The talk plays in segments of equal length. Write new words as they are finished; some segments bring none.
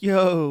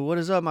Yo, what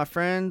is up, my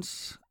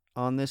friends?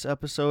 On this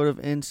episode of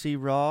NC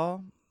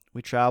Raw,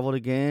 we traveled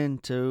again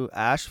to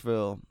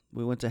Asheville.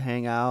 We went to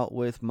hang out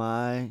with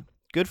my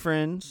good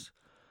friends,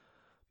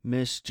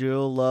 Miss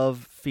Jill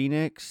Love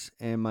Phoenix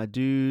and my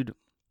dude,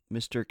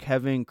 Mr.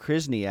 Kevin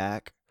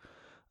Krisniak.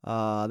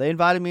 They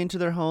invited me into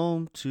their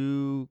home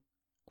to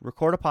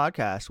record a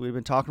podcast. We've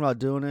been talking about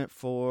doing it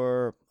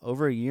for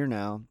over a year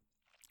now,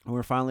 and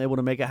we're finally able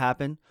to make it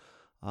happen.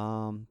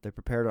 They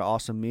prepared an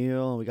awesome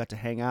meal, and we got to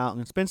hang out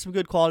and spend some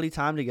good quality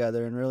time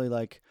together and really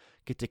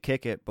get to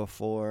kick it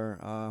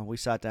before we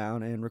sat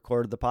down and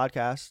recorded the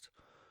podcast.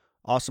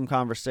 Awesome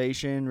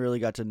conversation. Really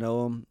got to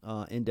know them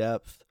in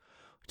depth.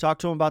 We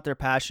talked to them about their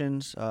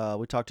passions.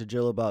 We talked to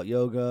Jill about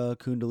yoga,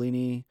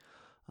 Kundalini,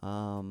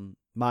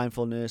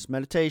 mindfulness,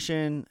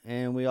 meditation,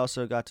 and we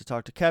also got to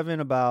talk to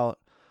Kevin about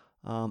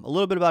a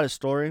little bit about his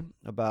story,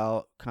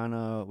 about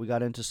we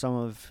got into some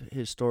of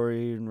his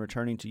story and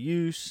returning to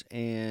use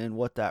and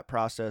what that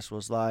process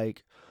was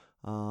like.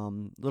 A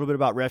little bit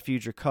about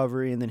refuge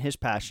recovery, and then his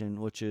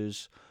passion, which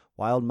is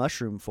wild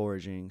mushroom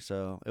foraging.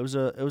 So it was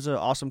an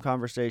awesome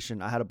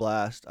conversation. I had a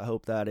blast. I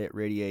hope that it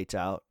radiates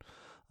out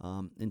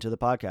into the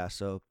podcast.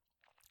 So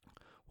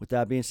with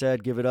that being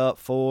said, give it up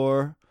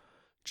for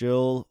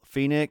Jill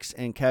Phoenix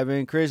and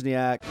Kevin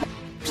Krisniak.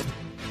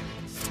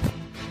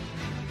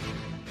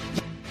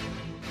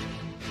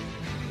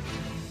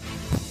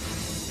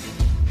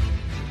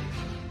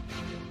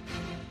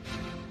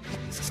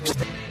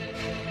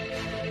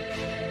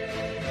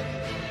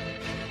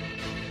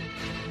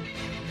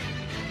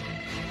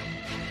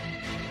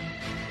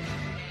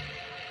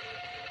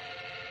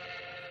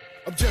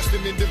 I'm just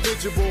an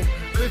individual,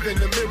 living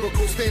a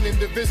miracle, staying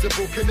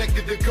indivisible,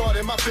 connected to God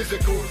in my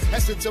physical.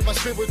 Essence of my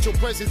spiritual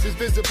presence is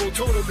visible,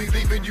 totally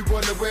leaving you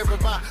unaware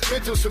of my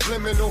mental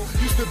subliminal.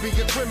 Used to be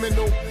a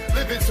criminal,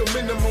 living so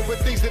minimal, but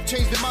things have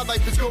changed in my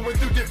life, is going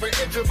through different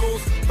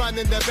intervals.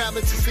 Finding that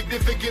balance is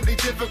significantly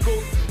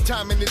difficult.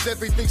 Timing is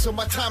everything, so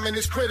my timing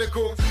is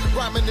critical.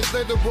 Rhyming is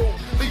literal,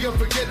 the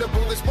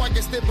unforgettable. That's why I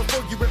stand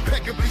before you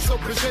impeccably, so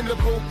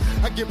presentable.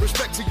 I give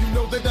respect so you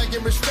know that I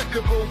am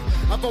respectable.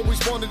 I've always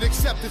wanted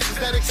acceptance. Is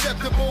that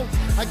acceptable?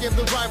 I am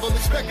the rival,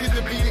 expected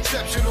to be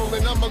exceptional.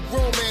 And I'm a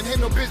grown man,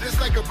 handle business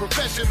like a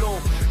professional.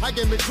 I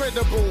am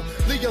incredible,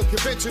 the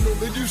unconventional.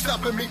 And you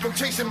stopping me from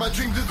chasing my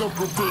dreams is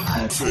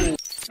unpreventable.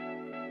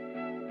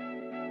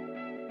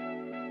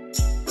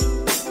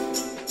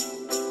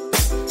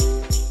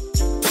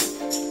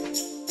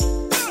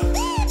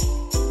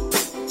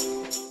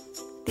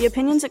 The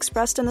opinions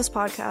expressed in this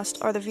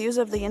podcast are the views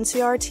of the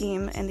NCR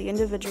team and the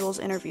individuals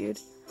interviewed.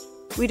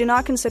 We do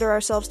not consider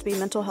ourselves to be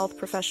mental health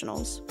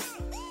professionals.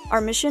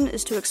 Our mission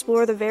is to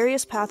explore the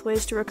various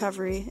pathways to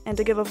recovery and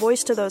to give a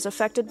voice to those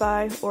affected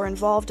by or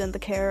involved in the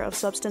care of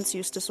substance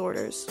use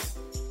disorders.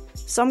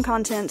 Some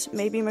content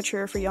may be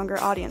mature for younger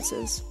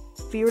audiences.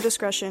 Viewer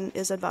discretion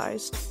is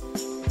advised.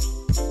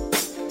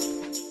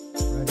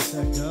 Ready,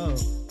 set, go.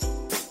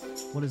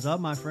 What is up,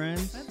 my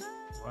friends?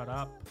 What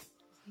up?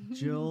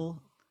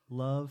 Jill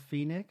Love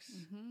Phoenix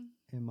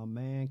and my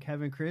man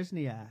Kevin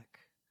Krisniak.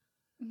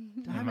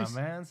 And my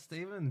man,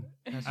 Steven.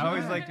 I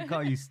always like to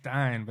call you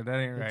Stein, but that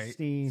ain't right.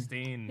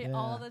 Steen. Yeah.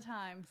 All the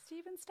time.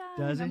 Steven Stein.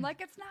 Does he? I'm like,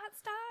 it's not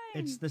Stein.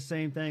 It's the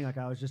same thing. Like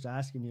I was just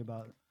asking you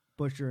about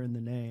butchering the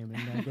name,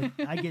 and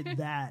I get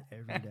that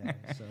every day.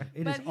 So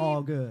it is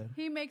all good.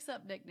 He makes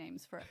up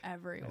nicknames for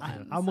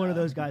everyone. I'm one of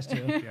those guys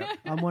too. Yep.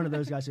 I'm one of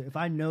those guys too. If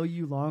I know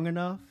you long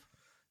enough,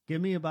 give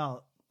me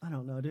about, I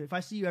don't know, dude, if I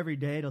see you every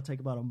day, it'll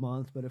take about a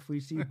month. But if we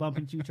bump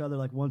into each other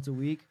like once a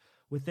week,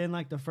 within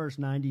like the first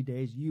 90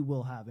 days, you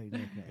will have a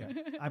nickname.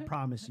 I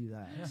promise you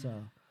that. So,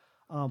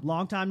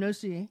 long time no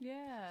see.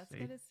 Yeah, it's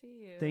good to see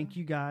you. Thank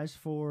you guys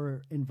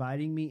for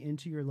inviting me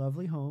into your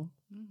lovely home,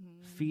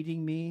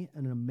 feeding me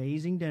an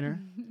amazing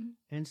dinner,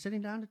 and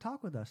sitting down to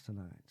talk with us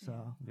tonight. So,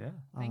 yeah.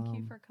 Thank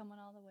you for coming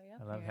all the way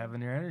up. I love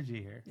having your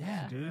energy here.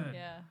 Yeah, dude.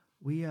 Yeah.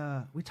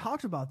 We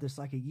talked about this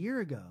like a year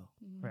ago.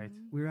 Right.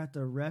 We were at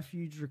the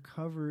Refuge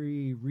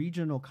Recovery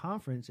Regional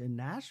Conference in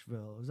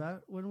Nashville. Is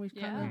that when we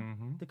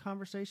the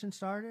conversation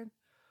started?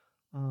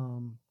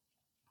 And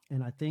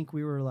I think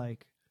we were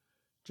like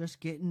just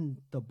getting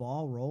the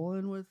ball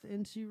rolling with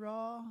NC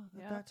Raw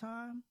at that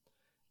time.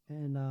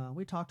 And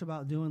we talked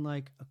about doing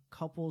like a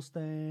couples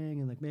thing,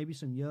 and like maybe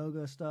some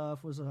yoga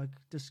stuff was like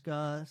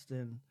discussed,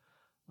 and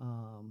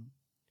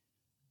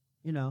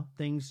you know,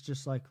 things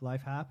just like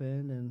life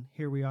happened, and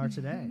here we are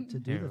today to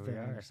do the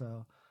thing.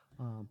 So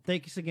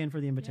thanks again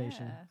for the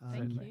invitation. Yeah,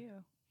 thank you.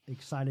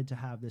 Excited to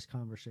have this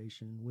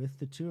conversation with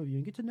the two of you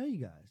and get to know you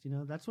guys. You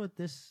know, that's what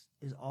this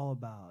is all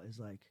about, is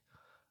like,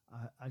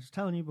 I was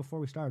telling you before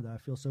we started that I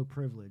feel so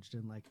privileged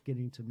and like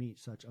getting to meet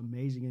such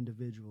amazing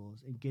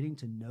individuals and getting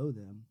to know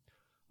them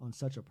on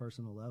such a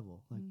personal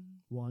level, like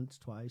once,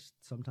 twice,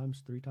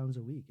 sometimes 3 times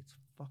a week. It's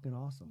fucking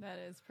awesome. That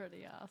is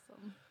pretty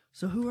awesome.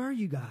 So who are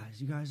you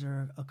guys? You guys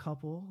are a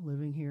couple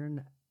living here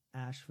in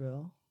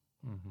Asheville.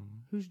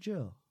 Who's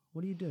Jill?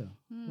 What do you do?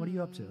 What are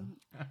you up to?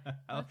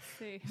 Let's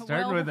see.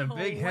 Starting with a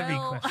big, heavy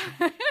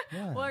question.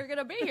 Yeah. Well, you're going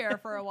to be here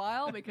for a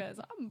while because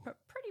I'm a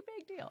pretty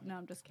big deal. deal. No,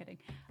 I'm just kidding.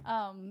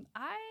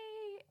 I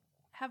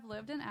have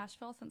lived in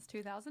Asheville since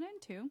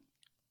 2002,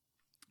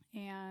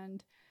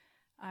 and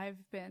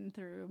I've been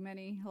through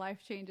many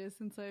life changes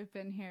since I've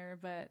been here,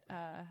 but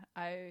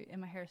I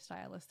am a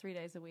hairstylist 3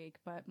 days a week,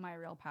 but my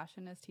real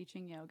passion is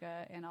teaching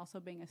yoga and also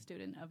being a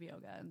student of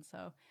yoga. And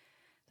so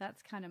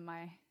that's kind of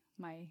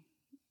my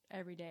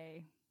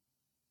everyday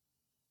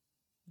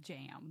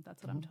jam.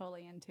 That's what I'm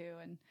totally into.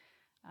 And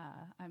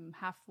I'm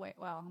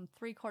I'm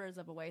 3/4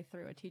 of a way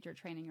through a teacher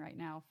training right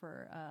now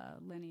for a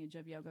lineage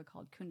of yoga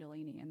called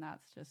Kundalini. And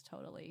that's just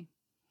totally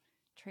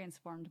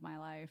transformed my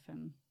life.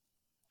 And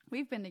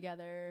we've been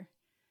together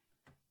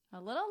a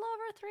little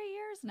over 3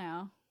 years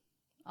now,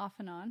 off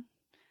and on,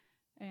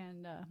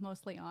 and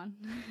mostly on.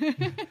 Well,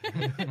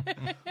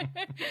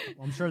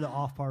 I'm sure the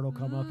off part will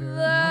come up here.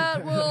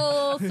 That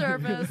will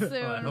surface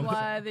soon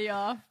why the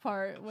off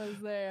part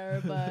was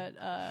there, but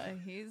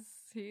he's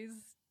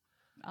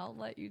I'll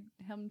let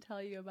him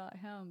tell you about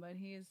him, but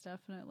he is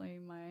definitely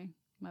my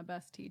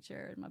best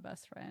teacher and my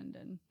best friend,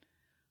 and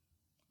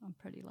I'm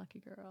a pretty lucky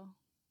girl.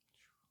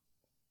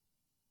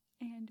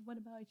 And what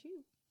about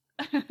you?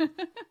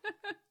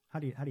 How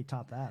do you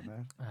top that,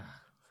 man?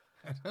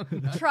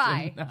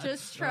 Try.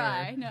 Just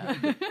try. No.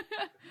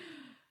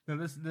 No,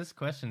 this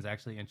question's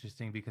actually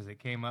interesting because it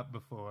came up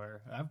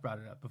before. I've brought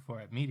it up before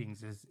at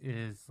meetings.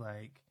 Is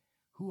like,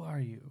 who are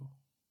you?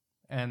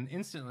 And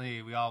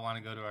instantly, we all want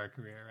to go to our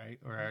career, right,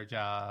 or our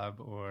job,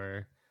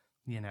 or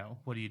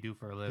what do you do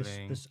for a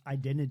living? This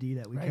identity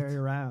that we carry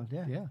around.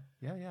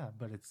 Yeah.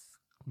 But it's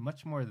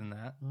much more than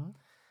that.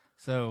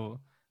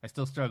 So I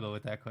still struggle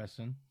with that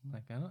question.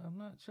 Like, I'm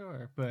not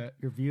sure, but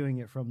you're viewing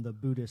it from the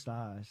Buddhist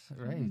eyes,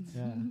 right?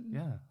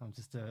 Yeah. I'm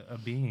just a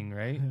being,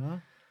 right? Yeah.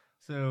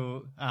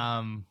 So,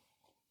 I'm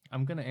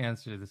gonna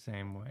answer the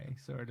same way,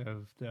 sort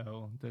of,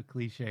 though, the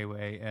cliche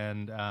way.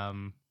 And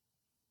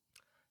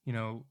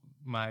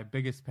my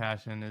biggest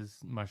passion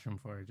is mushroom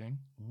foraging.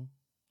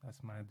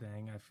 That's my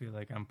thing. I feel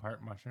like I'm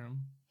part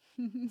mushroom.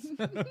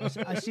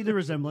 I see the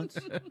resemblance.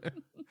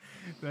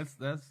 That's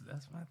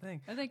my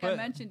thing. I think I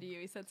mentioned to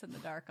you, he sits in the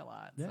dark a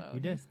lot. Yeah, so you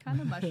did. He's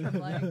kind of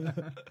mushroom-like.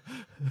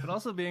 But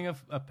also being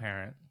a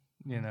parent,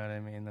 you know what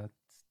I mean? That's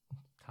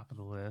top of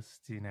the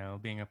list.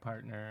 Being a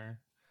partner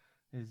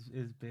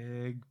is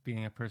big.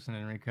 Being a person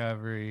in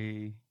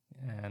recovery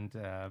and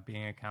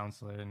being a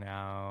counselor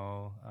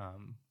now,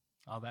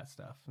 all that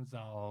stuff. It's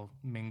all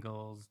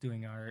mingles.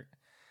 Doing art,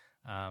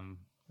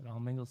 it all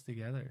mingles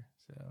together.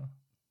 So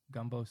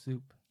gumbo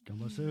soup.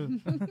 Gumbo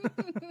soup.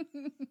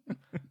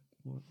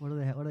 What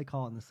do they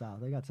call it in the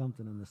South? They got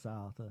something in the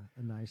South,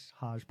 a nice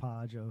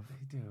hodgepodge of.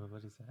 They do.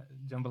 What is that?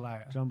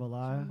 Jambalaya.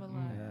 Jambalaya.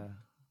 Yeah.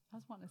 I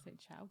just want to say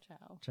chow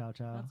chow. Chow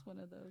chow. That's one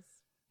of those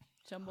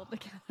jumbled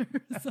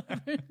together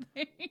Southern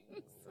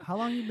things. How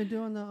long you been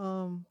doing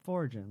the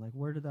foraging? Like,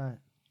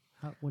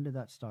 when did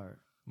that start?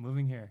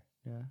 Moving here.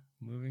 Yeah.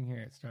 Moving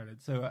here it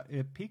started. So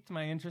it piqued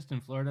my interest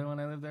in Florida when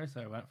I lived there.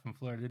 So I went from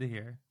Florida to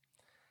here.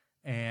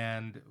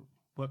 And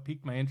what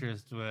piqued my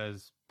interest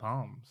was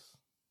palms.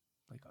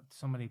 Like,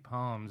 so many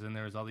palms, and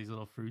there was all these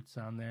little fruits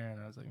on there. And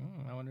I was like,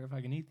 I wonder if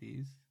I can eat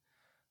these.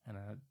 And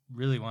I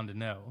really wanted to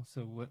know.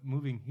 So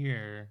moving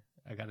here,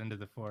 I got into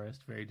the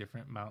forest, very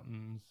different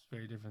mountains,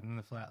 very different than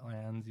the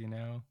flatlands,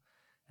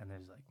 And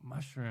there's like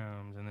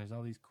mushrooms, and there's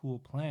all these cool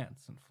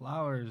plants and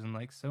flowers, and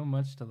like so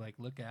much to like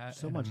look at.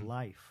 So much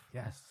life.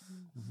 Yes,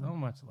 so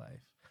much life.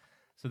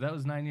 So that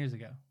was 9 years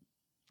ago,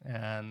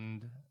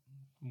 and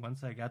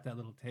once I got that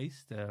little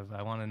taste of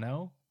I want to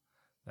know,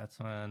 that's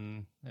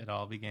when it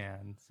all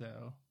began.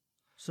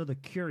 So the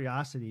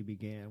curiosity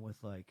began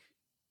with like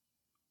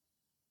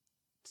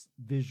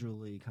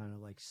visually kind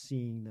of like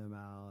seeing them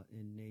out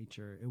in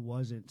nature. It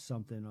wasn't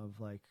something of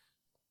like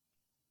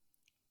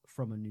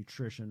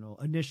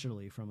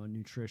initially from a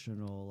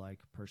nutritional like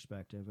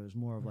perspective. It was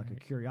more of like a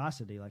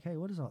curiosity, like, hey,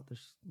 what is all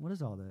this?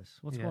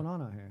 What's going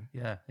on out here?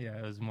 Yeah.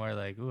 It was more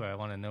like, ooh, I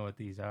want to know what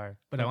these are,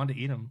 but I want to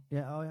eat them.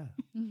 Yeah. Oh yeah.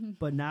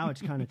 But now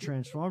it's kind of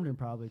transformed and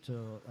probably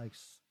to like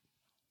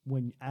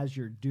as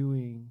you're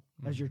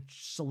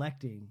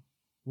selecting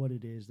what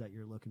it is that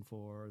you're looking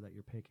for, or that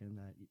you're picking,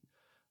 that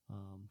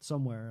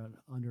somewhere an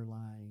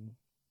underlying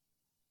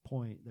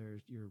point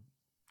you're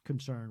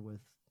concerned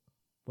with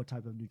what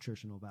type of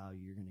nutritional value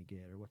you're going to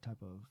get, or what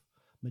type of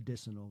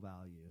medicinal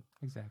value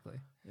exactly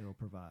it'll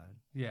provide.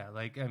 Yeah,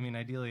 like, I mean,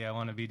 ideally I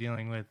want to be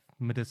dealing with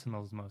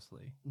medicinals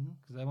mostly,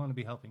 because I want to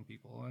be helping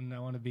people, and I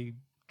want to be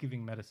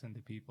giving medicine to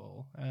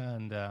people,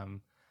 and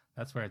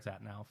that's where it's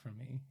at now for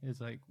me.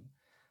 Is like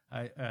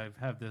I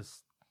have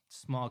this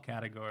small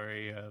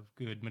category of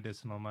good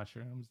medicinal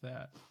mushrooms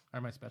that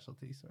are my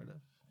specialty, sort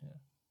of. Yeah.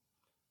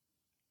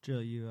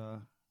 Jill,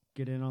 you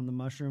get in on the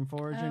mushroom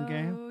foraging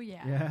game? Oh,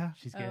 yeah. Yeah?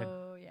 She's good.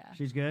 Oh, yeah.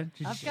 She's good?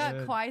 I've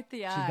got quite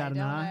the eye, got an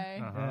don't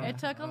eye? I? Uh-huh. It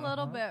took a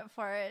little bit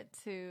for it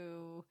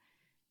to,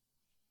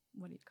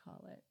 what do you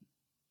call it?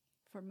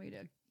 For me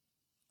to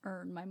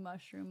earn my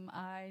mushroom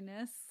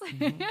eye-ness.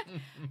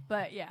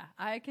 But yeah,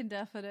 I can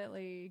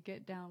definitely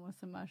get down with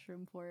some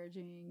mushroom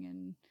foraging,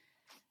 and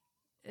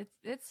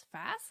it's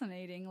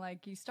fascinating.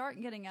 Like you start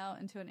getting out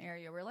into an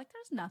area where like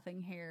there's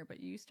nothing here, but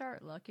you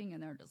start looking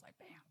and they're just like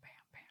bam, bam,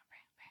 bam, bam,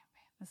 bam,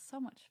 bam. It's so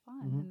much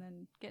fun, Mhm. and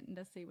then getting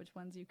to see which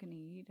ones you can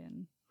eat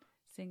and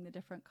seeing the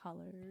different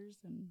colors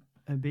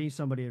And being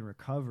somebody in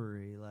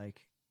recovery,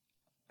 like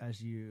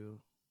as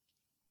you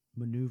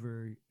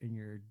maneuver in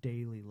your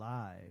daily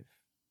life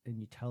and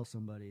you tell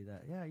somebody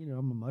that, yeah, you know,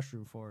 I'm a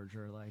mushroom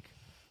forager, like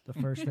the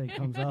first thing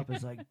comes up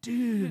is like,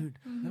 dude,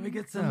 Let me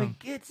get let me some.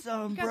 get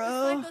some, You got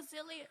bro. the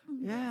psychophilia.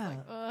 Yeah.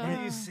 It's like, What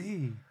do you ugh.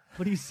 see?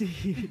 What do you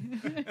see?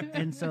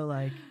 And so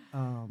like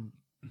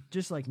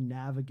just like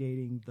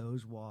navigating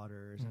those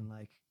waters and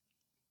like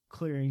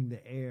clearing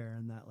the air,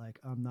 and that like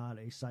I'm not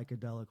a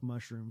psychedelic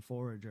mushroom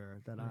forager,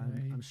 that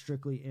Right. I'm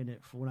strictly in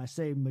it for, when I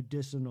say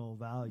medicinal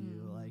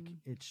value, like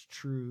it's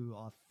true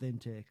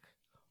authentic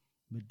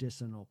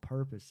medicinal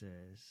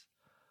purposes.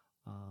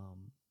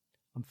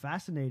 I'm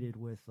fascinated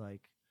with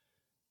like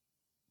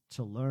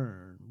to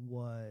learn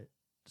what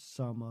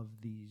some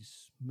of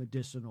these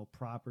medicinal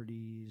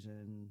properties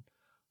and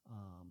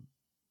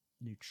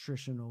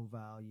nutritional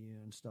value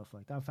and stuff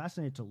like that. I'm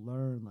fascinated to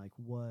learn like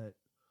what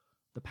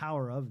the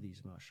power of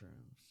these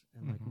mushrooms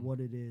and like Mhm. what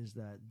it is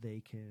that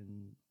they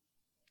can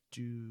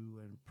do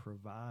and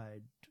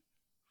provide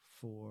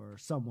for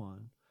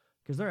someone,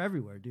 because they're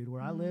everywhere, dude.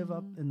 Where I live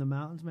up in the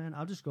mountains, man,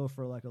 I'll just go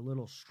for like a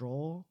little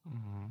stroll.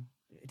 Mhm.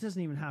 It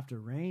doesn't even have to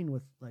rain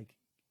with like,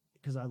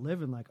 because I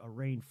live in like a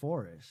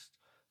rainforest.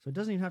 So it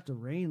doesn't even have to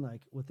rain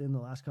like within the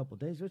last couple of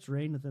days. If it's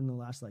rained within the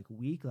last like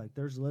week, like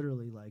there's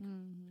literally like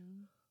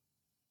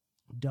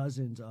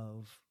dozens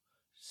of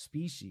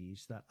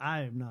species that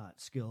I am not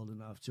skilled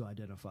enough to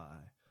identify.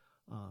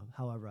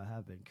 However, I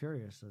have been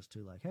curious as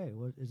to like, hey,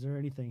 what is there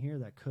anything here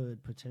that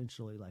could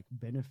potentially like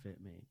benefit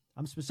me?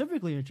 I'm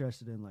specifically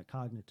interested in like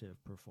cognitive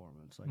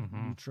performance, like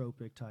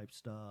nootropic type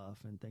stuff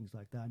and things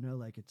like that. I know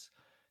like it's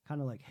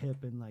kind of like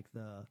hip in like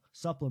the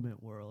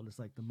supplement world. It's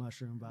like the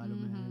mushroom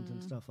vitamins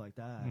and stuff like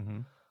that.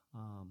 Mhm.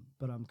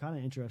 But I'm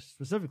kind of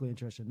specifically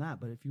interested in that.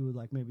 But if you would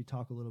like maybe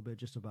talk a little bit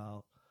just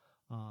about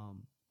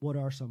what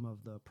are some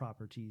of the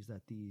properties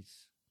that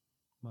these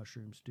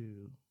mushrooms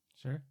do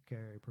Sure.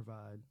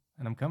 provide.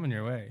 And I'm coming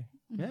your way.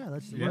 Yeah,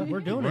 that's Yeah. we're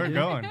doing it. We're dude.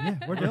 going.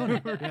 Yeah, we're doing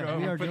it. We're Yeah, going.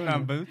 we are We're putting doing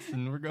on it. boots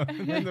and we're going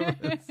in the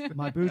woods.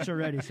 My boots are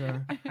ready,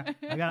 sir.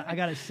 I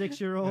got a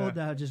 6-year-old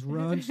that just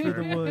runs through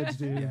the woods,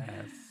 dude.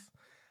 Yes.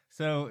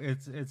 So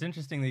it's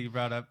interesting that you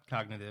brought up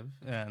cognitive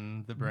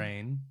and the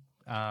brain.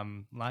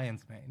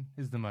 Lion's mane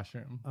is the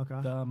mushroom.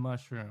 Okay. The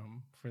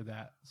mushroom for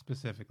that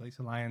specifically.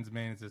 So lion's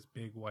mane is this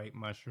big white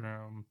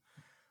mushroom.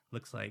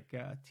 Looks like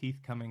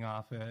teeth coming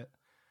off it.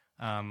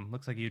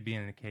 Looks like you'd be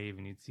in a cave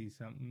and you'd see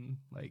something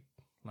like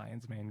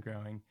lion's mane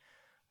growing.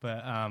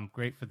 But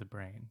great for the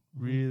brain.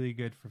 Really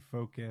good for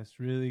focus.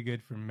 Really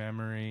good for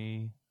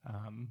memory,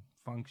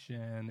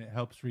 function. It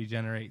helps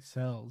regenerate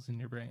cells in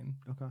your brain.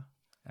 Okay.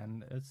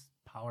 And it's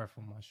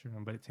powerful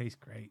mushroom, but it tastes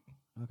great.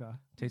 Okay.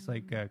 Tastes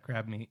like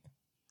crab meat.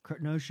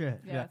 No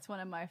shit. Yeah, it's one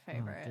of my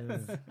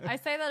favorites. dude. I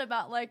say that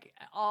about like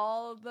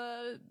all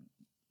the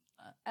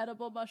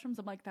edible mushrooms.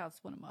 I'm like,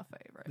 that's one of my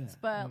favorites. Yeah.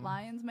 But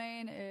lion's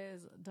mane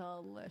is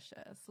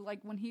delicious. Like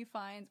when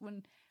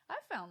I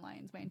found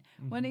lion's mane,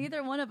 when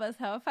either one of us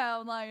have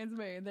found lion's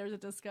mane, there's a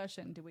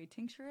discussion. Do we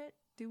tincture it?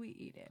 Do we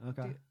eat it?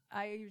 Okay.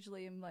 I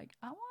usually am like,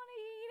 I want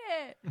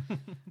to eat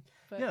it.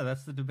 But Yeah,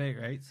 that's the debate,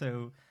 right?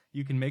 So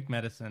you can make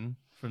medicine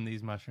from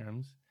these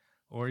mushrooms,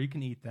 or you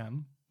can eat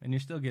them, and you're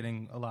still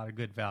getting a lot of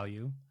good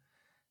value.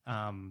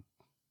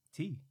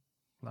 Tea.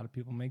 A lot of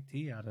people make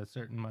tea out of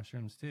certain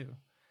mushrooms too.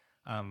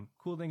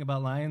 Cool thing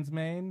about lion's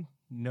mane,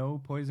 no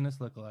poisonous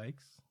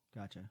lookalikes.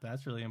 Gotcha.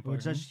 That's really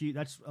Which important.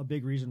 that's a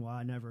big reason why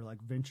I never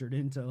like ventured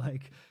into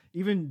like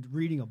even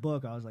reading a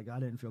book. I was like, I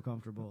didn't feel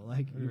comfortable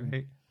like even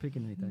Right.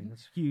 picking anything.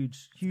 That's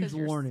huge 'cause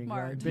you're warning,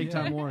 smart. right? Big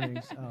time Yeah.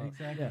 warnings.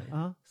 Exactly. Yeah.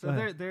 Uh-huh. So Go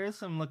ahead. there is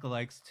some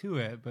lookalikes to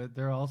it, but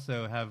they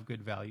also have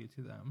good value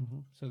to them. Mm-hmm.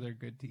 So they're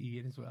good to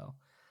eat as well.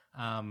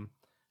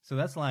 So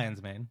that's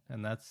lion's mane,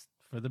 and that's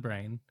for the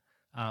brain.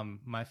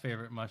 My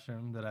favorite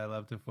mushroom that I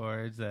love to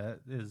forage,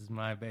 that is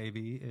my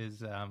baby,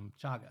 is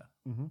chaga.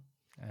 Mm-hmm.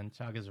 And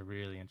chaga is a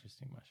really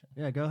interesting mushroom.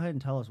 Yeah, go ahead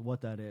and tell us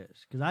what that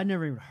is, because I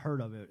never even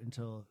heard of it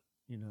until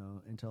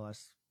I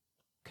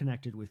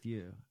connected with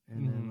you,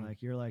 and then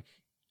like you're like,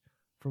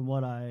 from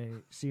what I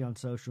see on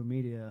social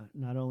media,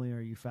 not only are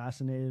you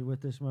fascinated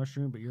with this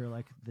mushroom, but you're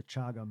like the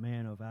chaga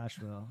man of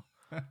Asheville.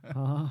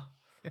 Huh?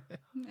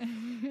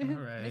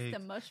 Right.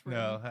 Mr. Mushroom.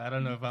 No, I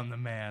don't know if I'm the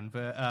man,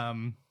 but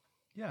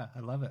yeah, I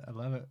love it. I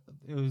love it.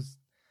 It was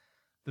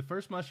the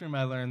first mushroom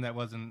I learned that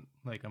wasn't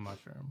like a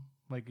mushroom.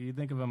 Like you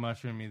think of a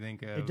mushroom, you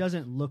think of It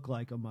doesn't look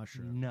like a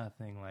mushroom.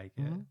 nothing like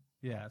it. Mhm.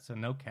 Yeah, so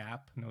no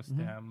cap, no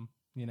stem.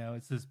 You know,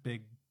 it's this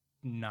big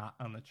knot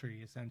on the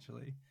tree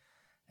essentially.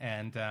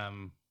 And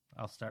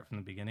I'll start from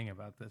the beginning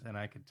about this, and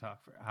I could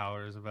talk for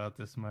hours about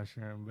this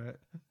mushroom, but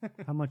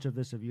How much of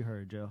this have you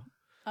heard, Joe?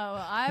 Oh,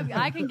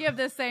 I can give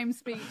the same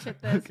speech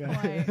at this Okay.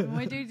 point. When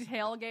we do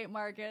tailgate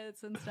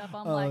markets and stuff,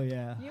 I'm Oh, like,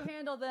 yeah. you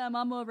handle them,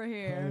 I'm over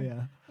here. Oh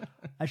yeah.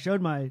 I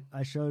showed my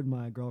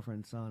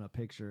girlfriend's son a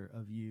picture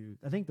of you.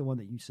 I think the one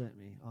that you sent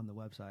me on the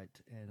website,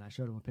 and I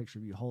showed him a picture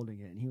of you holding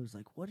it, and he was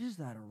like, "What is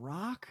that? A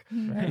rock?"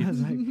 Right. I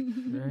was like,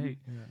 Right.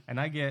 Yeah. And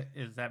I get,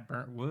 is that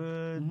burnt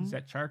wood? Mhm. Is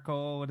that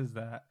charcoal? What is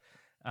that?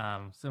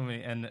 So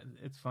many, and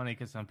it's funny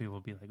because some people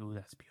will be like, "Oh,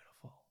 that's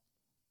beautiful,"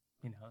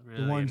 you know,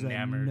 really ones that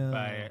enamored know,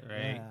 by it,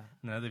 right? yeah.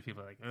 And other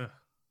people are like, "Ugh,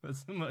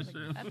 that's a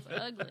mushroom." That's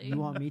ugly. You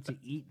want me to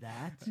eat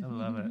that? I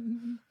love it.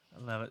 I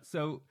love it.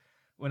 So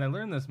when I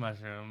learned this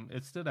mushroom,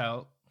 it stood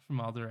out from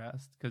all the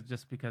rest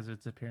because of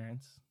its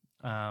appearance,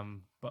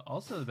 but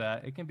also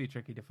that it can be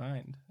tricky to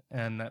find,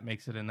 and that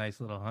makes it a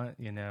nice little hunt,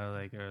 you know,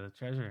 like or the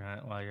treasure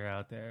hunt while you're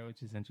out there,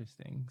 which is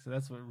interesting. So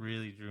that's what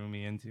really drew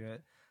me into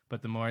it.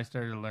 But the more I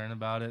started to learn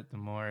about it, the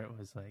more it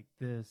was like,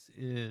 this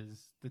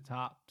is the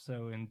top.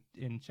 So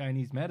in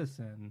Chinese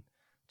medicine,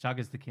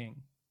 chaga's the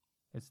king.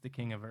 It's the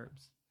king of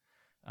herbs.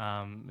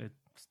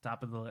 It's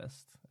top of the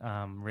list.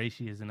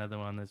 Reishi is another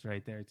one that's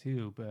right there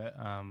too. But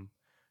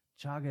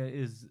chaga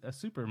is a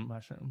super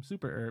mushroom,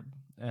 super herb.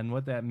 And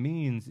what that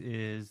means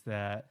is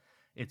that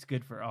it's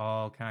good for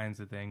all kinds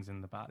of things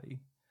in the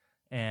body.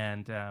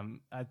 And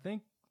I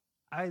think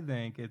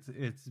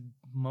its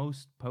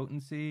most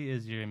potency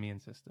is your immune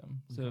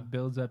system. So it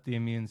builds up the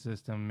immune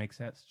system, makes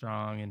that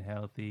strong and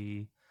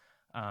healthy,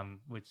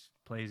 which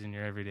plays in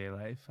your everyday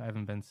life. I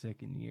haven't been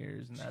sick in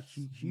years, and that's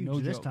Huge no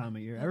this joke. time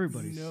of year.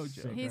 Everybody's no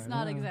sick joke. He's right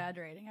not now.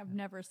 exaggerating. I've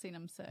never seen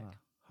him sick. Wow.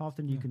 How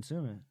often do you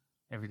consume it?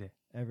 Every day.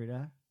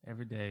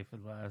 Every day? For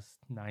the last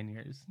 9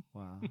 years.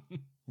 Wow.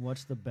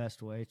 What's the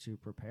best way to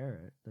prepare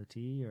it? The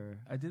tea or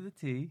I do the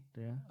tea.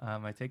 yeah?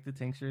 I take the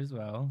tincture as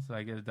well, so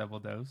I get a double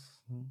dose,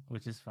 Mhm.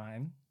 which is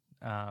fine.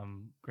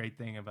 Great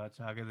thing about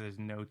chaga, there's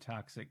no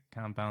toxic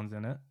compounds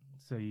in it,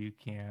 so you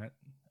can't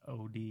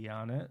OD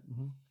on it.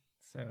 Mhm.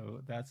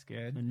 So that's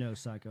good. And no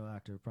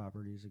psychoactive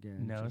properties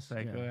again. No just-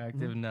 yeah.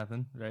 psychoactive, Mhm.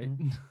 nothing, right?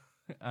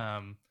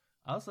 I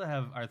also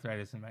have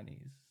arthritis in my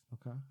knees,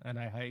 Okay. and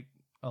I hike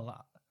a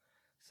lot,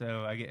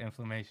 so I get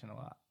inflammation a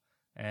lot.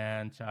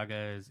 And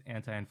chaga is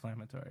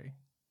anti-inflammatory.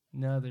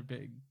 Another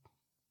big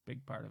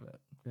part of it.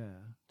 Yeah,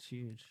 it's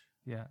huge.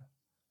 Yeah.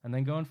 And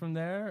then going from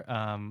there,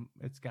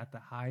 it's got the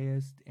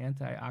highest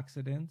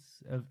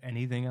antioxidants of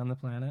anything on the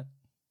planet.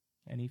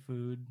 Any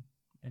food,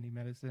 any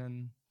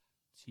medicine.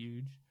 It's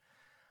huge.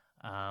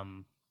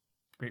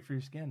 Great for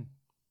your skin.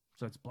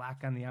 So it's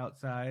black on the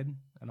outside,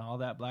 and all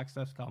that black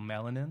stuff's called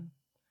melanin.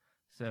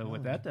 So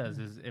what that does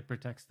is it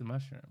protects the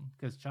mushroom,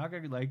 because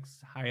chaga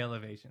likes high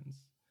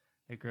elevations.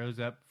 It grows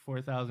up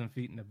 4,000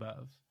 feet and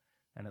above,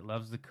 and it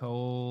loves the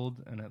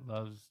cold, and it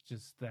loves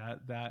just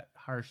that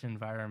harsh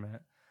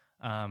environment.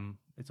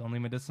 It's only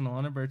medicinal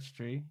on a birch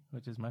tree,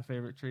 which is my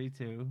favorite tree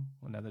too.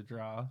 Another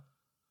draw.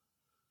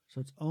 So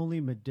it's only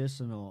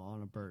medicinal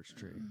on a birch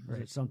tree. Is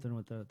Right. it something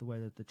with the way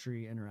that the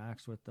tree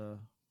interacts with the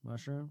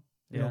mushroom?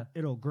 Yeah.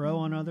 It'll grow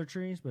on other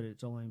trees, but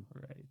it's only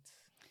Right.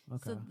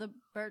 okay. So the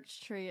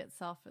birch tree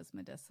itself is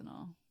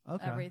medicinal.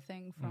 Okay.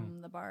 Everything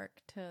from the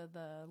bark to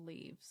the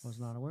leaves. Was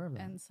not aware of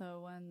that. And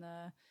so when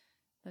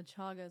the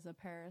chaga is a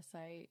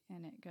parasite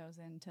and it goes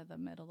into the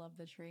middle of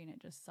the tree and it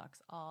just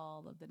sucks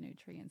all of the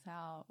nutrients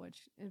out,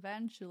 which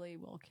eventually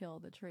will kill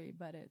the tree,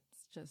 but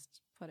it's just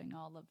putting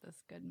all of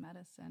this good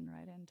medicine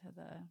right into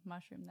the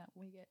mushroom that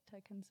we get to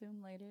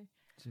consume later.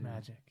 It's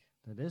magic.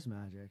 That is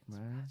magic, It's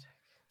man. magic.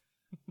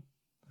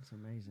 That's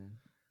amazing.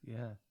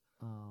 Yeah.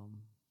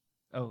 Um,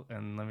 Oh,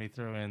 and let me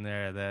throw in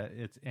there that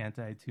it's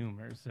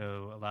anti-tumor.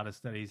 So a lot of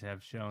studies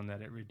have shown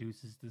that it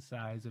reduces the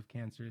size of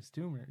cancerous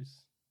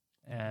tumors.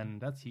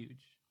 And that's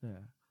huge. yeah.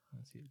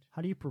 That's huge.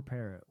 How do you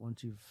prepare it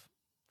once you've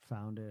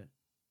found it?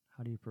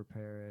 How do you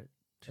prepare it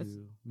to It's-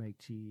 make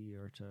tea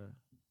or to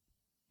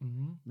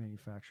Mm-hmm.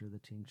 manufacture the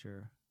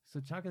tincture? So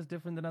chaga is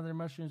different than other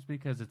mushrooms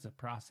because it's a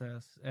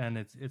process, and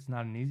it's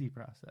not an easy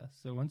process.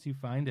 So once you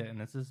find it,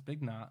 and it's this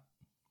big knot,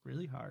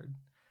 really hard,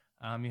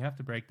 you have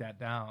to break that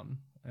down.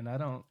 And I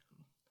don't.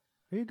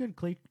 Are you a good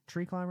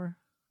tree climber?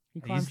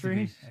 You I climb used to be.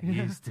 trees? I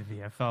used to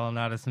be. I've fallen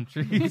out of some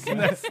trees, and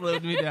that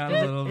slowed me down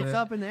a little bit. It's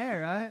up in the air,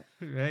 right?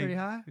 Right. Pretty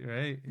high?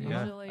 Right.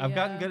 Yeah. Usually, I've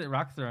gotten yeah. good at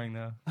rock throwing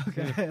though.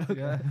 Okay, too. okay.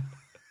 Yeah.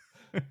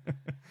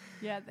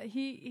 Yeah,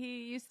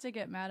 he used to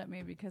get mad at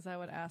me because I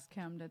would ask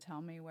him to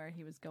tell me where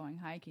he was going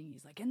hiking.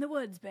 He's like, in the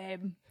woods,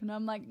 babe. And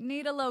I'm like,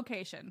 need a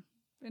location.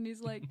 And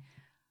he's like,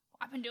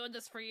 I've been doing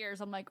this for years.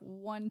 I'm like,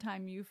 one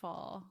time you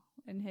fall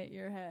and hit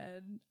your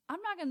head,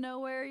 I'm not going to know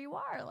where you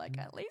are. Like,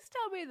 at least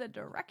tell me the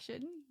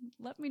direction.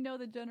 Let me know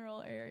the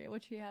general area,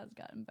 which he has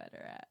gotten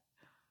better at.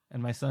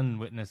 And my son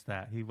witnessed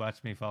that. He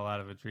watched me fall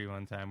out of a tree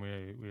one time.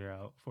 We were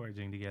out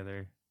foraging together,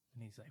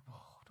 and he's like, "Whoa,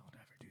 don't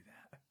ever do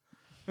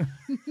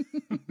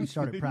that." You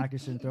started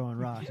practicing throwing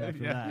rocks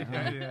after that.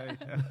 Huh?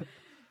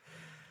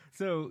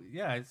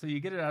 yeah. So you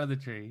get it out of the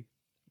tree,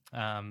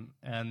 and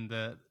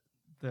the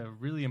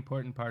really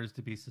important part is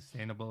to be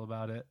sustainable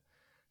about it.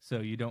 So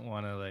you don't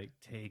want to like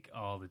take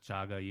all the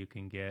chaga you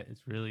can get.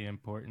 It's really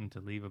important to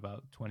leave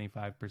about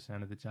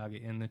 25% of the chaga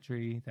in the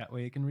tree. That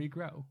way it can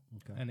regrow.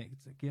 Okay. And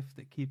it's a gift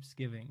that keeps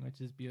giving, which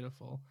is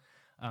beautiful.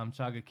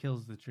 Chaga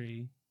kills the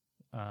tree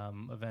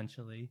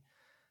eventually.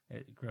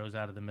 It grows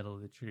out of the middle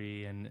of the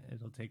tree and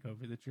it'll take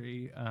over the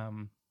tree.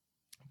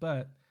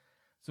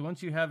 So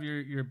once you have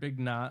your big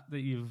knot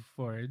that you've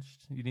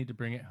foraged, you need to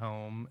bring it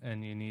home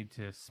and you need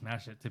to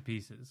smash it to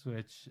pieces,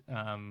 which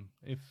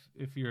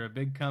if you're a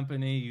big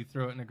company, you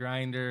throw it in a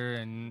grinder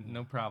and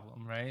no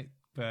problem, right?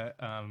 But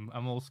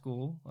I'm old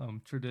school. I'm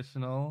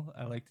traditional.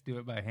 I like to do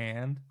it by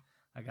hand.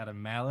 I got a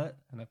mallet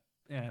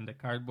and a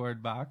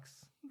cardboard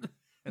box,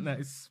 and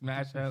I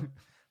smash up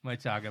my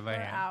chaga by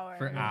hand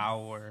for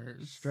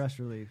hours. Stress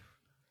relief.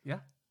 Yeah.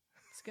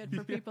 It's good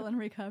for people in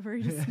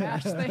recovery to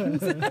smash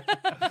things.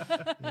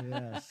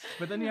 Yes.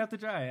 But then you have to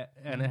dry it,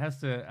 and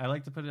I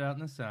like to put it out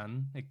in the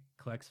sun. It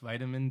collects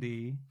vitamin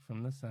D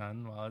from the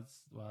sun while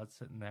it's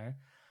sitting there.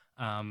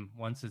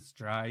 Once it's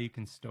dry, you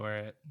can store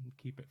it and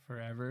keep it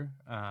forever.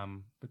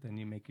 But then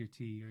you make your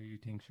tea or your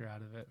tincture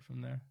out of it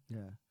from there.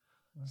 Yeah.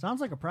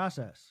 Sounds like a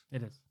process.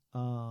 It is.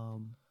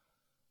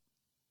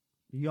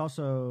 You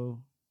also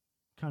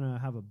kind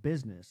of have a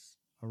business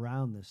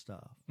around this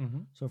stuff. Mm-hmm.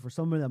 So for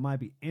somebody that might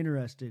be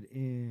interested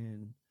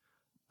in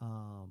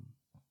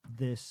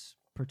this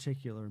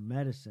particular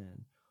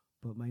medicine,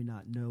 but may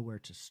not know where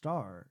to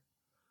start,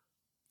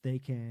 they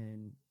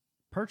can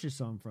purchase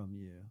some from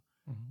you,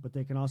 but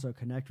they can also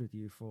connect with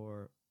you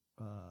for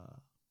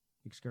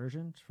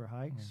excursions, for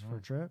hikes, for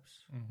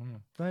trips.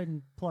 Go ahead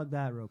and plug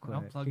that real quick.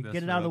 I'll plug this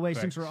Get it out of the real way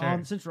quick.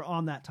 since we're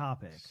on that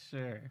topic.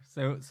 Sure.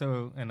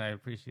 So, and I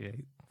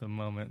appreciate the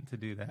moment to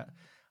do that.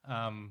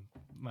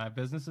 My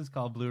business is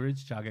called Blue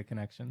Ridge Chaga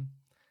Connection.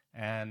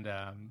 And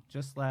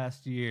just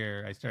last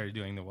year, I started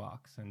doing the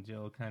walks. And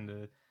Jill kind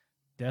of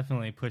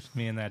definitely pushed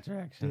me in that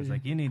direction. It's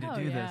like, you need to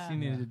do this. You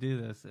need to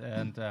do this.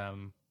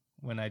 And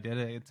when I did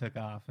it, it took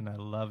off. And I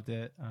loved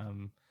it.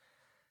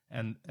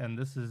 And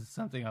this is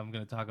something I'm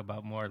going to talk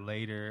about more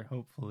later,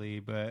 hopefully.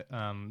 But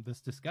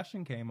this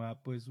discussion came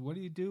up was, what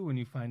do you do when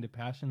you find a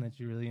passion that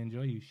you really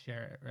enjoy? You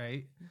share it,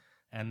 right?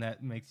 And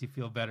that makes you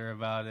feel better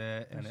about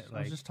it. And I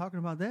was just talking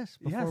about this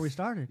before Yes, we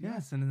started.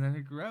 Yes, and then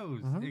it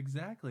grows.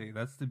 Exactly.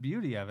 That's the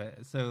beauty of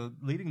it. So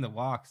leading the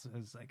walks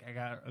was like, I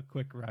got a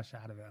quick rush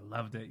out of it. I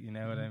loved it. You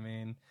know what I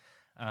mean?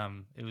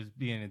 It was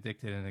being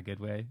addicted in a good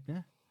way.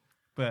 Yeah.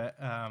 But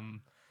I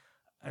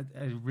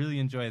really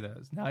enjoy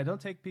those. Now, I don't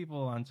take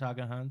people on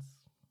chaga hunts.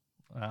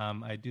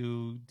 I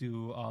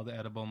do all the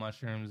edible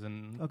mushrooms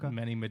and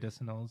many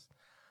medicinals.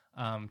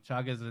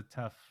 Chaga is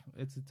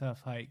a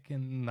tough hike,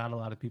 and not a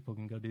lot of people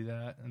can go do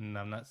that. And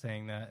I'm not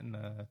saying that in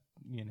a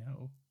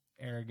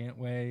arrogant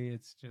way.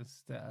 It's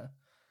just the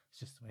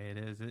way it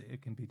is.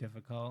 It can be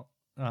difficult.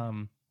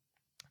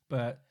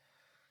 But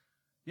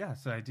yeah,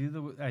 so I do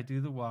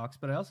the walks,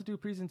 but I also do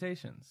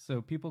presentations,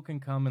 so people can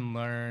come and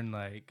learn,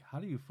 like, how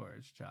do you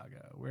forage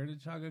chaga? Where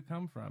did chaga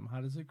come from? How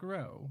does it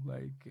grow?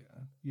 Like,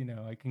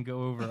 I can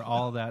go over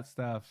all that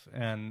stuff,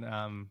 and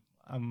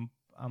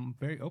I'm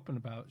very open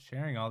about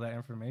sharing all that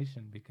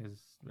information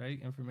because, right,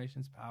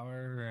 information's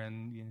power,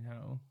 and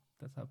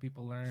that's how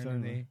people learn.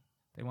 Certainly. And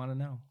they want to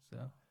know. So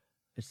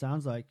it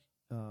sounds like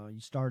you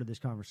started this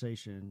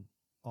conversation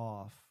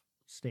off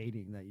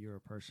stating that you're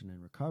a person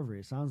in recovery.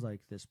 It sounds like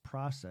this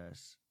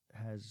process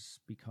has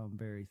become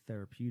very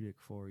therapeutic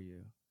for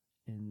you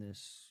in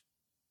this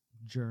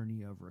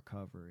journey of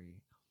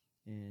recovery,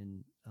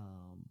 in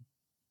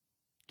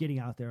getting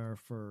out there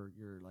for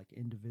your like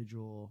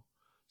individual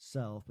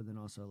self, but then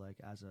also like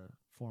as a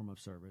form of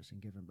service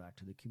and giving back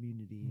to the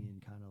community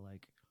and kind of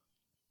like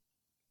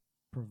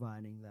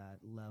providing that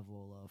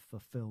level of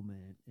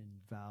fulfillment and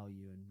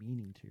value and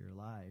meaning to your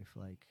life.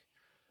 Like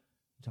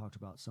you talked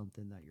about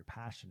something that you're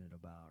passionate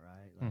about,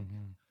 right? Like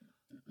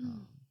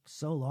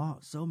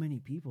so many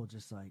people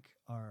just like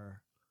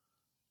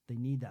they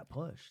need that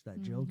push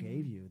that Jill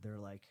gave you. They're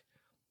like,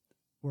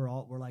 we're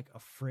like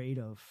afraid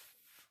of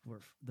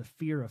the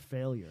fear of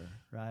failure,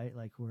 right?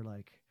 Like we're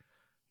like,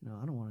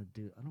 I don't want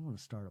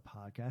to start a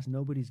podcast.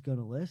 Nobody's going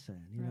to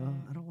listen.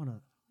 I don't want to.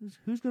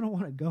 Who's going to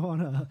want to go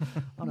on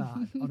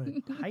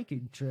a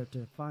hiking trip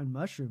to find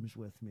mushrooms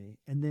with me?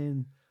 And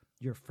then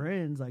your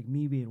friends, like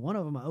me being one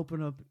of them, I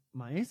open up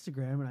my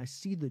Instagram and I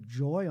see the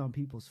joy on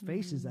people's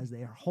faces as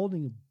they are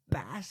holding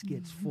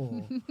baskets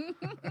full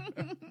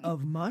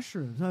of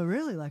mushrooms. No,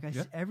 really, like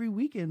every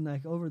weekend,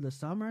 like over the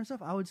summer and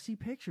stuff, I would see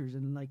pictures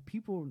and like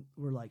people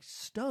were like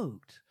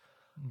stoked.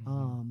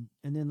 And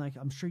then like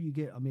I'm sure you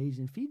get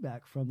amazing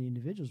feedback from the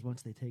individuals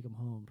once they take them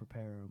home,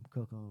 prepare them,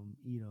 cook them,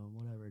 eat them,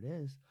 whatever it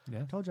is.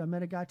 I told you I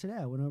met a guy today.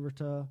 I went over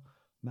to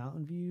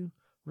Mountain View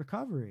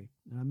Recovery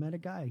and I met a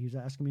guy. He was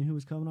asking me who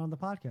was coming on the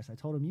podcast. I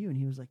told him you, and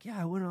he was like,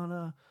 yeah, I went on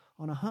a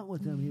hunt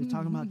with him. He was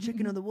talking about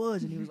chicken of the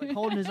woods, and he was like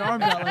holding his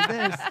arms out like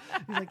this.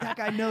 He's like, that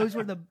guy knows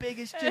where the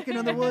biggest chicken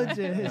of the woods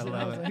is.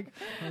 I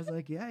was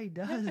like, yeah, he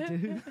does,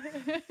 dude.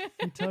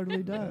 He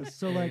totally does.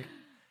 So like,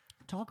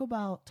 talk a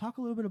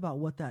little bit about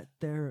what that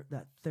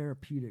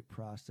therapeutic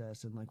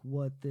process and like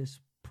what this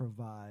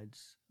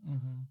provides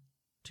Mm-hmm.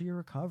 to your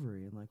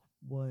recovery and like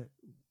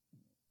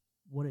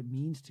what it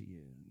means to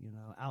you, you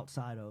know,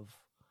 outside of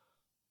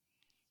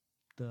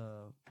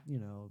the, you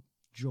know,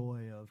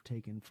 joy of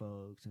taking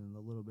folks and the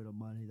little bit of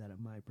money that it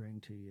might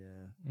bring to you.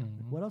 Like,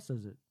 what else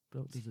does it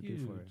do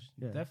for you?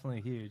 Yeah.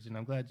 Definitely huge. And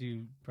I'm glad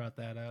you brought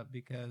that up,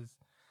 because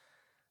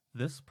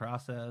this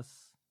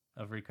process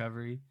of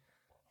recovery,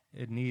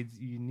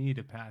 you need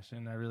a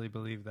passion. I really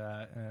believe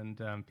that.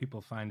 And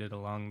people find it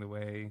along the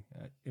way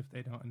if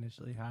they don't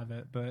initially have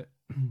it. But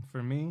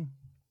for me,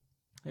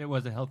 it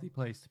was a healthy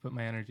place to put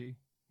my energy,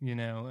 you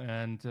know,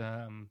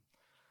 and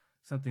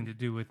something to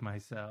do with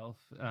myself,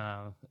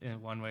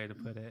 in one way to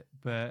put it.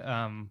 But,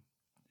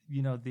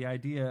 you know, the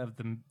idea of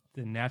the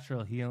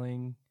natural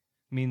healing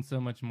means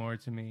so much more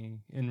to me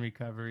in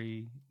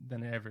recovery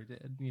than it ever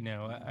did. You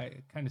know,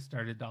 I kind of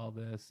started all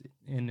this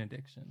in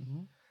addiction.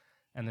 Mm-hmm.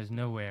 And there's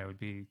no way I would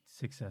be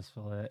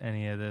successful at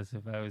any of this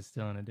if I was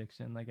still in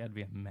addiction. Like, I'd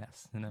be a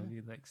mess, and I'd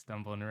be like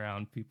stumbling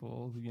around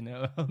people, you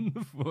know, out in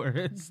the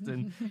forest,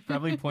 and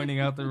probably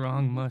pointing out the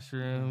wrong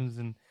mushrooms,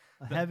 and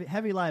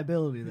heavy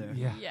liability there.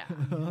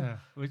 Yeah.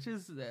 Which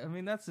is, I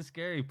mean, that's the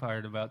scary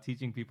part about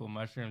teaching people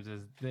mushrooms,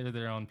 is they're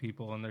their own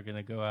people, and they're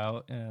gonna go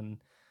out. And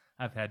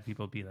I've had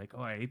people be like,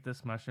 "Oh, I ate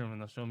this mushroom,"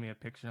 and they'll show me a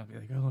picture. I'll be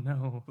like, "Oh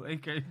no!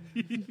 Like,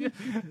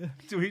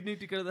 do we need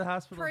to go to the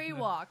hospital?"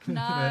 Pre-walk,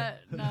 not.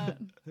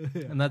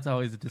 And that's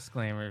always a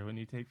disclaimer when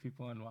you take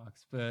people on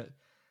walks. But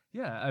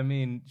yeah, I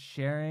mean,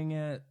 sharing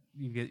it,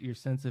 you get your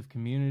sense of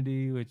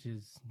community, which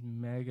is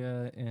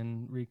mega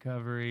in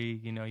recovery.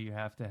 You know, you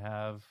have to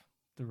have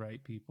the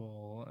right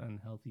people and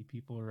healthy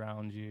people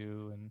around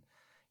you, and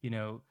you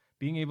know,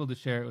 being able to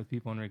share it with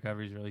people in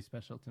recovery is really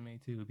special to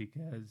me too,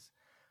 because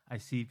I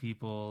see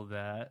people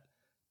that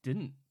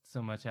didn't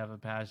so much have a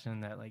passion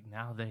that, like,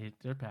 now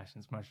their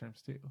passion's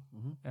mushrooms too.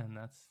 Mm-hmm. And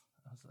I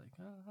was like,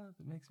 oh,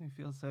 it makes me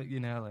feel so,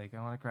 you know, like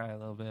I want to cry a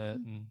little bit.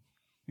 And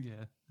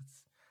yeah,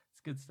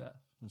 it's good stuff.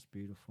 That's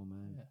beautiful,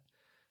 man. Yeah.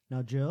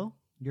 Now, Jill,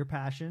 your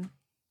passion,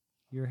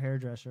 you're a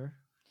hairdresser,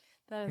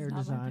 that is hair not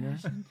designer. My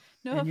passion.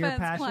 No and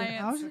offense,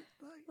 clients.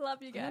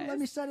 Love you guys. Let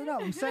me set it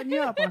up. I'm setting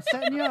you up.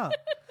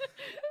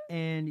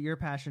 And your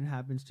passion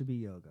happens to be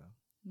yoga.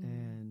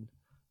 And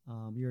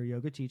you're a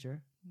yoga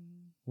teacher.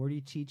 Where do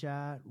you teach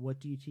at? What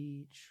do you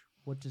teach?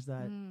 What does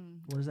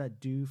that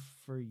do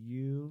for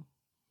you?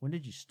 When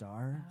did you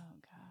start? Oh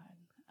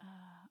God,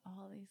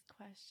 all these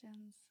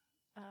questions.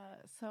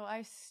 So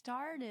I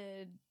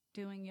started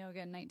doing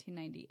yoga in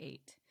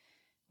 1998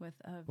 with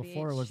a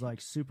before it was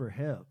like super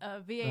hip. A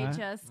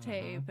VHS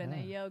tape and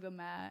a yoga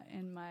mat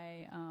in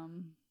my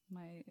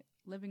my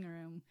living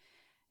room,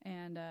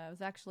 and I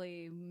was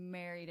actually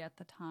married at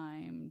the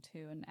time to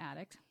an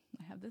addict.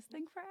 I have this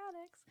thing for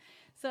addicts.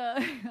 So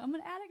I'm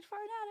an addict for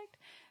an addict.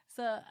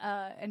 So,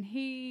 and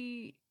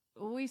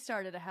we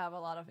started to have a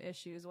lot of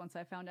issues once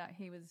I found out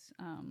he was,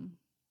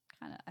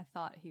 I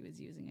thought he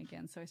was using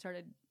again. So I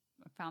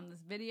found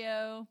this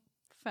video,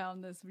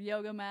 found this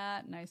yoga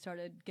mat, and I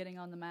started getting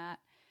on the mat.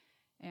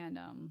 And,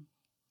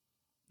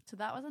 so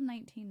that was in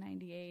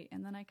 1998.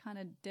 And then I kind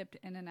of dipped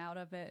in and out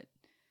of it.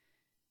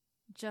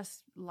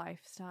 Just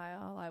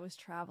lifestyle. I was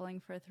traveling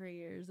for 3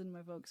 years in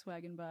my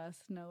Volkswagen bus.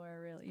 Nowhere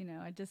really, you know,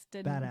 I just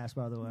didn't. Badass,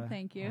 by the way.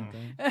 Thank you.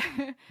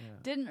 Okay.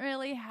 Didn't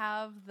really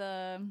have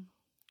the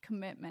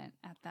commitment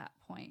at that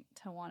point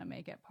to want to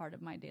make it part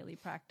of my daily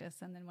practice.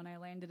 And then when I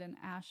landed in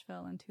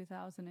Asheville in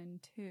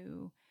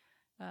 2002,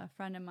 a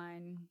friend of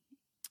mine,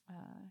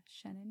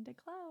 Shannon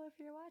DeClough, if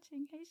you're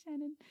watching, hey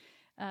Shannon,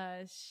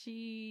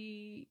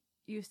 she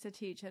used to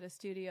teach at a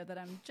studio that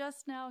I'm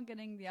just now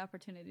getting the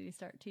opportunity to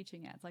start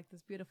teaching at. It's like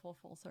this beautiful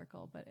full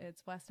circle, but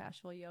it's West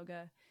Asheville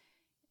Yoga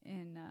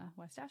in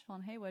West Asheville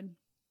in Haywood.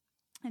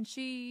 And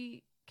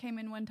she came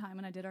in one time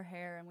and I did her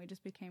hair and we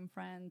just became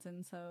friends.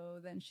 And so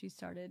then she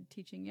started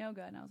teaching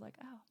yoga and I was like,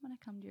 oh, I'm going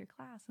to come to your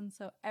class. And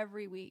so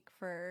every week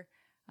for,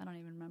 I don't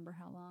even remember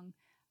how long,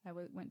 I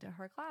went to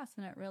her class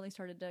and it really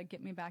started to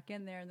get me back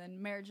in there. And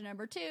then marriage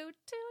number 2 to an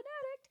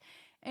addict.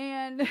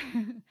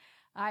 And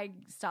I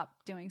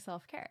stopped doing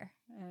self-care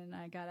and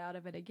I got out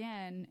of it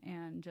again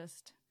and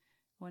just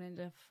went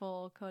into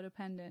full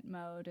codependent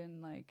mode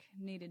and like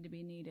needed to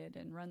be needed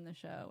and run the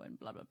show and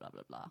blah, blah, blah,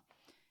 blah, blah.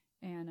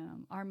 And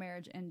our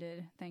marriage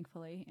ended,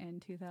 thankfully,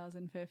 in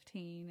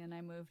 2015 and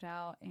I moved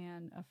out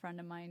and a friend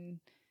of mine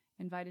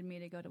invited me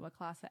to go to a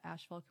class at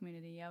Asheville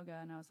Community Yoga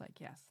and I was like,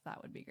 yes,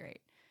 that would be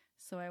great.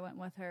 So I went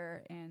with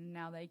her, and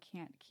now they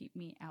can't keep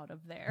me out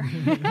of there.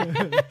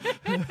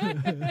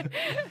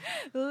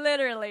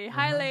 Literally.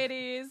 Hi,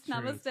 ladies.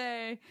 Truth.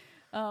 Namaste.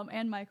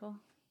 And Michael.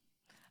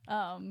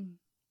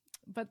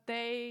 But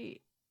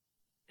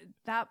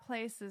that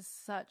place is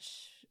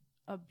such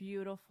a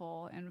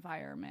beautiful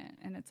environment,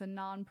 and it's a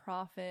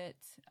nonprofit,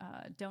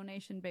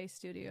 donation-based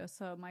studio.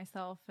 So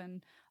myself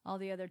and all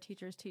the other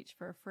teachers teach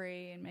for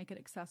free and make it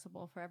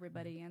accessible for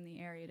everybody in the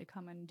area to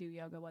come and do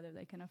yoga, whether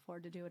they can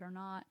afford to do it or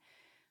not.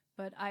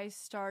 But I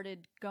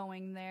started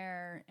going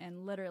there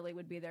and literally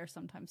would be there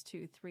sometimes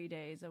 2-3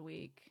 days a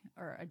week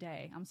or a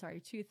day. I'm sorry,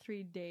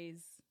 2-3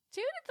 days,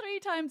 2 to 3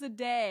 times a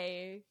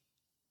day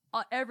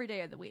every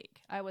day of the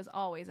week. I was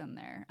always in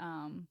there.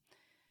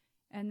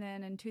 And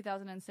then in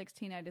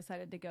 2016, I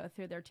decided to go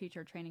through their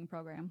teacher training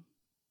program.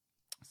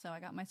 So I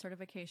got my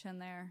certification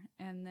there,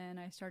 and then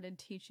I started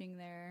teaching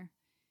there.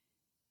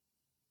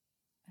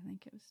 I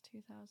think it was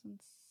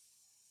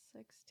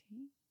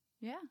 2016.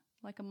 Yeah,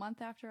 like a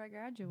month after I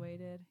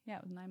graduated. Yeah,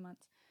 it was 9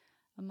 months.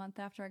 A month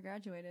after I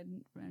graduated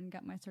and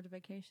got my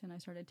certification, I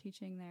started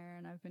teaching there,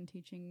 and I've been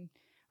teaching.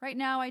 Right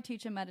now, I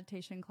teach a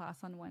meditation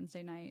class on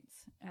Wednesday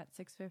nights at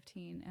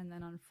 6:15, and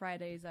then on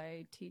Fridays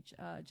I teach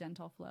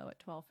Gentle Flow at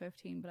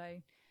 12:15. But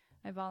I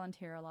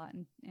volunteer a lot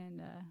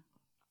and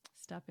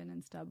step in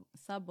and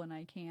sub when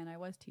I can. I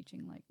was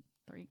teaching like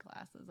 3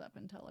 classes up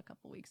until a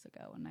couple weeks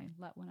ago, and I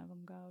let one of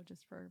them go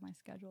just for my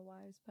schedule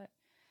wise. But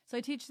so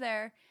I teach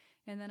there,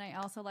 and then I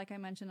also, like I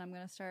mentioned, I'm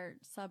going to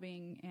start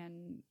subbing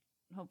and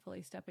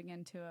hopefully stepping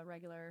into a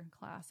regular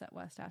class at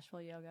West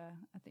Asheville Yoga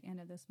at the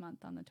end of this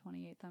month on the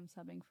 28th. I'm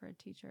subbing for a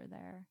teacher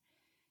there.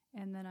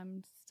 And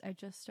then I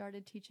just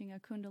started teaching a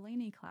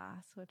Kundalini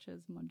class, which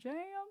is my jam.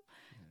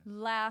 Yes.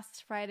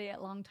 Last Friday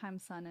at Longtime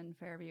Sun in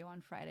Fairview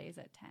on Fridays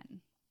at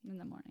 10 in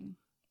the morning.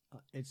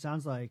 It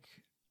sounds like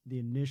the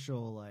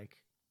initial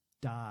like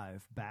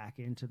dive back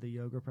into the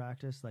yoga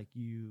practice, like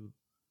you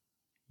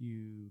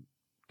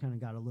kind of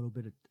got a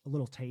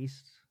little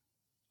taste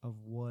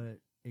of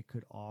what it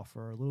could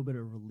offer, a little bit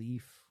of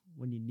relief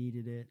when you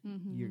needed it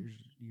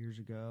years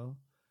ago,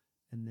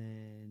 and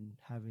then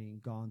having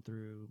gone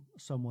through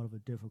somewhat of a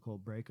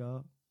difficult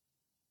breakup,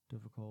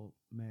 difficult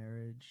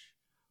marriage,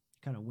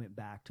 kind of went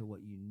back to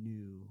what you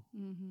knew.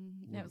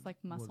 It was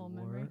like muscle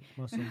memory.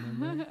 Muscle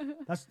memory.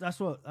 That's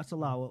a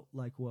lot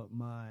like what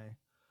my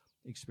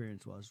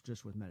experience was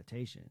just with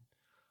meditation.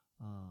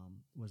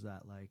 Was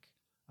that like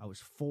I was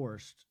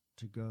forced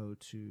to go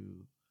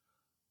to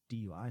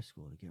DUI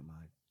school to get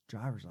my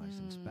driver's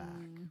license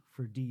back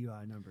for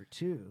DUI number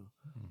 2.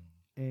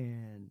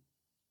 And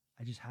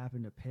I just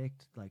happened to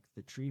pick like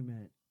the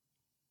treatment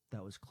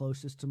that was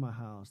closest to my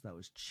house, that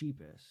was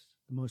cheapest,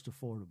 the most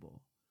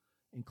affordable,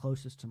 and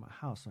closest to my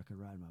house so I could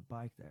ride my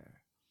bike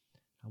there.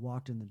 I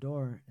walked in the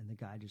door and the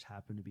guy just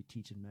happened to be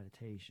teaching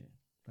meditation.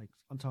 Like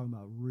I'm talking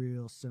about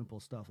real simple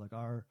stuff. Like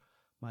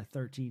my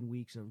 13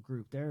 weeks of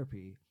group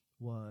therapy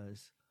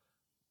was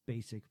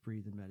basic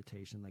breathing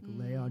meditation, like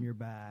lay on your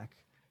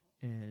back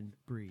and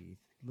breathe,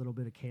 a little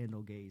bit of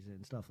candle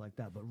gazing, stuff like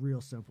that, but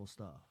real simple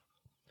stuff.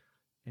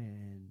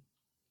 And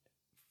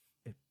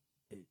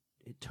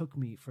it took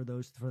me for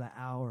the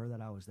hour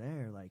that I was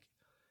there, like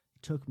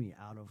it took me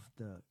out of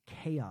the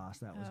chaos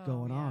that was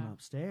going on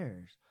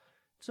upstairs.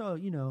 So,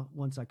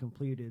 once I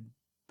completed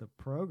the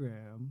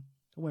program,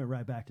 I went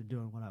right back to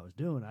doing what I was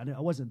doing. I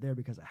wasn't there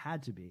because I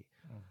had to be.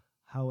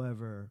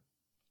 However,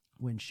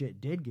 when shit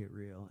did get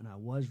real and I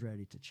was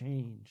ready to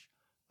change,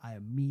 I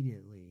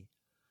immediately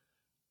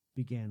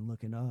began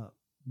looking up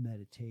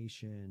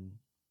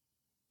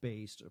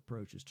meditation-based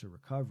approaches to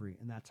recovery,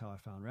 and that's how I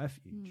found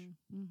Refuge.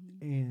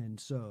 And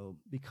so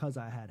because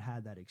I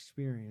had that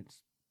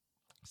experience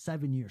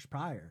 7 years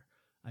prior,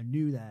 I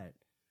knew that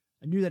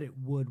it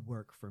would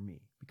work for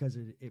me because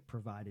it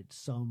provided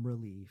some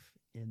relief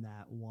in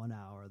that 1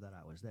 hour that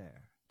I was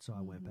there. So I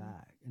went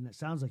back, and it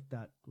sounds like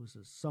that was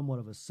somewhat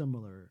of a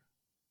similar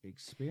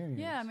experience.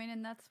 Yeah, I mean,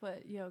 and that's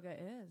what yoga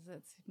is.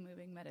 It's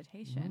moving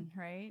meditation,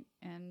 right?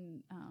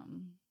 And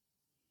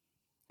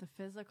the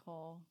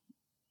physical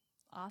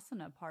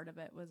asana part of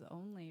it was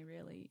only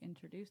really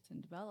introduced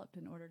and developed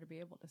in order to be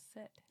able to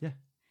sit. Yeah.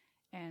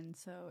 And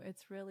so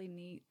it's really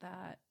neat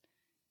that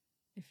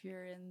if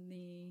you're in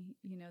the,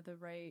 the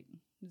right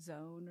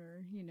zone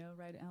or,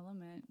 right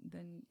element,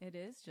 then it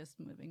is just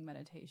moving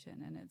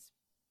meditation. And it's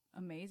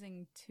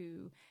amazing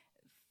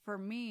for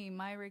me,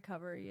 my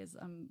recovery is,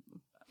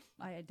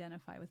 I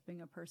identify with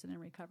being a person in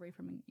recovery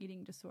from an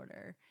eating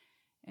disorder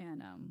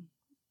and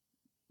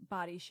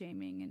body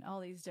shaming and all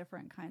these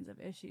different kinds of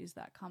issues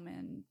that come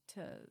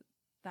into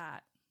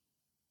that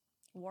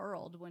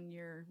world when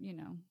you're,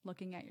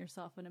 looking at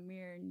yourself in a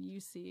mirror and you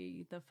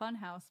see the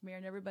funhouse mirror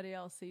and everybody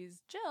else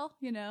sees Jill,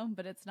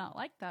 but it's not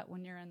like that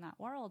when you're in that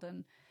world.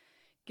 And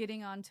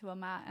getting onto a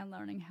mat and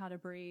learning how to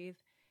breathe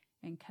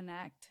and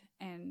connect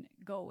and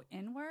go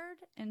inward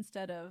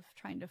instead of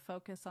trying to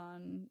focus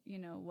on,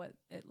 what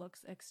it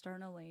looks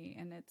externally.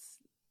 And it's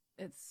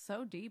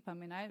so deep. I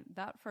mean,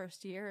 that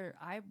first year,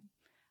 I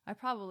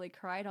probably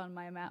cried on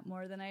my mat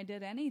more than I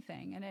did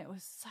anything. And it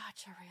was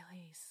such a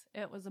release.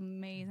 It was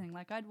amazing.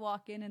 Like I'd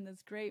walk in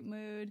this great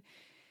mood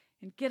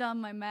and get on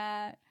my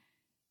mat,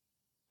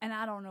 and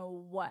I don't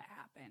know what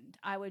happened.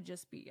 I would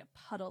just be a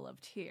puddle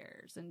of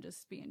tears and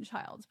just be in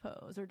child's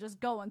pose or just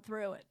going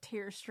through it,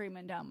 tears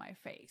streaming down my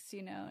face,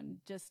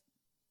 and just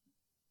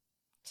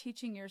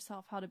teaching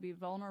yourself how to be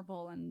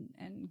vulnerable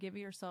and give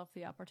yourself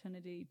the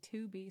opportunity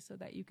to be so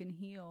that you can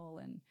heal.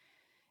 And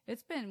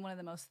it's been one of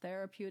the most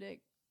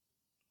therapeutic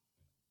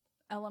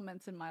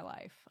elements in my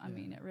life. I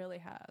mean, it really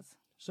has.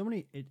 So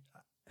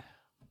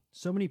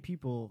many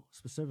people,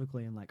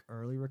 specifically in like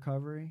early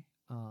recovery,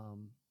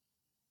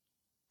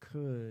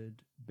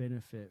 could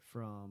benefit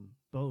from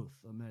both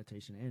a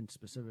meditation and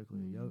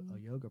specifically a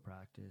yoga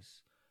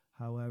practice.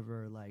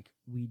 However, like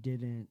we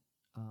didn't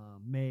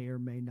may or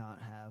may not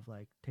have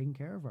like taken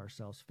care of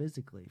ourselves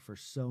physically for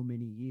so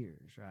many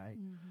years, right?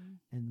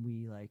 And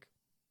we like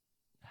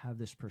have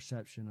this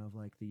perception of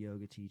like the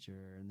yoga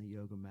teacher and the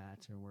yoga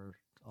mats, and we're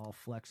all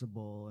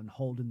flexible and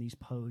holding these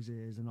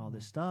poses and all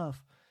this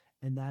stuff,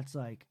 and that's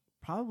like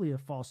probably a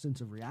false sense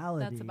of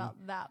reality. That's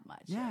about that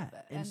much of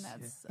it, and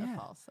that's a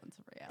false sense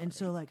of reality. And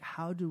so like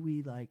how do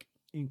we like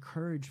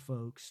encourage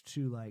folks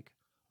to like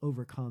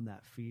overcome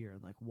that fear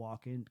and like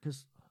walk in,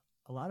 because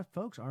a lot of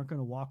folks aren't going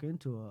to walk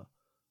into a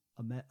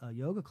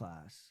yoga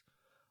class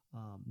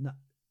not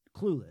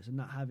clueless and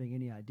not having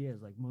any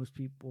ideas. Like most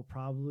people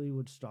probably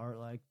would start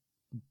like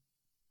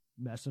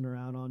messing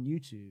around on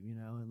YouTube, you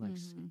know, and like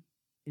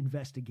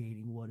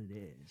investigating what it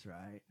is,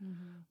 right?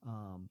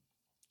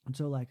 And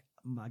so like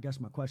I guess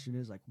my question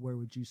is like, where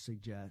would you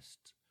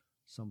suggest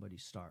somebody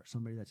start?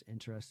 Somebody that's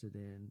interested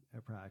in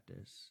a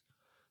practice,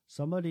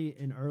 somebody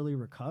in early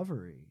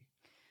recovery.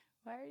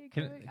 Why are you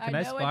Can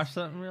I squash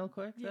something real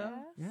quick though?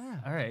 Yeah.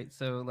 All right.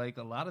 So like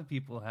a lot of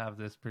people have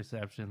this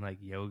perception like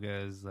yoga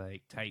is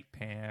like tight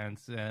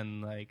pants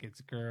and like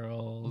it's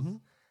girls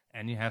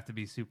and you have to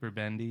be super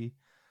bendy.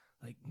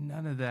 Like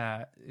none of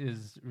that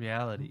is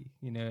reality.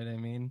 You know what I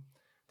mean?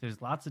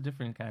 There's lots of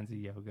different kinds of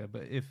yoga,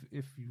 but if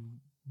you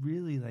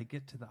really like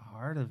get to the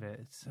heart of it,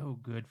 it's so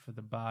good for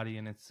the body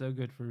and it's so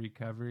good for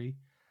recovery.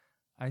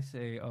 I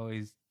say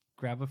always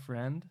grab a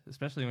friend,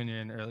 especially when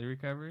you're in early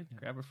recovery.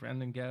 Grab a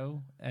friend and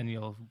go, and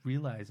you'll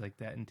realize like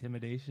that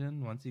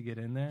intimidation once you get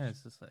in there,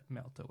 it's just like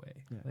melt away.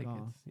 Yeah, like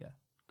gone. it's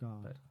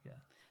Gone. but yeah.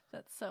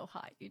 That's so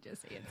hot. You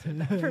just answered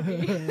that for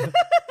me.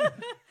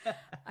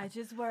 It's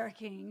just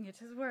working. It's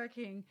just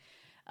working.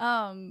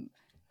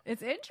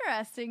 It's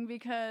interesting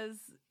because,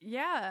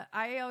 yeah,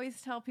 I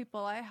always tell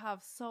people I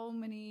have so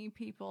many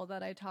people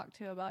that I talk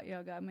to about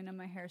yoga. I mean, I'm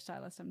a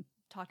hairstylist. I'm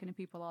talking to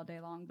people all day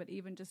long, but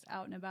even just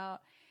out and about.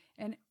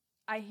 And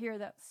I hear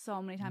that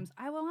so many times.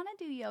 I want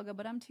to do yoga,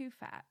 but I'm too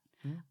fat.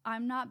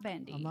 I'm not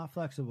bendy. I'm not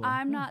flexible.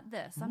 I'm not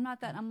this. I'm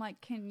not that. I'm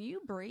like, can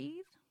you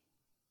breathe?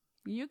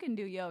 You can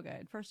do yoga.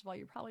 First of all,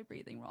 you're probably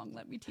breathing wrong.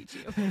 Let me teach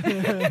you.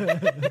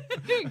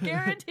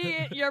 Guarantee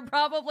it. You're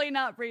probably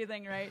not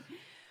breathing right.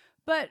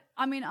 But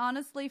I mean,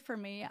 honestly, for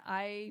me,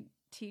 I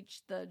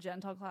teach the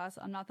gentle class.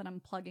 I'm not that I'm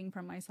plugging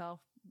for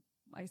myself.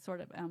 I sort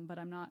of am, but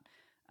I'm not.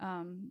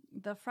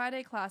 The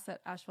Friday class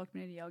at Asheville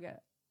Community Yoga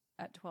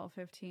at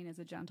 12:15 is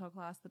a gentle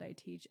class that I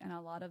teach. And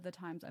a lot of the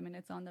times, I mean,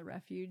 it's on the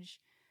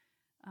Refuge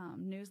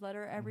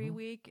newsletter every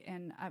week.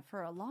 And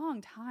for a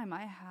long time,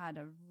 I had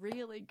a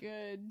really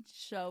good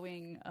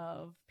showing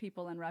of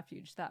people in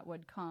Refuge that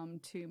would come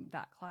to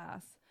that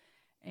class.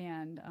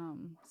 And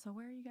so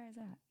where are you guys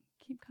at?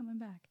 Keep coming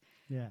back.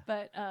 Yeah.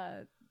 But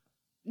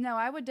no,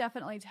 I would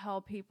definitely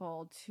tell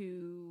people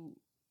to,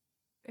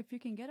 if you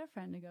can get a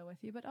friend to go with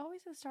you, but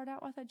always to start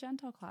out with a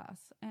gentle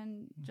class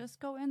and just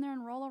go in there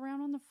and roll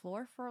around on the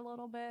floor for a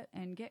little bit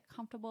and get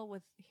comfortable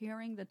with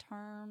hearing the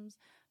terms.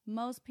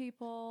 Most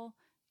people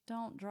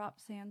don't drop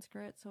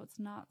Sanskrit, so it's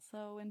not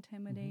so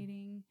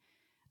intimidating.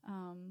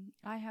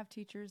 I have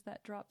teachers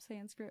that drop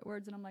Sanskrit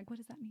words, and I'm like, what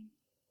does that mean?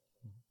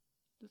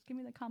 Just give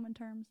me the common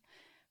terms.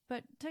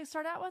 But to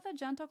start out with a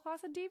gentle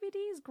class, a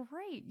DVD is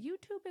great.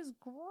 YouTube is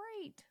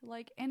great.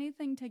 Like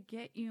anything to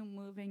get you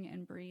moving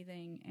and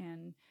breathing.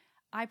 And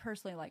I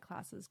personally like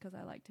classes because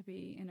I like to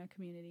be in a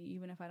community,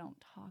 even if I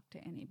don't talk to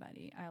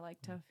anybody. I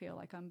like to feel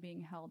like I'm being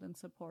held and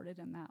supported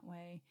in that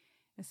way,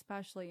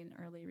 especially in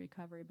early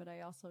recovery. But I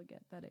also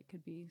get that it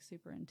could be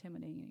super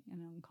intimidating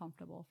and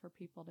uncomfortable for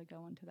people to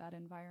go into that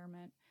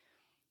environment.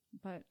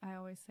 But I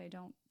always say,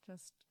 don't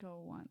just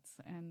go once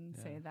and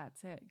say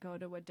that's it. Go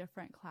to a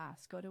different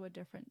class, go to a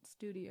different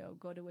studio,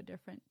 go to a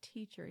different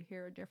teacher,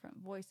 hear a different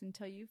voice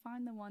until you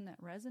find the one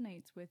that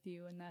resonates with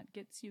you and that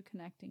gets you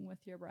connecting with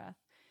your breath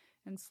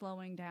and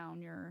slowing down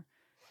your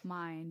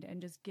mind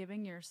and just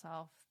giving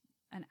yourself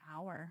an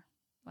hour.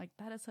 Like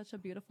that is such a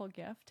beautiful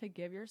gift, to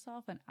give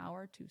yourself an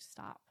hour to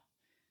stop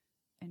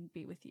and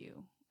be with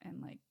you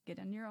and like get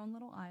in your own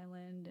little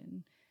island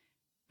and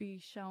be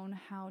shown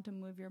how to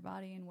move your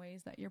body in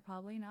ways that you're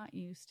probably not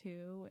used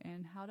to,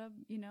 and how to,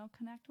 you know,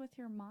 connect with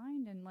your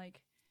mind and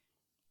like,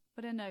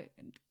 but in a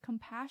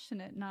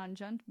compassionate,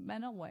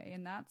 non-judgmental way.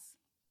 And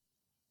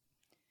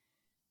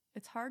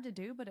it's hard to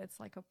do, but it's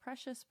like a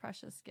precious,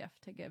 precious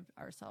gift to give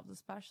ourselves,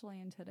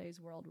 especially in today's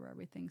world where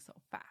everything's so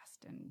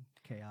fast and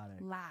chaotic,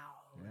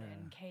 loud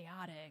and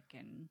chaotic,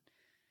 and,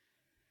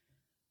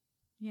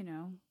 you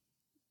know,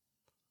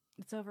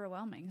 it's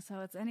overwhelming. So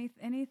it's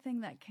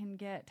anything that can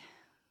get,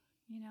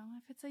 you know,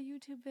 if it's a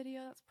YouTube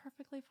video, that's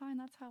perfectly fine.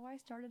 That's how I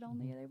started,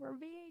 only they were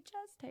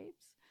VHS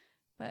tapes.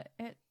 But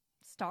it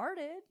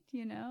started,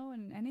 you know,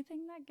 and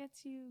anything that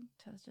gets you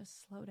to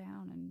just slow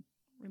down and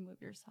remove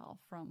yourself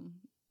from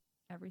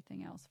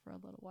everything else for a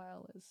little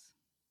while is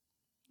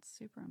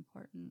super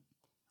important.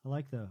 I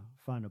like the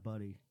find a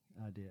buddy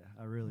idea.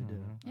 I really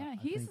do. Yeah, I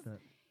think that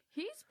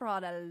he's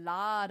brought a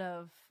lot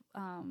of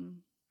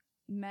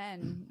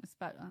men,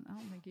 I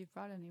don't think you've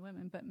brought any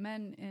women, but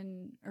men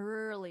in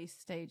early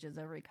stages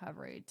of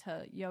recovery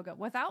to yoga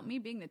without me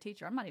being the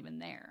teacher. I'm not even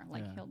there.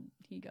 Like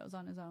he goes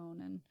on his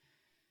own, and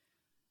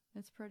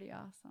it's pretty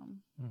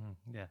awesome.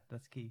 Mm-hmm. Yeah,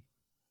 that's key.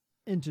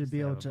 And to Just be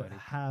to able have a to buddy.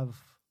 have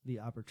the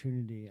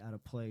opportunity at a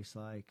place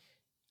like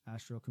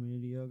Astral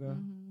Community Yoga,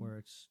 Mhm. where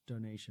it's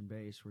donation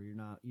based, where you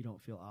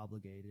don't feel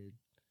obligated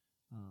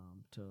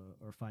to,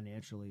 or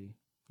financially,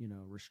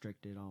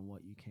 restricted on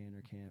what you can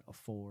or can't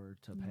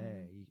afford to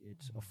pay.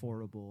 It's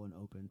affordable and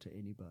open to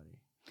anybody.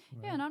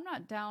 Yeah, and I'm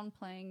not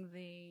downplaying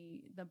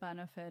the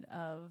benefit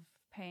of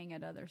paying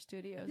at other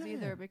studios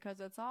either, because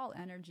it's all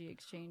energy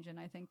exchange, and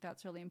I think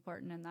that's really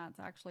important. And that's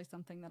actually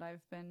something that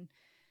I've been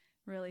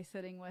really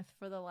sitting with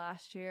for the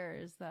last year,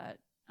 is that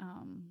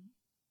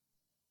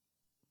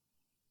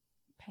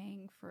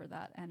paying for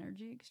that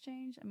energy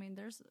exchange. I mean,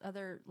 there's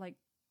other, like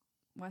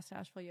West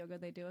Asheville Yoga,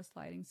 they do a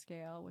sliding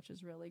scale, which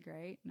is really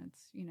great, and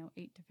it's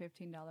 $8 to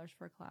 $15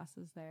 for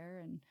classes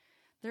there, and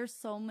there's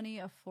so many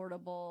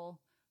affordable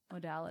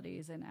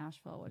modalities in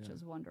Asheville, which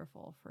is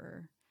wonderful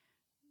for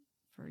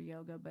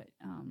yoga. But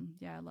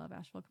I love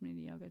Asheville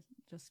Community Yoga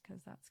just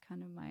because that's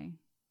kind of my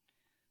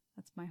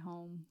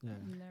home. Yeah.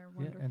 And they're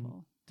Yeah, wonderful.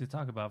 and to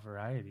talk about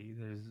variety,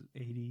 there's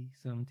 80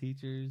 some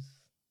teachers.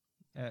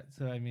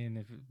 So I mean,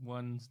 if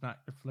one's not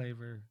your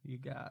flavor, you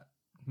got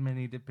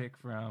many to pick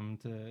from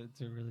to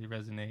really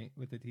resonate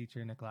with the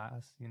teacher in a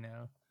class.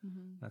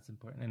 That's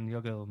important. And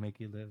yoga will make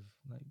you live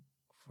like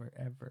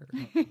forever.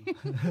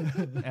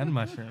 And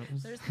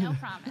mushrooms. There's no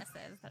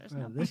promises. There's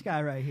no. This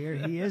guy right here,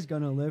 he is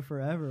going to live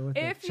forever with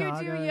If the you chaga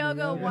do and the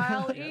yoga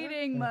while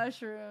eating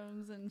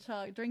mushrooms and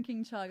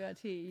drinking chaga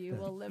tea, you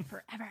will live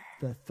forever.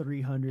 The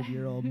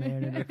 300-year-old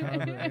man in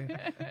recovery.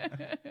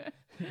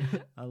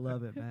 I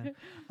love it, man.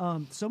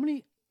 So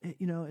many,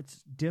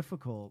 it's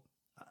difficult.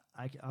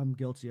 I'm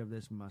guilty of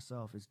this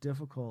myself. It's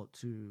difficult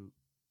to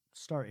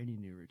start any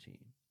new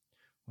routine,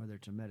 whether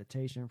it's a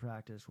meditation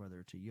practice, whether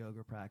it's a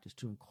yoga practice,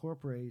 to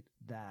incorporate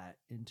that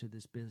into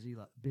this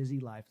busy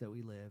life that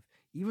we live,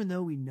 even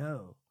though we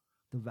know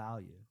the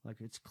value. Like,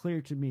 it's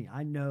clear to me,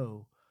 I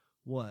know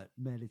what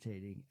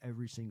meditating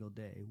every single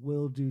day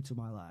will do to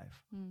my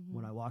life. Mm-hmm.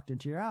 When I walked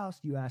into your house,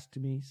 you asked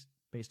me,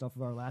 based off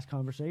of our last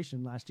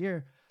conversation last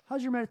year,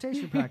 how's your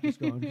meditation practice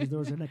going? Because there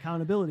was an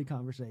accountability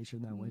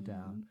conversation that went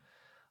down.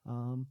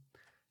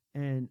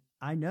 And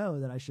I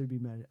know that I should be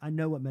I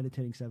know what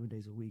meditating 7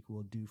 days a week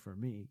will do for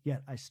me,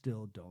 yet I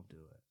still don't do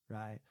it.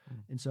 Right.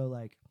 And so,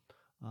 like,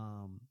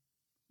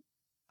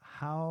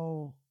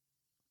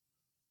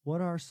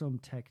 what are some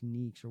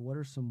techniques, or what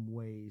are some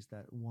ways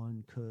that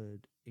one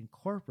could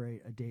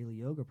incorporate a daily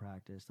yoga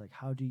practice? Like,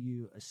 how do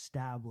you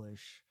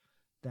establish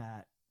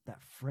that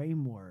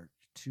framework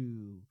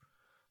to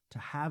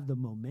have the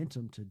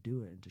momentum to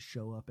do it and to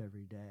show up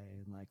every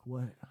day? And like,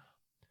 what?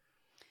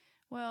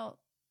 Well,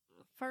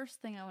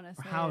 first thing I want to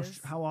say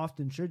is how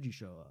often should you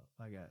show up?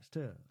 I guess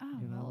too.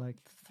 Like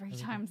three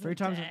times a a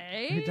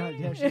day.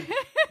 day.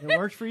 It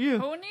works for you.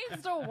 Who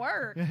needs to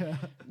work?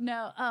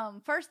 No.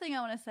 First thing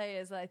I want to say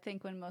is, I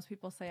think when most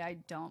people say I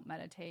don't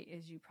meditate,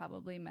 is you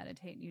probably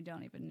meditate and you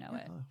don't even know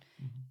it.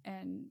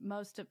 And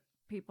most of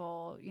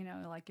people,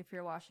 like if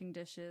you're washing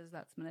dishes,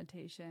 that's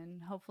meditation.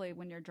 Hopefully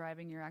when you're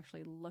driving, you're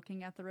actually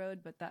looking at the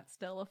road, but that's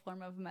still a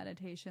form of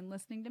meditation.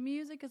 Listening to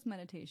music is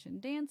meditation.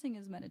 Dancing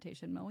is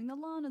meditation. Mowing the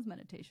lawn is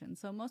meditation.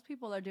 So most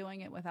people are doing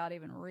it without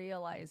even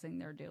realizing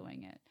they're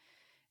doing it.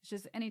 It's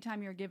just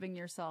anytime you're giving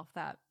yourself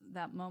that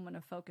moment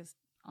of focus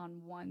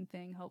on one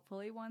thing,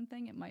 hopefully one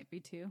thing, it might be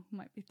two,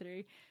 might be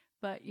three,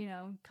 but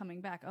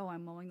coming back, oh,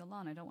 I'm mowing the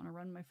lawn, I don't want to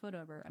run my foot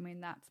over. I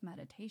mean, that's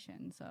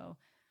meditation. So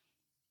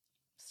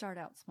start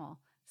out small.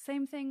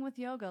 Same thing with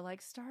yoga,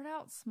 like start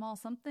out small.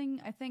 Something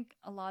I think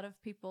a lot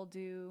of people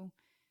do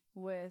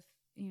with,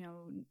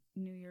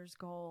 New Year's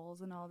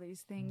goals and all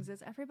these things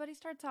is everybody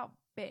starts out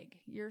big.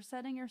 You're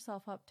setting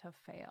yourself up to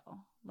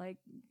fail. Like,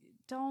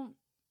 don't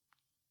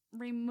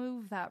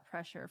remove that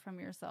pressure from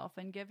yourself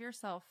and give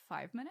yourself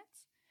 5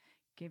 minutes.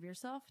 Give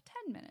yourself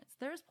 10 minutes.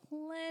 There's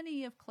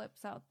plenty of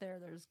clips out there.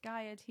 There's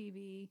Gaia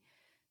TV,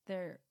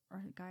 or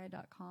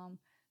Gaia.com.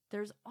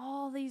 There's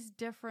all these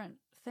different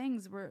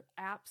things where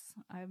apps,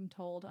 I'm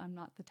told, I'm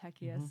not the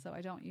techiest, so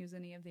I don't use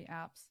any of the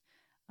apps.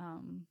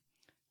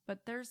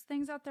 But there's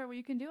things out there where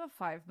you can do a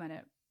 5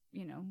 minute,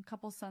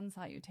 couple sun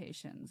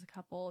salutations, a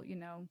couple,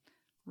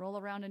 roll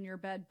around in your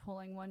bed,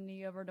 pulling one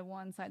knee over to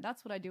one side.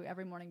 That's what I do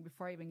every morning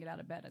before I even get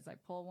out of bed, is I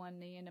pull one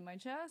knee into my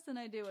chest and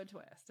I do a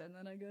twist. And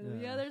then I go to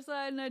the other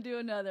side and I do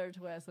another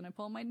twist. And I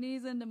pull my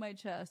knees into my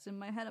chest and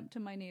my head up to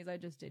my knees. I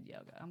just did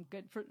yoga. I'm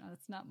good for,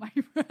 it's not my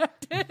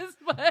practice,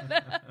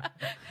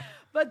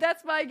 but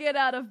that's my get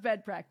out of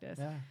bed practice.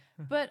 Yeah.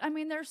 But I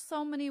mean, there's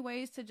so many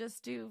ways to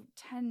just do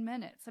 10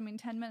 minutes. I mean,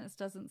 10 minutes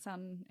doesn't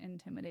sound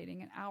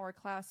intimidating. An hour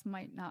class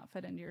might not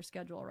fit into your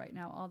schedule right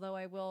now, although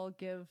I will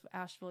give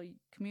Asheville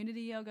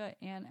Community Yoga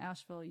and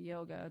Asheville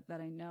Yoga that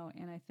I know.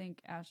 And I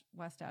think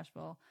West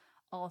Asheville,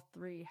 all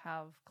three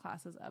have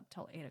classes up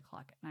till 8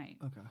 o'clock at night.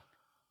 Okay.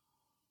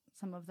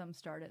 Some of them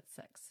start at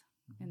 6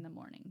 in the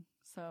morning.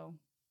 So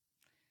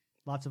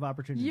Lots of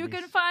opportunities. You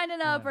can find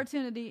an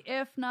opportunity.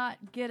 If not,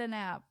 get an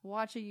app.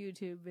 Watch a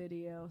YouTube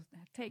video.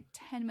 Take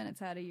 10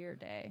 minutes out of your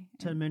day.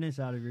 10 minutes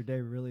out of your day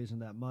really isn't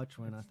that much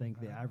when I think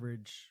the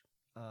average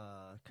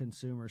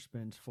consumer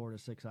spends 4 to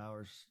 6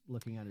 hours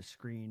looking at a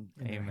screen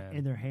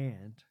in their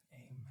hand.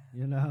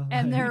 You know,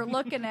 and they're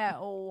looking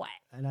at what?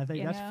 And I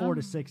think that's 4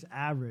 to 6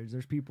 average.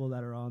 There's people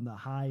that are on the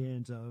high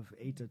ends of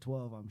 8 to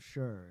 12. I'm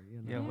sure.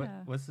 You know? Yeah.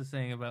 What's the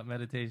saying about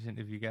meditation?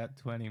 If you got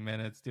 20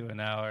 minutes, do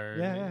an hour.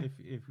 Yeah.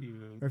 If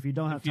you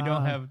don't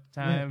have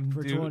time,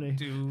 for 20,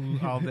 do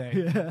all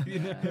day.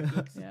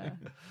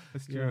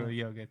 That's true of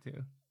yoga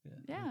too.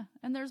 Yeah,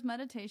 and there's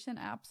meditation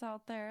apps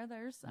out there.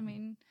 I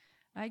mean,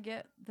 I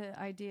get the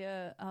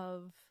idea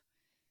of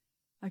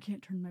I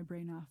can't turn my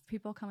brain off.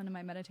 People come into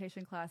my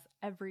meditation class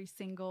every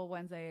single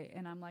Wednesday,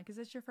 and I'm like, is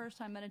this your first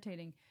time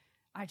meditating?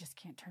 I just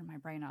can't turn my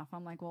brain off.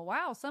 I'm like, well,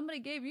 wow, somebody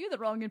gave you the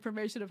wrong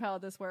information of how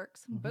this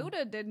works.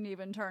 Buddha didn't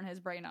even turn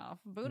his brain off.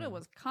 Buddha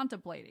was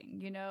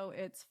contemplating. You know,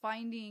 it's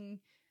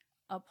finding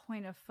a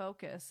point of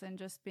focus and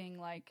just being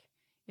like,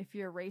 if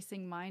your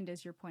racing mind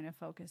is your point of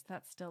focus,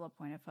 that's still a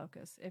point of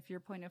focus. If your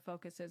point of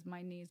focus is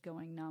my knees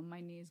going numb,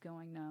 my knees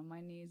going numb,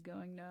 my knees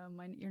going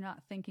numb, you're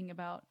not thinking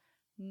about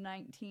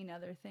 19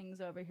 other things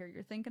over here.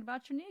 You're thinking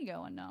about your knee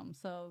going numb.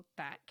 So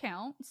that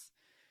counts.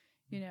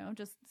 You know,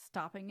 just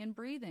stopping and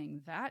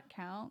breathing, that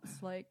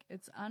counts. Like,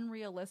 it's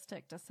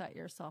unrealistic to set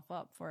yourself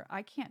up for,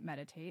 I can't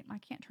meditate. I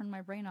can't turn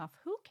my brain off.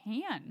 Who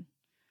can?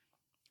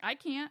 I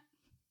can't.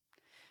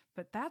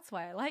 But that's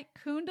why I like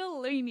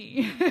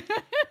Kundalini.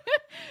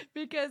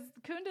 Because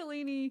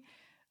Kundalini,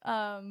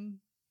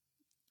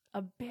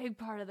 a big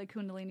part of the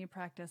Kundalini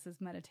practice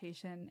is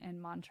meditation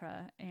and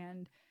mantra.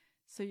 And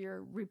so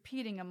you're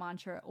repeating a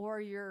mantra,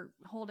 or you're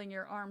holding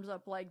your arms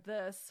up like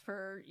this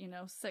for,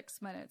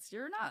 6 minutes.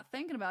 You're not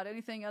thinking about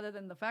anything other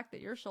than the fact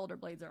that your shoulder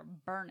blades are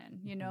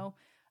burning,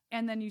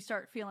 and then you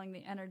start feeling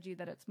the energy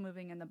that it's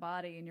moving in the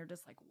body, and you're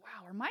just like,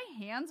 wow, are my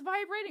hands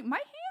vibrating? My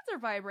hands are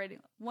vibrating.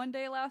 One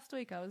day last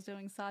week, I was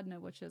doing sadhana,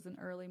 which is an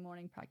early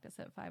morning practice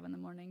at 5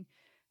 a.m.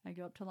 I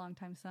go up to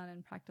Longtime Sun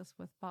and practice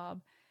with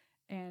Bob,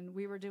 and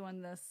we were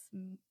doing this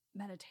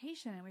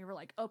meditation, and we were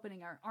like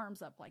opening our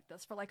arms up like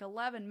this for like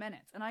 11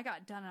 minutes, and I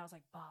got done and I was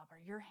like, Bob, are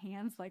your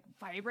hands like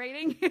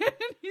vibrating? And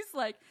he's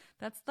like,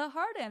 that's the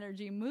heart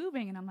energy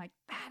moving. And I'm like,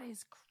 that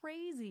is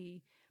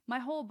crazy. My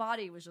whole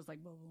body was just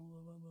like boom, boom,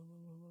 boom, boom, boom,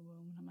 boom, boom.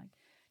 And I'm like,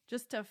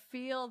 just to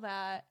feel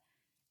that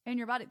in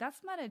your body, that's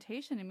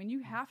meditation. I mean,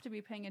 you have to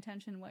be paying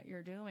attention to what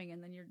you're doing,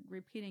 and then you're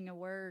repeating a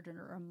word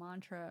or a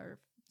mantra or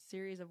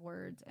series of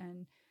words,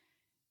 and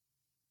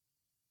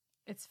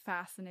it's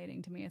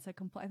fascinating to me. It's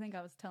I think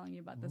I was telling you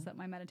about this, that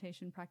my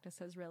meditation practice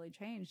has really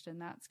changed, and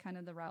that's kind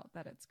of the route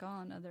that it's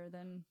gone, other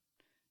than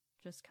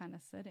just kind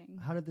of sitting.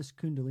 How did this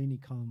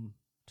Kundalini come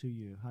to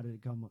you? How did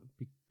it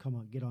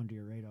get onto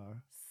your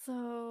radar?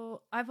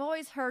 So I've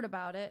always heard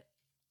about it,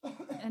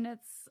 and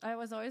I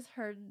was always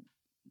heard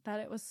that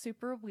it was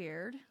super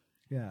weird.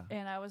 Yeah.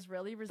 And I was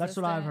really resistant. That's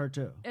what I've heard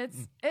too.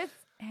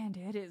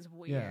 It is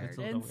weird. Yeah, it's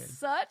in weird.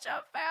 Such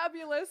a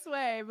fabulous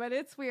way, but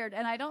it's weird.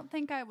 And I don't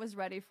think I was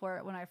ready for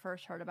it when I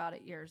first heard about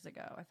it years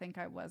ago. I think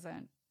I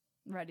wasn't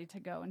ready to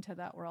go into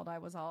that world. I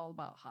was all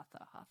about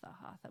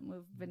hatha,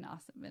 move,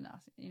 vinyasa,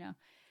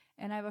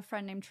 And I have a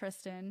friend named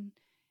Tristan,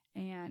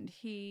 and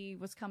he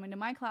was coming to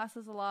my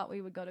classes a lot.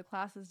 We would go to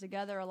classes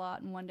together a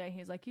lot. And one day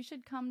he's like, you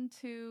should come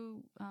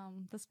to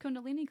this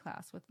Kundalini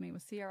class with me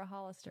with Sierra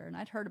Hollister. And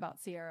I'd heard about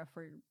Sierra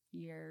for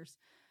years,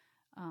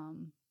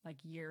 like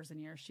years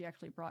and years. She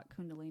actually brought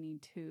Kundalini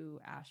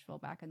to Asheville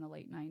back in the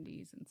late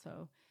 90s. And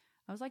so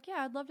I was like, yeah,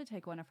 I'd love to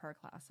take one of her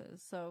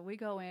classes. So we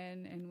go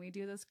in and we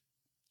do this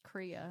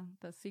Kriya.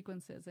 The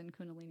sequences in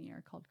Kundalini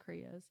are called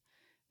Kriyas.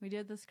 We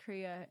did this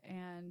Kriya,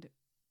 and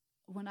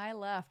when I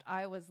left,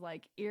 I was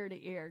like ear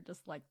to ear,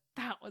 just like,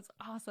 that was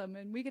awesome.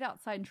 And we get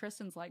outside, and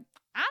Tristan's like,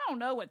 I don't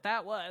know what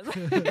that was.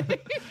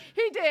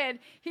 He did.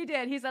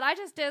 He said, I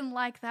just didn't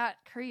like that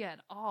Kriya at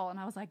all. And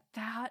I was like,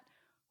 that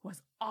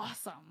was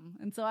awesome.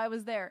 And so I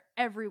was there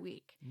every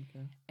week.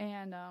 Okay.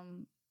 And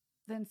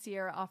then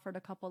Sierra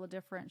offered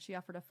she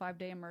offered a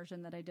 5-day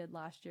immersion that I did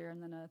last year,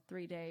 and then a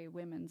 3-day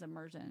women's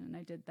immersion. And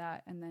I did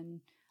that. And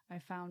then I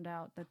found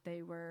out that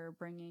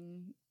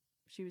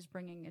she was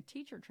bringing a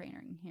teacher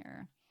training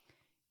here.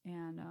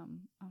 And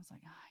I was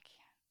like, I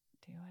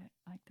can't do it.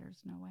 Like,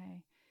 there's no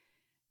way.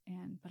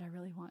 But I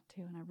really want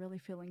to, and I'm really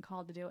feeling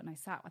called to do it. And I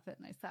sat with it,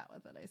 and I sat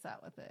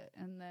with it.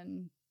 And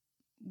then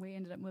we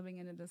ended up moving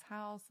into this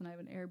house, and I have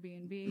an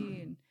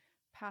Airbnb, and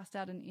passed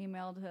out an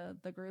email to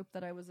the group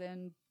that I was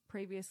in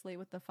previously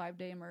with the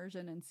 5-day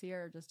immersion. And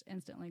Sierra just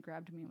instantly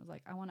grabbed me and was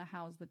like, I want to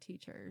house the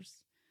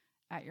teachers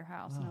at your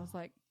house. And I was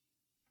like,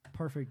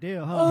 perfect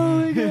deal, huh? Oh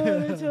my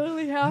God, I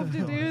totally have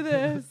to do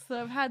this.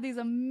 So I've had these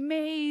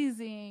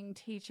amazing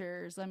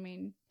teachers. I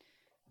mean,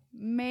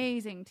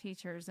 amazing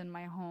teachers in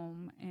my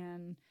home,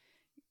 and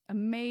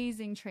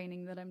amazing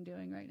training that I'm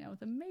doing right now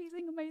with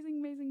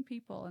amazing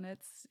people. And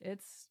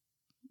it's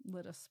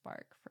lit a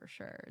spark for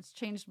sure. It's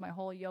changed my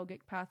whole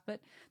yogic path. But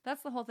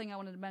that's the whole thing I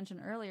wanted to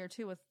mention earlier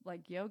too with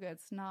like yoga.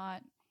 It's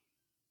not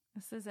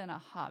this isn't a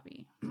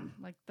hobby.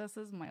 Like, this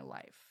is my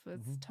life.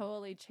 It's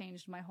totally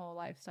changed my whole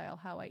lifestyle,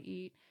 how I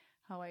eat,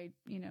 how I,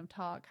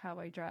 talk, how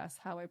I dress,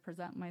 how I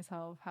present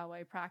myself, how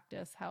I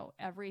practice, how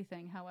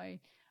I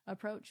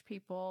approach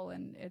people.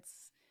 And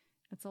it's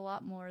a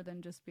lot more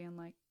than just being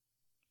like,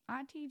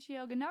 I teach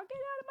yoga, now get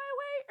out of my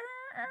way.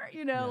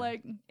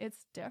 Like,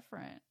 it's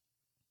different.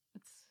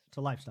 It's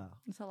a lifestyle.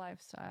 It's a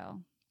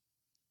lifestyle.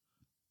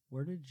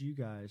 How did you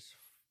guys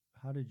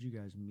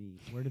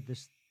meet? Where did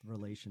this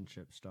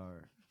relationship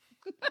start?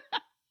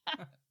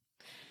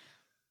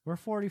 We're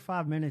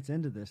 45 minutes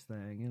into this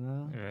thing,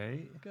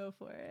 Right? Go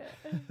for it.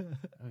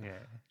 Okay.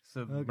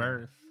 So the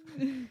birth.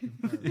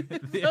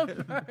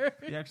 The birth.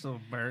 The actual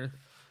birth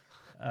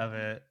of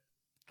it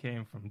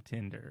came from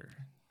Tinder.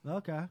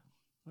 Okay.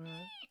 All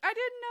right. I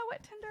didn't know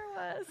what Tinder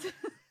was.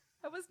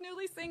 I was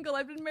newly single.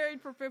 I've been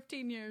married for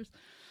 15 years.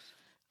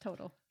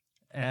 Total.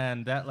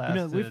 And that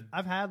lasted.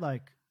 I've had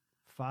like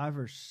 5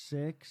 or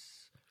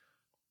 6,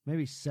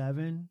 maybe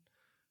 7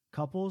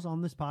 couples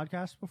on this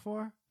podcast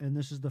before, and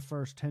this is the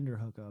first Tinder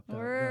hookup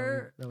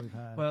that we've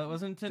had. Well, it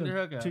wasn't Tinder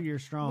hookup. 2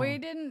 years strong. We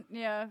didn't,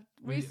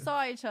 we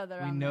saw each other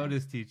We on there.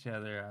 noticed each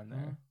other on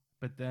there.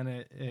 But then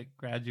it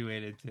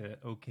graduated to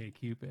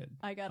OkCupid.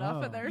 I got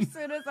off of there as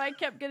soon as I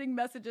kept getting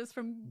messages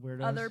from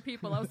Weirdos. other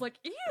people. I was like,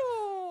 ew,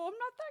 I'm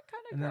not that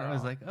kind of And girl. then I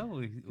was like,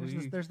 oh,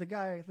 There's the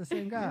guy, the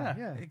same guy.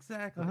 Yeah.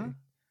 exactly. Uh-huh.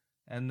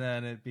 And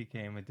then it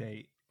became a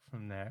date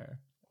from there.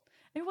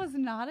 It was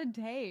not a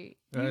date.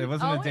 It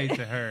wasn't a date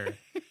to her.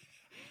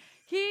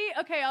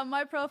 On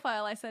my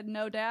profile, I said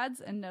no dads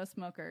and no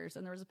smokers.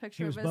 And there was a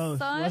picture He of was his both,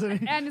 son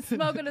wasn't he? and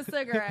smoking a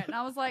cigarette. And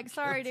I was like,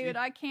 sorry, dude,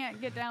 I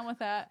can't get down with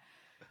that.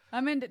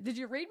 Did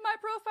you read my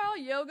profile?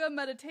 Yoga,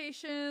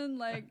 meditation,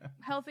 like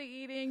healthy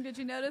eating. Did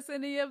you notice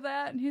any of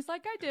that? And he's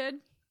like, I did.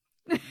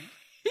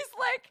 He's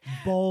like,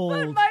 Bold.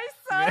 but my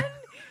son,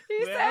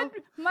 he said,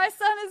 my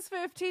son is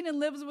 15 and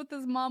lives with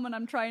his mom and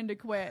I'm trying to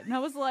quit. And I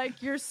was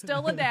like, you're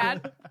still a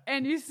dad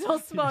and you still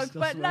smoke,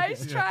 still but smoking.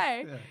 nice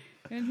try. Yeah.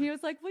 And he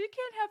was like, well, you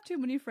can't have too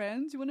many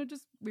friends. You want to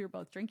we were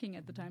both drinking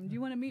at the time. Do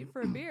you want to meet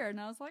for a beer? And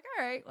I was like,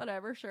 all right,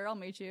 whatever. Sure, I'll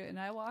meet you. And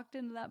I walked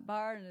into that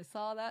bar and I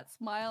saw that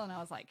smile and I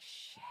was like,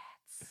 shit,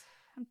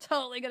 I'm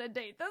totally going to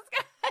date this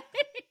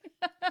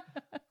guy.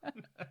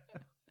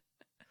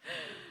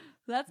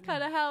 That's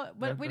kind of how,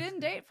 but we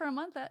didn't date for a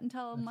month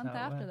until a month how it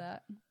after went.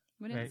 that.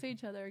 We didn't Right. see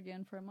each other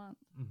again for a month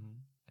Mm-hmm.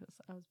 because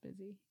I was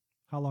busy.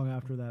 How long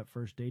after that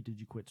first date did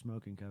you quit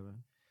smoking, Kevin?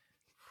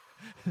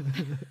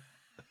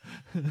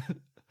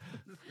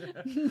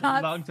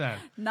 Long time.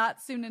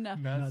 Not soon enough.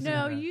 Not soon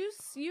No, enough.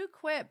 you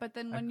quit, but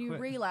then I when you quit.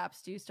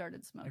 relapsed, you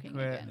started I smoking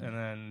quit again. and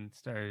then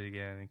started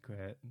again and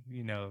quit.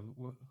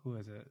 Who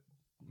was it?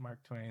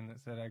 Mark Twain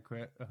that said I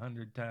quit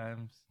 100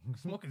 times.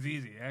 Smoke is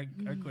easy. I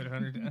quit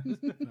 100 times.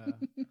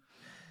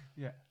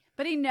 Yeah.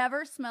 But he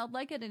never smelled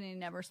like it, and he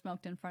never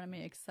smoked in front of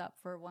me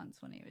except for once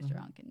when he was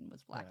drunk and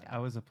was blacked I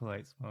out. was a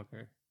polite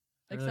smoker.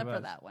 I really Except for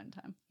was. that one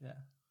time. Yeah.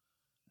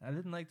 I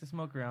didn't like to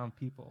smoke around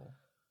people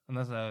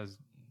unless I was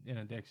in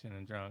addiction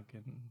and drunk,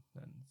 and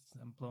then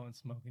I'm blowing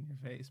smoke in your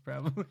face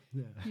probably.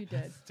 Yeah. You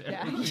did. It's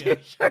Yeah, terrible. you Yeah.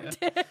 sure Yeah.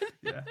 did.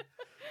 Yeah.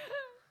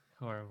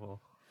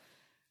 Horrible.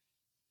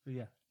 But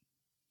yeah.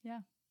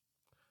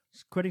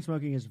 Quitting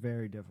smoking is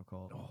very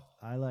difficult. Oh.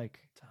 I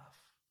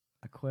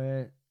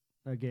quit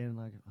again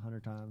like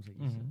 100 times, like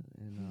you said,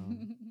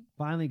 and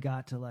finally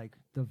got to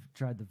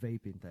tried the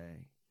vaping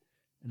thing,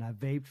 and I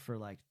vaped for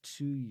like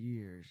 2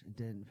 years and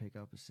didn't pick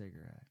up a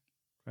cigarette.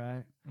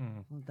 Right?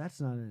 Mm. Well, that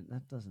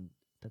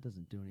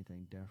doesn't do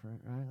anything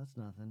different, right? That's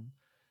nothing.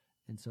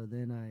 And so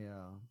then I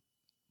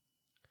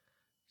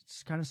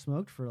just kind of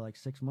smoked for like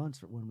 6 months.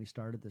 When we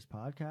started this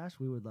podcast,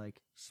 we would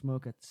like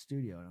smoke at the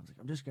studio, and I was like,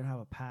 I'm just gonna have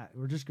a pack.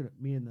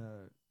 Me and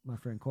my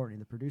friend Courtney,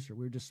 the producer,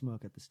 we would just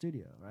smoke at the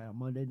studio, right, on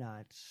Monday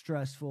night.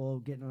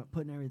 Stressful,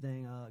 putting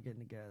everything up, getting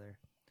together.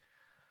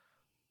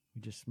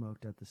 We just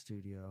smoked at the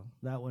studio.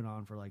 That went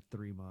on for like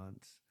 3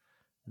 months,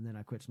 and then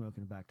I quit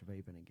smoking, back to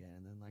vaping again.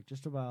 And then like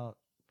just about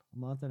a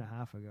month and a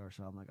half ago or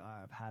so, I'm like, all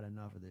right, I've had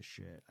enough of this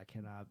shit. I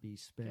cannot be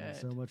spending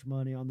so much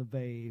money on the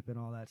vape and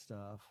all that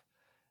stuff.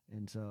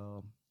 And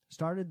so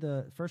started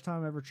the first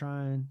time ever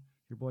trying.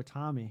 Your boy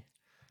Tommy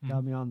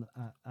got me on.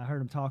 I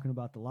heard him talking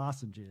about the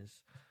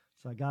lozenges.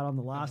 So I got on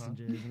the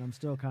lozenges, and I'm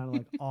still kind of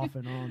like off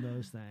and on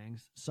those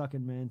things,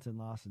 sucking mint and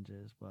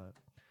lozenges. But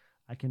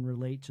I can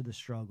relate to the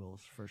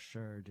struggles for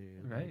sure,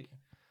 dude. Right. Like,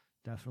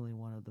 definitely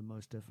one of the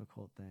most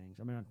difficult things.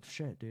 I mean,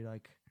 shit, dude.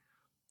 Like,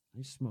 I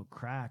used to smoke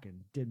crack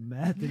and did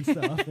meth and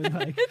stuff, and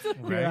like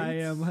here I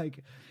am,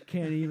 like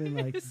can't even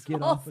like get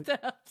Small off.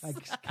 steps. I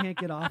just can't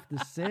get off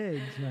the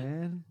cigs,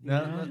 man. You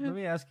Now, know? let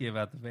me ask you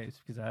about the vapes,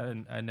 because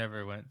I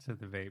never went to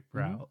the vape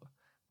route.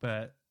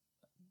 But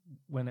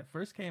when it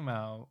first came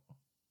out,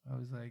 I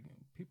was like,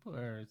 people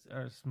are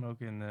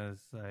smoking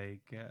this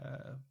like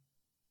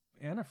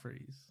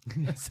antifreeze,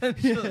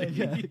 essentially.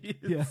 Yeah.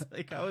 It's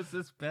like, how is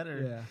this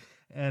better? Yeah.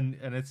 And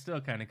it's still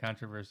kind of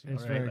controversial,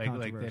 It's right? very Like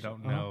they controversial.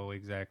 don't know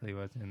exactly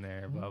what's in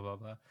there, blah blah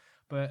blah.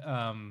 But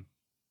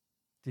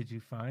did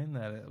you find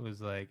that it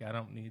was like, I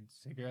don't need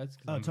cigarettes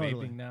because I'm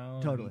totally. vaping now?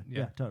 Totally. And-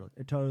 Yeah, totally.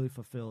 It totally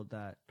fulfilled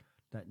that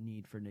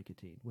need for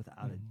nicotine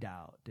without a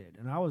doubt. Did.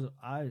 And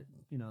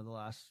the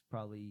last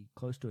probably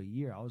close to a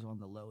year, I was on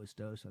the lowest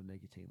dose of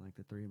nicotine, like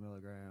the 3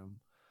 milligram,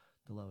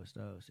 the lowest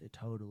dose. It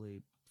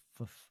totally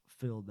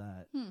fulfilled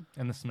that.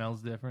 And the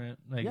smell's different.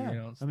 Like, Yeah, you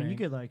don't I mean, you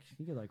stink.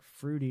 get like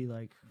fruity,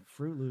 like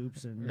Fruit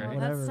Loops and Right.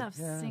 whatever. That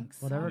stuff stinks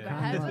so whatever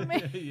bad kind to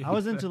of. me. I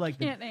was into like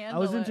Can't I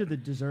was handle into it. the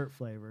dessert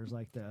flavors,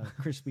 like the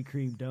Krispy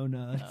Kreme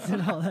donuts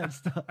and all that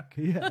stuff.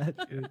 Yeah,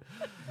 dude.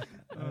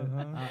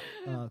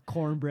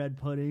 Cornbread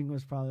pudding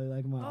was probably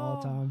like my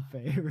all-time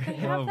favorite. They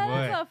have Oh, that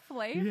as boy. a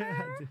flavor?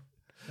 Yeah, dude.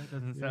 That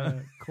doesn't Yeah,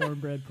 sound...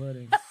 cornbread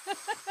pudding.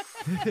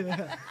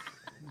 Yeah.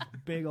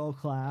 Big old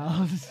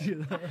clouds.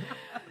 You know?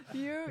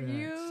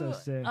 You it's so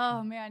sick.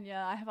 Oh man,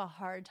 yeah, I have a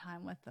hard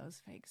time with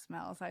those fake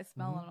smells. I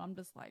smell them, I'm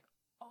just like,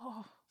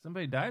 oh,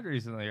 Somebody died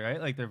recently,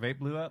 right? Like their vape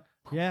blew up.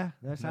 Yeah,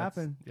 that's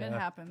happened. Yeah. it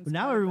happens. But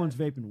now quite a everyone's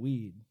bit. vaping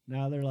weed.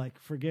 Now they're like,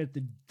 forget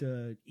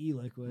the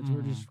e-liquids.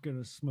 We're just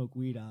gonna smoke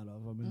weed out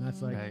of them, and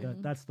that's like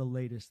Right. that's the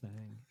latest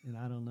thing. And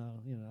I don't know,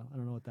 I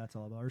don't know what that's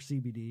all about. Or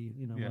CBD,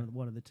 Yeah.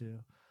 one of the two.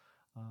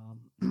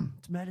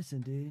 It's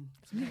medicine, dude.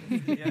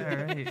 Yeah,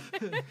 right.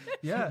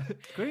 Yeah,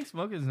 quitting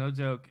smoking is no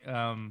joke.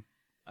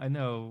 I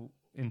know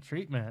in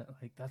treatment,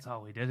 like that's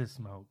all we did is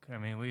smoke. I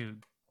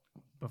mean,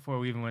 before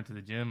we even went to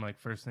the gym, like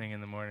first thing in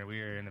the morning, we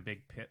were in a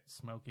big pit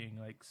smoking,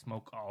 like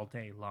smoke all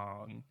day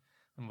long.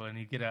 And when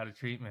you get out of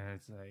treatment,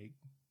 it's like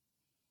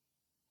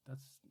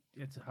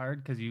it's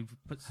hard because you've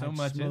put so I've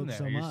much in smoked there.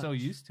 so You're so much.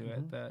 used to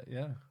it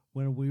that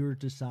When we were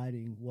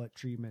deciding what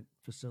treatment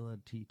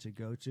facility to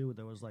go to,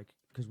 there was like,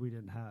 because we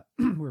didn't have,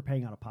 we were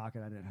paying out of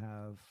pocket. I didn't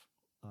have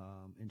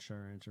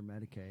insurance or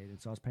Medicaid,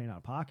 and so I was paying out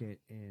of pocket,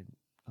 and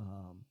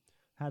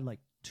had like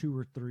 2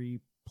 or 3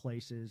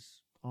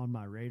 places on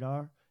my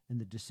radar, and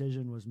the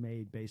decision was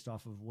made based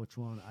off of which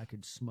one I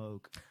could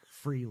smoke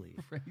freely.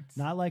 right.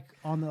 Not like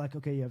on the like,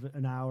 okay, you have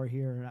an hour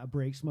here and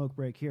a smoke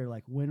break here.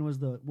 Like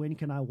when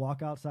can I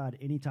walk outside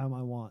anytime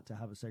I want to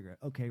have a cigarette?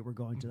 Okay, we're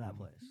going to that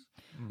place.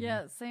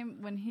 Yeah,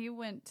 same. When he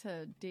went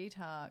to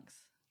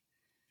detox,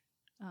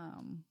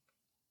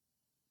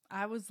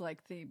 I was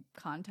like the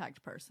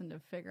contact person to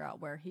figure out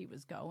where he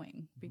was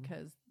going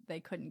because they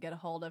couldn't get a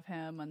hold of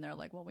him. And they're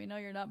like, well, we know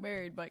you're not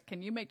married, but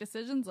can you make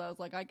decisions? I was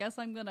like, I guess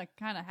I'm going to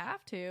kind of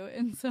have to.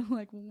 And so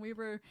like when we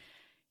were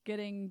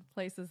getting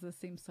places, this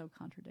seems so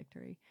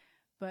contradictory,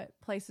 but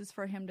places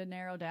for him to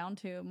narrow down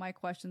to, my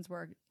questions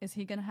were, is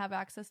he going to have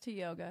access to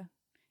yoga?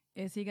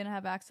 Is he going to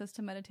have access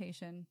to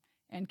meditation?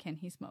 And can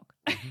he smoke?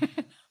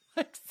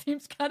 Like,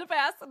 seems kind of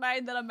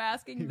asinine that I'm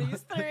asking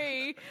these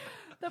 3.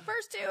 The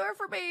first 2 are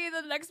for me.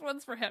 The next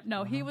one's for him.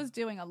 No, he was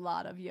doing a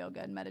lot of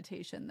yoga and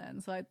meditation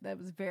then. So that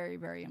was very,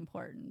 very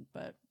important.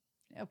 But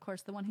of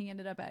course, the one he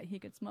ended up at, he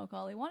could smoke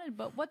all he wanted.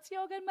 But what's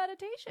yoga and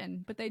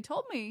meditation? But they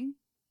told me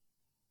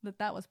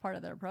that was part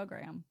of their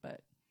program.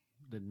 But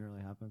Didn't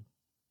really happen.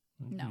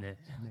 no.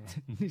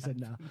 He said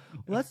no.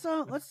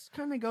 Let's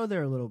kind of go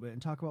there a little bit and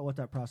talk about what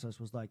that process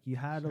was like. You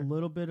had a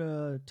little bit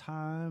of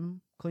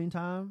clean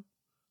time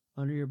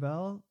under your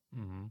belt.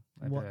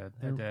 I What-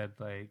 did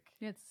like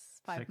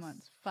It's 5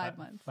 months. 5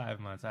 months. 5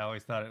 months. I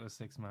always thought it was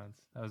 6 months.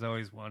 I was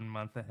always 1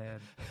 month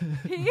ahead.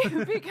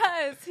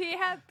 Because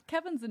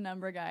Kevin's a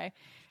number guy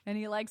and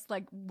he likes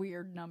like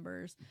weird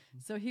numbers.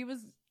 So he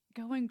was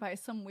going by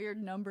some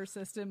weird number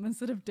system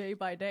instead of day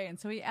by day. And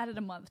so he added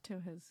a month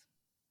to his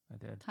I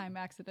did. time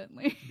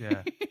accidentally.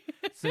 Yeah.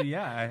 So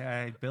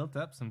yeah, I built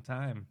up some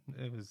time.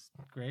 It was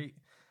great.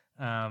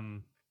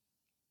 And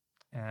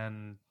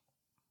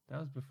that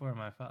was before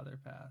my father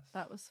passed.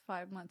 That was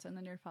 5 months. And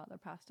then your father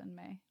passed in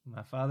May.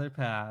 My father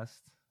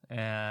passed,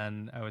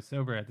 and I was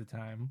sober at the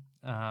time.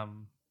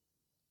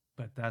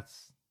 But that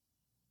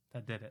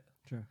did it.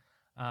 Sure.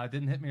 It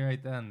didn't hit me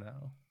right then,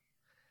 though.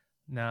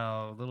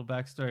 Now, a little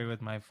backstory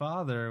with my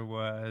father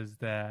was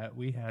that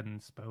we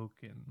hadn't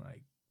spoken in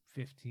like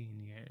 15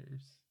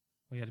 years.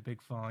 We had a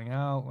big falling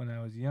out when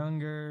I was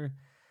younger.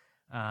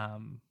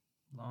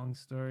 Long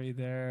story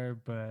there,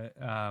 but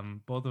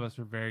both of us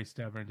were very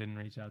stubborn, didn't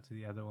reach out to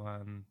the other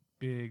one.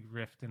 Big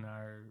rift in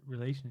our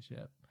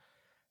relationship.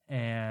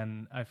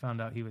 And I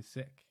found out he was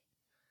sick.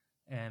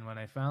 And when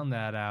I found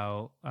that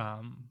out, I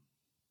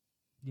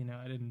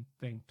didn't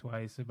think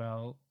twice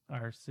about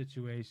our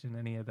situation,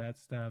 any of that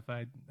stuff.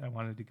 I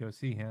wanted to go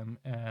see him.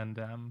 And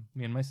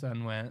me and my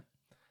son went,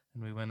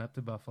 and we went up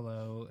to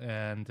Buffalo,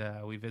 and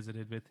we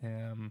visited with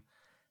him.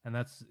 And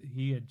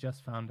he had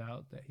just found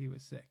out that he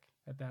was sick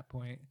at that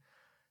point.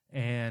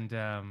 And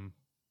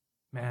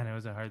man, it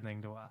was a hard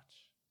thing to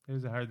watch. It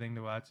was a hard thing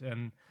to watch.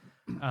 And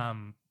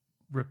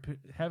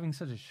having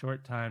such a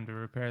short time to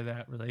repair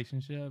that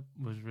relationship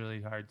was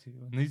really hard too.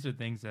 And these are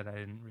things that I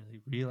didn't really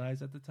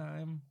realize at the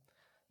time.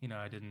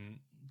 I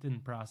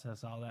didn't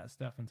process all that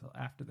stuff until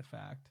after the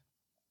fact.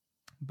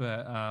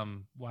 But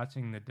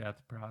watching the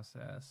death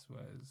process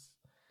was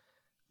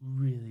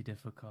really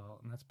difficult,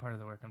 and that's part of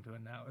the work I'm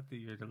doing now with the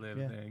Year to Live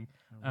thing.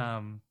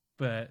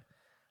 But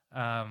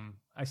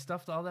I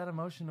stuffed all that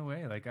emotion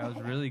away. Like I was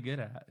really good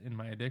at in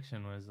my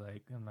addiction was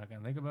like, I'm not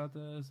going to think about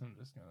this. I'm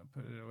just going to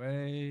put it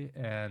away.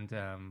 And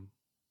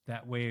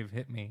that wave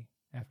hit me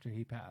after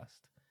he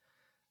passed.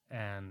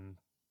 And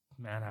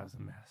man, I was a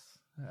mess.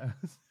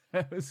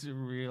 It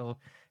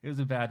was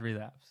a bad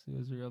relapse. It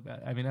was real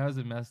bad. I mean, I was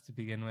a mess to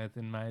begin with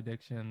in my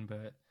addiction,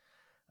 but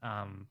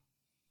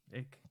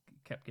it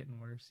kept getting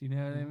worse. You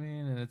know what I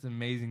mean? And it's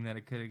amazing that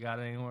it could have got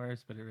any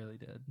worse, but it really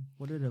did.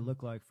 What did it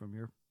look like from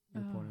your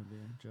point of view,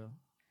 Joe?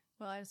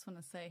 Well, I just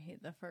want to say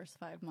the first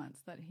 5 months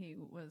that he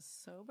was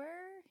sober,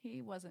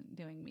 he wasn't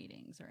doing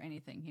meetings or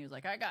anything. He was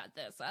like, I got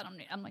this.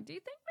 I'm like, do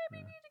you think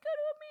maybe you need to go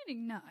to a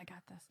meeting? No, I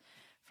got this.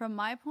 From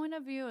my point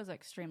of view, it was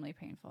extremely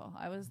painful.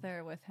 I was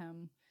there with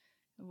him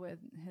when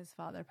his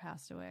father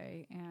passed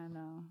away, and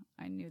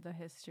I knew the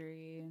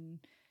history and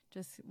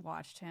just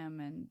watched him.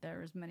 And there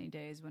was many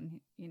days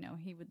when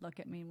he would look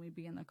at me and we'd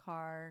be in the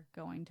car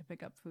going to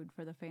pick up food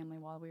for the family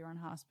while we were in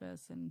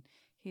hospice, and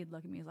he'd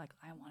look at me, he's like,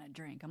 I want a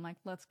drink. I'm like,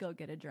 let's go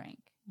get a drink.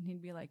 And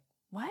he'd be like,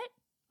 what?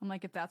 I'm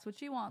like, if that's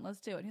what you want, let's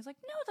do it. And he's like,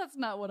 no, that's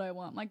not what I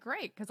want. I'm like,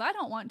 great, because I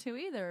don't want to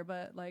either,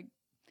 but like,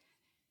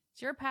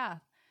 it's your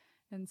path.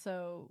 And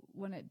so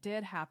when it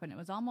did happen, it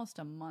was almost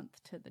a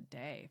month to the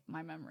day. If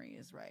my memory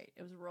is right.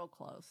 It was real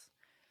close.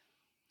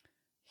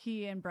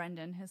 He and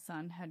Brendan, his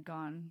son, had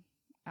gone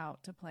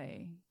out to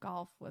play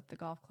golf with the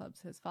golf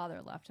clubs his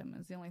father left him. It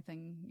was the only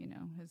thing,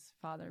 his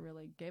father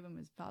really gave him.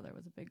 His father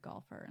was a big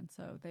golfer. And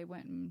so they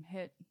went and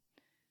hit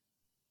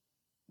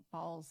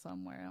balls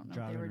somewhere. I don't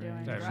know what they were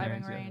doing.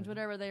 Driving range,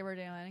 whatever they were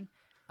doing.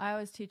 I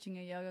was teaching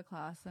a yoga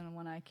class, and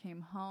when I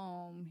came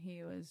home,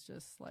 he was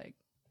just like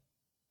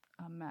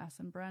a mess.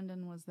 And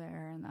Brendan was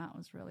there, and that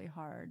was really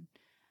hard.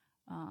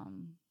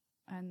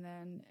 And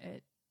then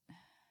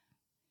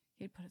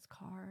he'd put his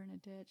car in a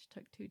ditch,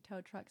 took 2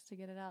 tow trucks to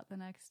get it out the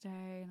next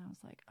day. And I was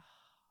like, oh,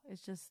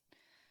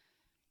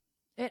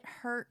 it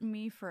hurt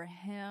me for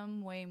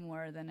him way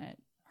more than it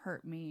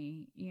hurt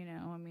me.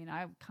 I mean,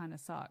 I kind of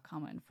saw it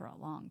coming for a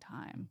long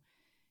time.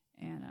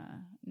 And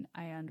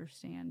I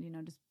understand,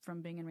 just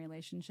from being in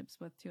relationships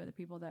with 2 other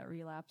people, that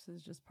relapse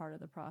is just part of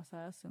the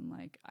process. And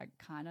like, I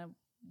kind of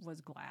was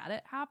glad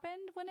it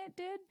happened when it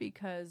did,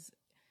 because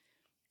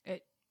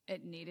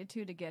it needed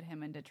to get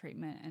him into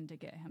treatment and to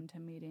get him to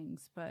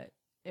meetings. But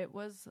it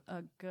was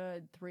a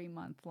good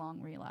 3-month long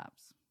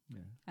relapse. Yeah.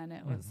 And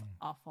it was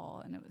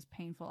awful, and it was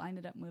painful. I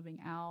ended up moving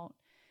out.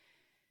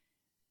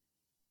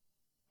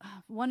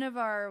 One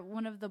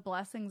of the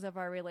blessings of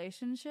our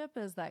relationship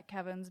is that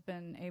Kevin's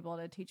been able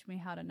to teach me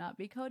how to not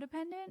be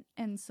codependent.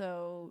 And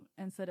so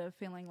instead of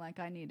feeling like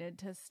I needed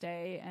to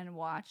stay and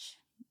watch,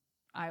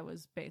 I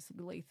was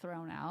basically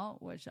thrown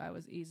out, which I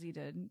was easy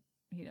to,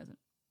 he doesn't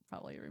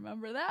probably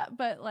remember that,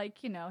 but like,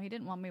 he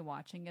didn't want me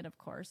watching it, of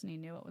course, and he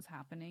knew what was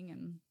happening,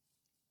 and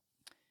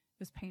it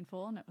was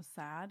painful, and it was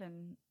sad,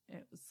 and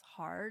it was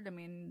hard. I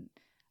mean,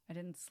 I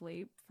didn't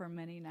sleep for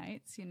many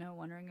nights,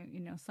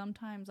 wondering,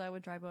 sometimes I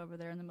would drive over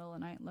there in the middle of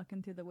the night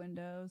looking through the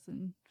windows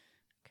and,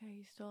 okay,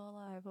 he's still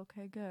alive.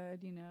 Okay,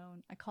 good.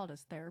 And I called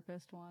his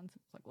therapist once.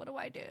 It was like, what do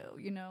I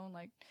do?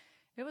 Like,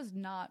 it was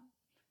not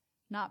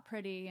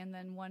pretty. And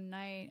then one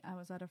night I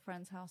was at a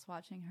friend's house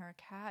watching her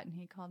cat, and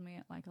he called me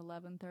at like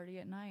 11:30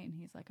 at night, and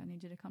he's like, I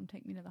need you to come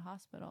take me to the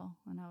hospital.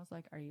 And I was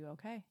like, are you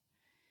okay?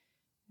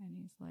 And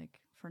he's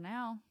like, for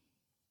now.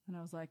 And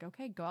I was like,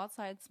 okay, go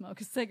outside, smoke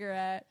a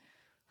cigarette,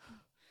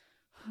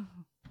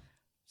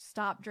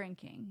 stop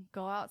drinking,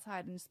 go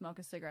outside and smoke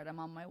a cigarette. I'm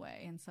on my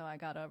way. And so I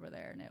got over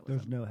there, and it was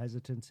there's no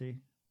hesitancy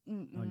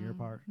on your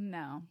part.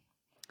 No.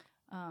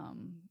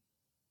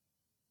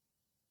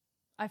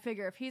 I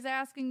figure if he's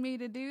asking me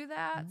to do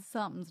that,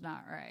 something's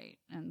not right.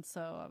 And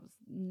so I was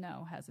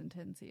no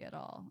hesitancy at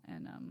all.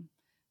 And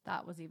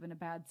that was even a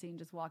bad scene,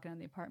 just walking in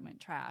the apartment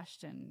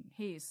trashed. And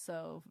he's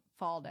so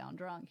fall down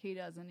drunk, he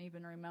doesn't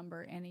even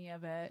remember any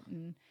of it.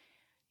 And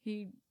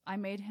I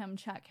made him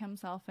check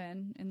himself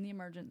in the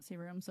emergency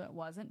room, so it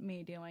wasn't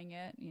me doing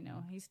it.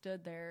 He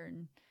stood there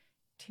and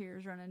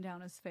tears running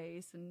down his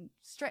face and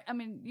straight. I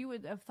mean, you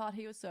would have thought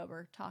he was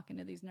sober talking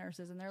to these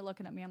nurses, and they're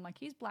looking at me. I'm like,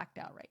 he's blacked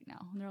out right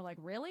now. And they're like,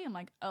 really? I'm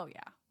like, oh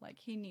yeah, like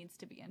he needs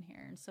to be in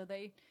here. And so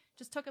they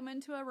just took him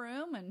into a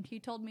room, and he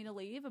told me to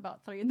leave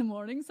about 3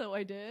 a.m. So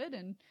I did.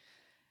 And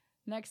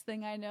next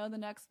thing I know, the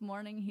next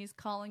morning he's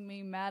calling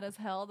me mad as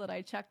hell that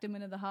I checked him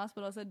into the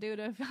hospital. I said, dude,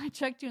 if I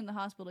checked you in the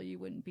hospital, you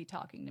wouldn't be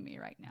talking to me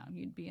right now.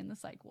 You'd be in the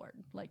psych ward.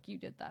 Like, you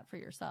did that for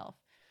yourself.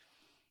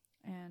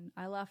 And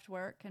I left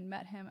work and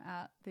met him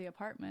at the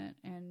apartment.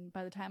 And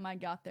by the time I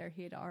got there,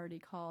 he had already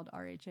called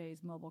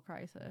RHA's mobile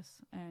crisis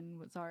and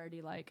was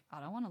already like, I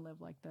don't want to live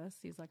like this.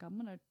 He's like, I'm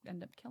going to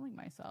end up killing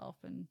myself.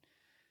 And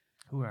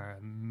who are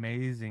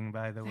amazing,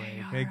 by the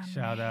way. Big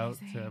shout out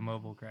to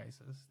Mobile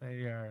Crisis.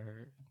 They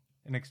are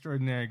an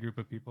extraordinary group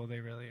of people.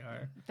 They really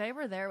are. They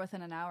were there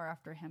within an hour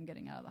after him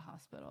getting out of the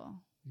hospital.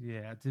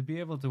 Yeah, to be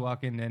able to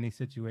walk into any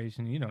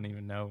situation, you don't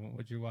even know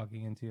what you're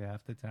walking into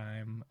half the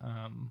time.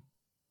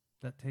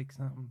 That takes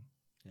something.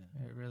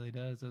 Yeah, it really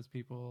does. Those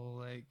people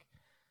like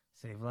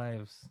save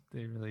lives.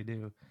 They really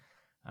do.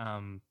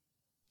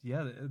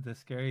 yeah, the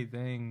scary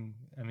thing,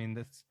 I mean,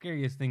 the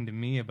scariest thing to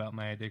me about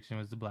my addiction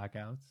was the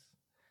blackouts.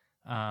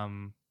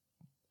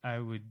 I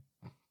would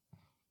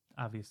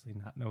obviously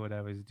not know what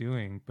I was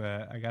doing,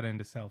 but I got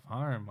into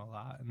self-harm a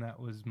lot, and that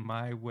was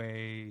my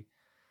way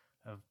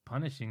of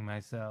punishing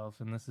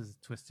myself. And this is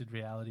twisted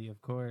reality,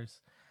 of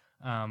course.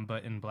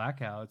 But in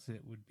blackouts,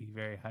 it would be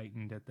very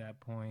heightened at that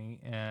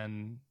point.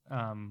 And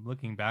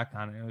looking back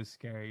on it, it was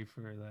scary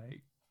for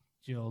like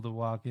Jill to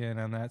walk in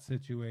on that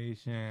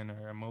situation,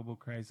 or a mobile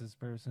crisis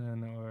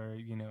person, or,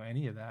 you know,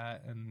 any of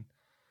that. And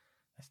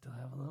I still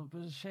have a little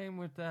bit of shame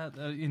with that,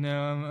 you know,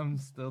 I'm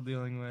still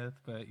dealing with,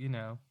 but, you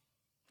know,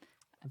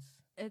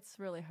 it's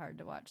really hard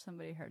to watch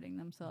somebody hurting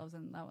themselves.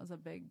 And that was a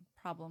big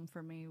problem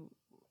for me.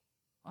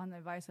 On the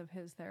advice of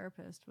his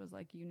therapist, was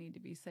like, you need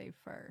to be safe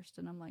first.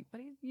 And I'm like,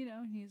 but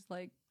he's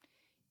like,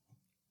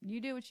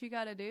 you do what you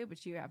got to do,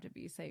 but you have to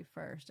be safe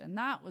first. And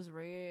that was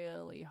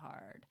really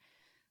hard.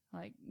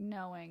 Like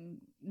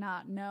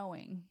not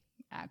knowing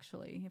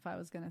actually if I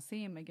was going to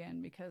see him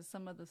again, because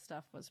some of the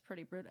stuff was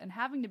pretty brutal, and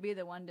having to be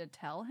the one to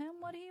tell him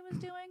what he was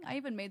doing. I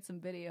even made some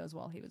videos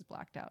while he was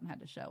blacked out and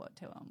had to show it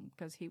to him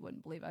because he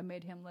wouldn't believe. I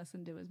made him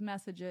listen to his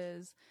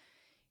messages.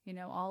 You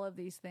know, all of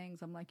these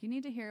things. I'm like, you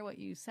need to hear what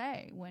you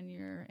say when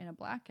you're in a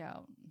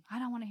blackout. I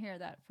don't want to hear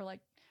that. For like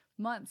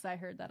months, I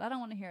heard that. I don't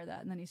want to hear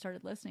that. And then he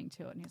started listening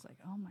to it, and he's like,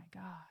 oh my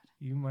God.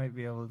 You might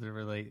be able to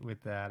relate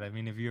with that. I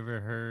mean, have you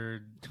ever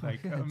heard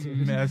like a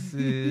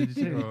message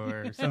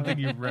or something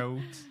you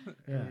wrote?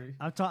 Yeah,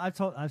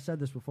 I've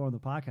said this before on the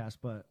podcast,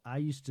 but I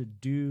used to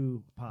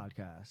do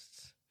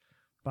podcasts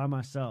by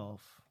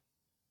myself,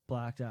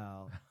 blacked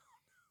out,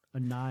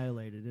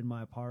 annihilated in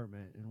my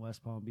apartment in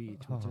West Palm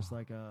Beach with just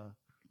like a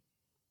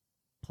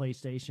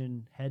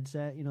PlayStation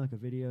headset, you know, like a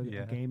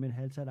gaming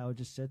headset. I would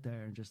just sit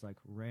there and just like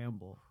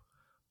ramble,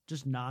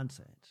 just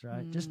nonsense,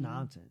 right? Just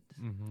nonsense.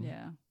 Mm-hmm.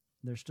 Yeah.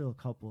 There's still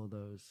a couple of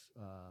those.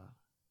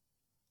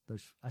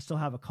 I still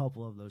have a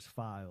couple of those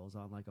files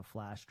on like a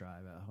flash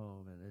drive at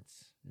home, and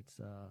it's.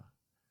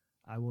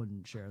 I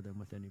wouldn't share them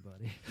with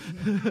anybody.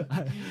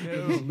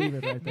 Just leave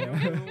it right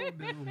there.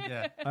 No.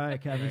 Yeah. All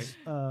right, Kevin.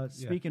 Right.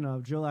 Speaking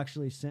of, Jill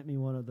actually sent me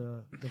one of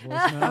the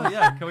voicemails. Oh,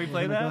 yeah. Can we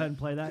play that? Go ahead and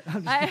play that.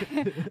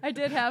 I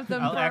did have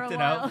them I'll for act a it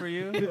while. out for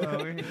you.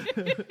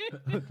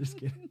 I'm just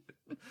kidding.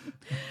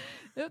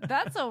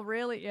 That's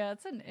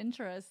it's an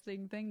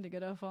interesting thing to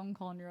get a phone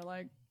call and you're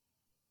like,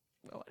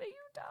 what are you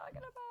talking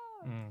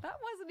about? That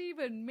wasn't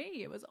even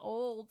me. It was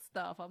old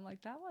stuff. I'm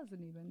like, that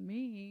wasn't even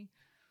me.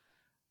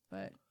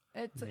 But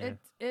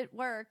it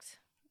worked.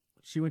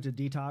 She went to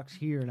detox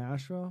here in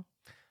Asheville?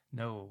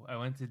 No, I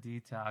went to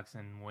detox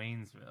in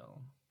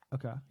Waynesville.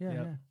 Okay. Yeah,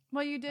 Yep. yeah.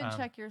 Well, you did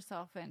check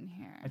yourself in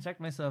here. I checked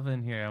myself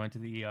in here. I went to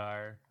the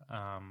ER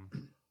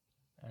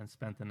and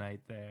spent the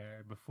night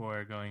there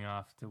before going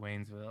off to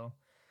Waynesville.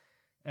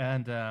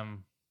 And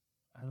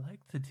I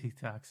liked the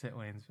detox at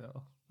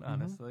Waynesville,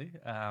 honestly.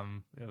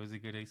 It was a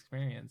good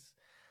experience.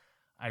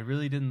 I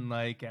really didn't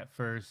like at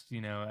first, you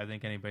know, I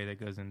think anybody that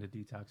goes into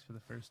detox for the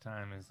first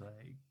time is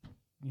like,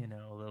 you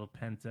know, a little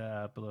pent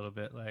up, a little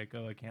bit like,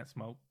 oh, I can't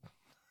smoke.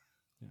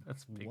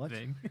 That's a big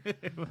thing.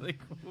 Like,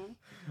 ooh,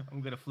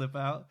 I'm going to flip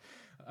out.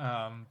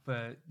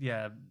 But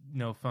yeah,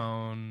 no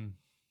phone,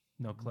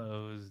 no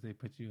clothes. They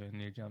put you in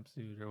your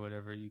jumpsuit or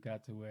whatever you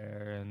got to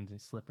wear,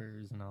 and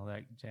slippers and all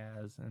that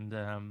jazz.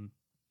 And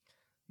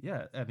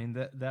yeah, I mean,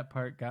 that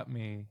part got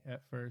me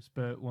at first.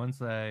 But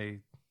once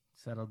I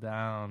settled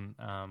down,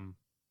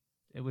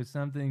 it was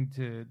something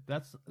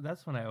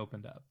that's when I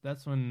opened up.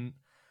 That's when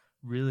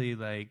really,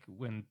 like,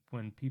 when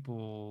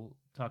people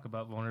talk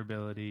about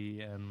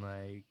vulnerability and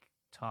like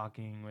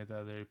talking with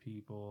other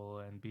people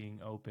and being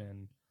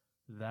open,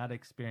 that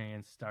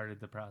experience started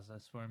the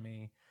process for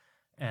me.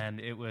 And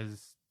it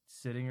was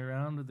sitting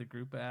around with a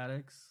group of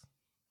addicts,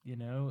 you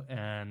know,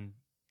 and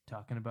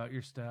talking about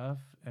your stuff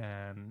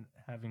and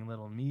having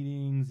little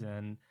meetings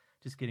and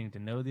just getting to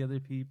know the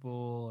other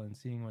people and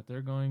seeing what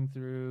they're going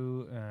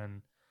through.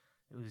 And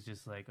it was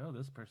just like, oh,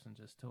 this person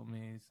just told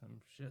me some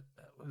shit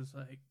that was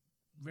like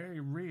very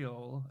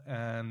real,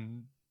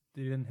 and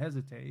they didn't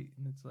hesitate.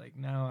 And it's like,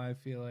 now I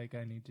feel like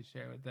I need to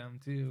share with them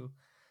too.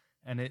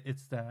 And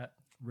it's that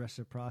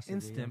reciprocity,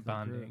 instant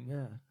bonding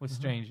with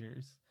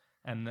strangers.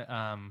 And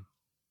I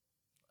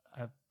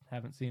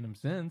haven't seen them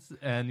since,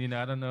 and you know,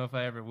 I don't know if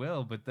I ever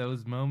will, but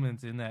those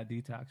moments in that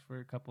detox for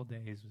a couple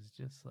days was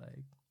just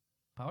like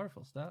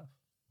powerful stuff.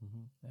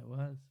 It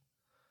was,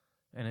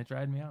 and it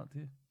dried me out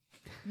too.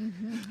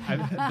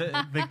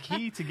 The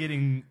key to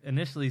getting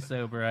initially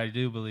sober, I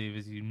do believe,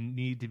 is you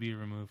need to be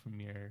removed from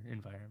your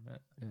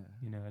environment.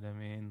 You know what I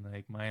mean?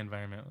 Like, my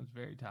environment was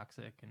very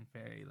toxic and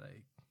very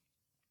like,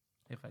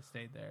 if I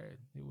stayed there,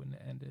 it wouldn't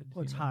have ended.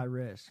 Well, it's high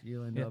risk.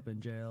 You'll end up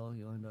in jail.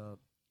 You'll end up,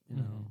 you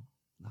know,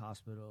 in the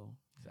hospital.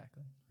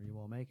 Exactly. Or you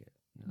won't make it.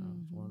 You know,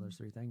 it's one of those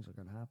three things that are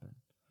going to happen.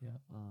 Yeah.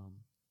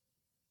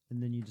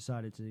 And then you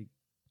decided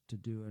to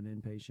do an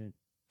inpatient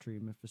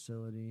treatment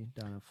facility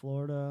down in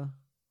Florida.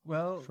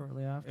 Well,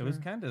 shortly after? it was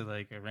kind of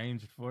like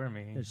arranged for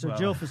me. Yeah, so while-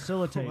 Jill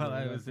facilitated while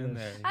I was in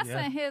this. there. I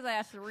yeah. sent his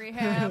ass to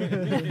rehab.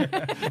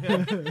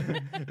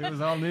 It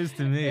was all news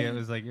to me. It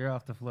was like, you're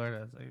off to Florida.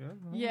 I was like,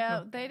 oh,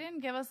 Yeah, they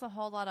didn't give us a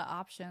whole lot of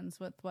options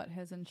with what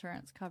his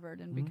insurance covered.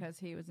 And because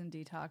he was in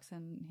detox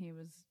and he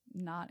was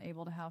not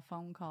able to have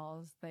phone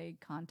calls, they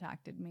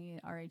contacted me.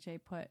 RHA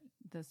put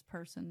this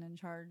person in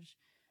charge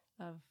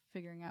of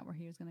figuring out where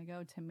he was going to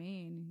go to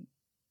me. And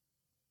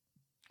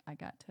I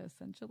got to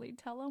essentially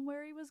tell him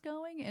where he was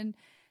going. And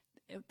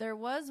there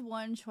was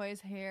one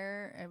choice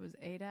here. It was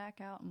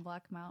ADAC out in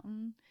Black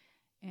Mountain.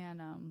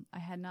 And I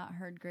had not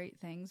heard great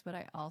things, but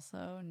I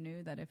also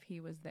knew that if he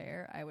was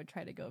there, I would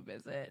try to go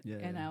visit. Yeah.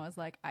 And I was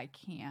like, I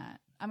can't.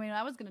 I mean,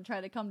 I was going to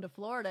try to come to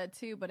Florida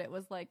too, but it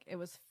was like, it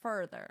was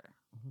further.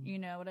 You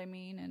know what I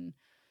mean? And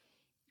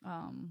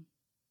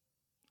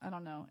I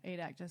don't know.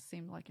 ADAC just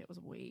seemed like it was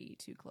way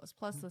too close.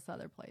 Plus, this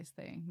other place,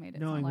 they made it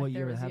Knowing sound what like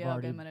there you was have yoga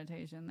already-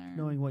 meditation there.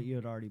 Knowing what you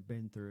had already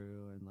been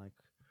through and like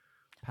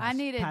I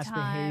needed past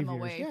time behaviors.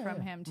 away Yeah, from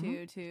yeah. him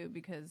too,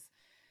 because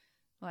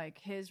like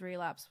his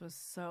relapse was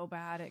so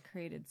bad, it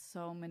created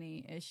so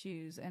many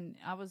issues. And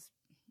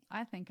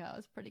I think I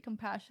was pretty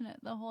compassionate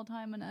the whole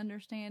time and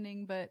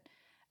understanding, but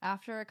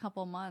after a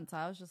couple months,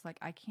 I was just like,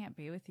 I can't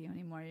be with you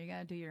anymore. You got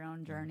to do your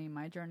own journey.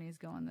 My journey is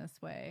going this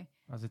way.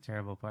 I was a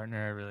terrible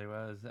partner. I really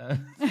was.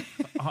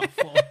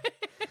 Awful.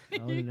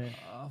 Oh, they-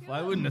 Awful.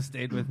 I wouldn't have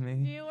stayed with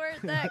me. You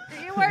weren't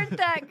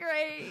that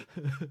great.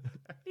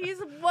 He's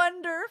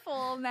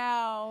wonderful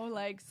now.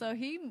 Like, so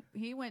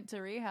he went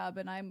to rehab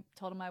and I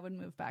told him I would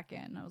move back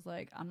in. I was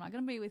like, I'm not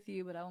going to be with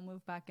you, but I will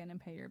move back in and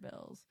pay your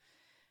bills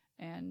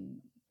and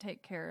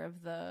take care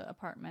of the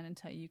apartment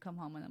until you come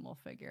home, and then we'll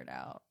figure it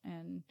out.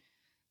 And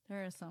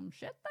there is some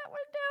shit that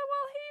went down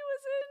while he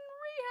was in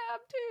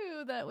rehab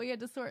too that we had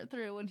to sort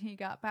through when he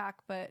got back.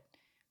 But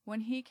when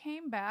he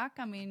came back,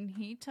 I mean,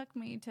 he took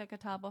me to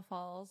Catawba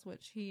Falls,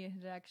 which he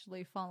had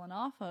actually fallen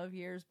off of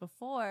years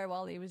before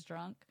while he was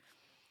drunk,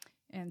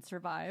 and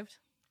survived.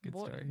 Good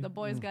story. The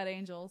boys got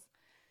angels.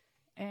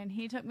 And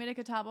he took me to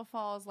Catawba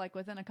Falls like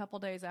within a couple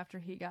days after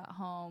he got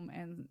home,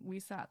 and we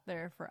sat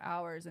there for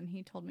hours, and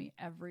he told me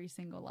every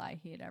single lie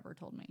he had ever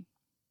told me.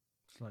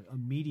 It's like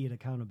immediate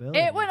accountability.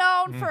 It went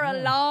on for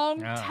a long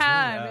Yeah,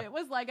 time. yeah. It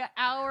was like an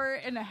hour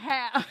and a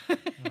half.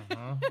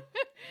 Uh-huh.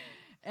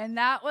 And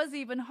that was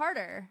even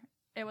harder.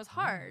 It was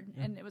hard,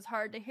 and it was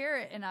hard to hear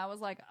it. And I was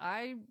like,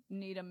 I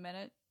need a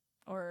minute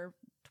or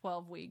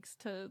 12 weeks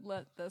to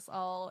let this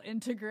all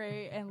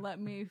integrate and let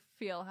me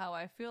feel how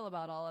I feel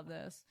about all of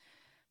this.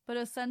 But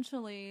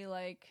essentially,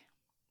 like,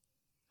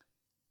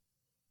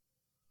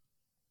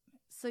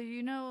 so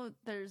you know,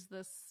 there's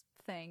this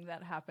thing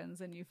that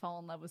happens and you fall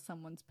in love with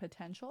someone's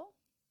potential.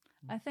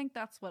 I think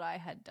that's what I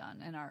had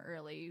done in our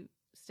early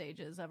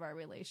stages of our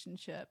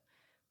relationship.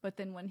 But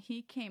then when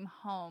he came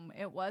home,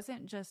 it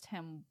wasn't just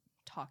him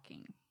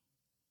talking.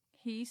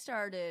 He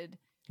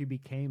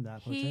became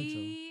that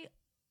potential.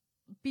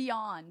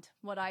 Beyond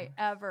what I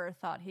ever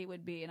thought he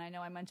would be. And I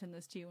know I mentioned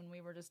this to you when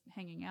we were just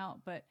hanging out,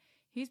 but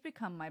he's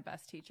become my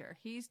best teacher.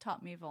 He's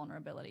taught me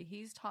vulnerability.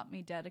 He's taught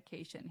me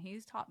dedication.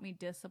 He's taught me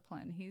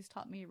discipline. He's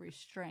taught me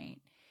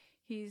restraint.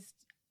 He's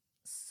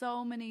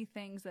so many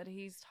things that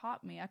he's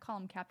taught me. I call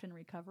him Captain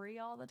Recovery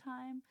all the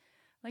time.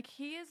 Like,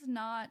 he is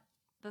not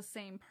the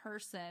same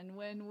person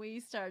when we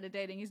started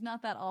dating. He's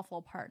not that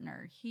awful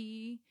partner.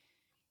 He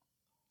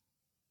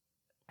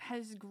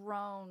has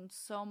grown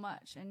so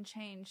much and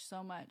changed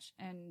so much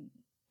and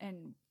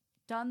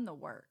done the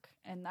work.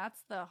 And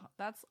that's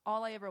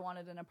all I ever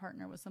wanted in a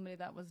partner, was somebody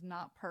that was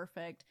not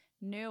perfect,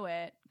 knew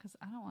it, because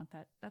I don't want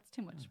that. That's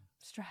too much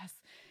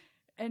stress,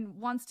 and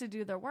wants to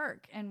do their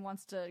work and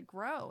wants to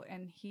grow.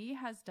 And he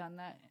has done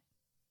that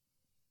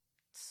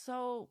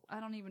so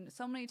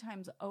many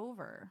times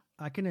over.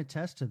 I can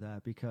attest to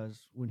that,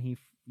 because when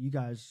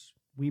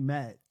we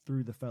met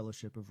through the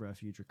Fellowship of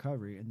Refuge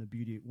Recovery, and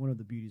one of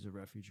the beauties of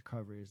Refuge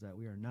Recovery is that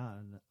we are not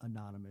an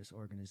anonymous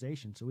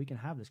organization, so we can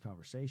have this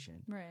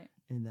conversation. Right.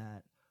 In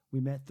that we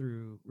met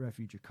through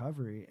Refuge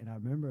Recovery, and I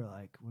remember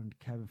like when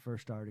Kevin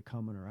first started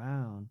coming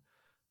around,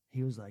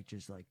 he was like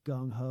just like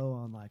gung ho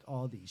on like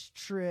all these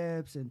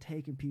trips and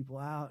taking people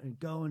out and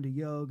going to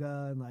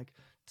yoga and like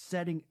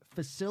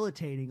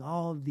facilitating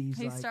all of these.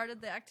 He like,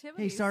 started the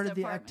activities. He started the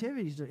department.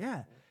 activities,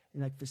 yeah,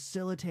 and like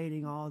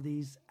facilitating all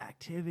these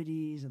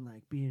activities and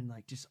like being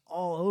like just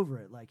all over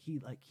it. Like he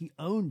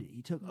owned it.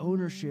 He took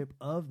ownership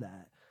of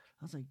that.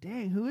 I was like,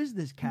 dang, who is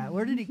this cat?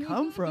 Where did he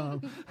come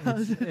from?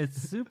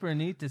 It's super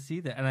neat to see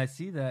that, and I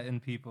see that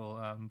in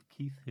people.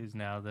 Keith, who's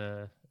now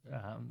the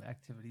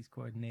activities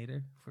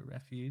coordinator for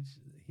Refuge,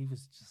 he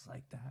was just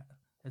like that.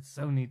 It's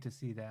so neat to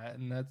see that,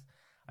 and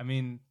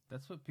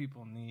that's what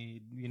people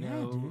need. You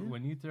know, dude.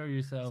 when you throw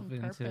yourself Some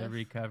into purpose.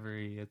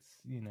 recovery, it's,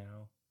 you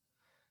know,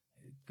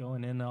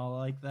 going in all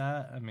like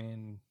that. I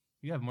mean,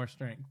 you have more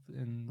strength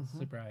in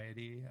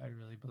sobriety, I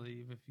really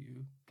believe, if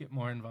you get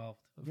more involved.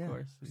 Of Yeah,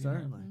 course, you know?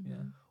 certainly. Yeah.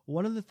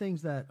 One of the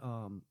things that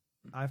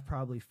I've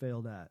probably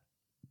failed at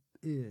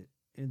in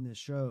this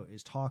show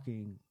is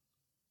talking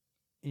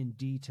in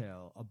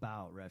detail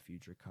about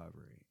refuge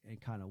recovery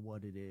and kind of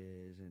what it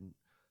is. And,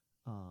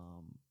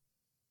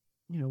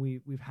 you know,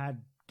 we've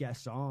had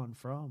guests on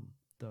from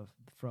the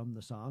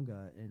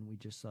Sangha, and we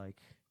just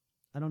like,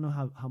 I don't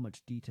know how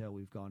much detail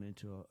we've gone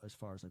into as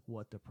far as like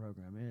what the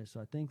program is.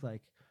 So I think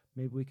like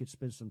maybe we could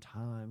spend some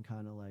time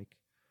kind of like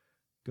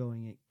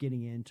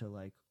getting into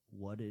like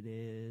what it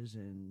is,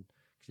 and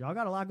 'cause y'all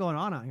got a lot going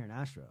on out here in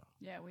Asheville.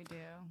 Yeah, we do.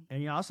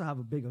 And you also have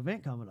a big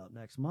event coming up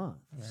next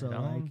month. Right So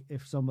on. like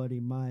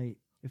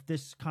if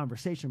this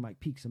conversation might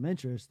pique some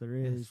interest, there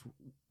is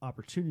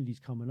opportunities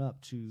coming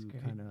up to That's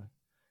great. kind of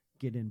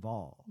get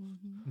involved.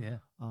 Mm-hmm. Yeah.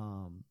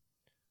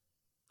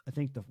 I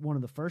think one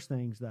of the first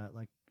things that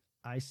like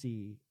I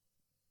see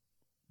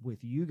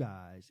with you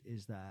guys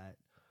is that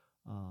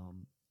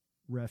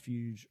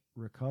refuge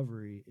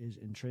recovery is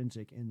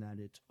intrinsic in that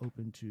it's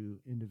open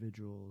to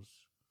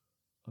individuals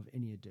of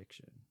any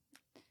addiction.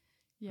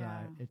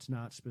 Yeah. Right? It's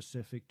not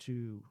specific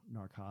to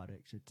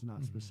narcotics. It's not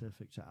Mhm.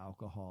 specific to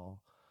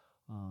alcohol.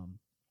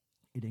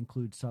 It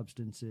includes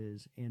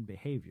substances and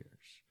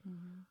behaviors.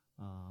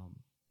 Mm-hmm.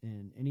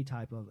 And any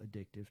type of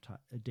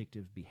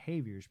addictive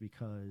behaviors,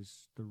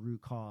 because the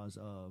root cause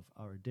of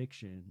our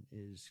addiction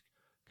is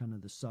kind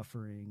of the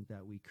suffering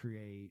that we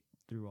create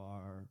through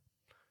our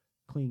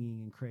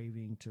clinging and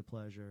craving to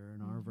pleasure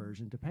and our Mhm.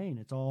 aversion to pain.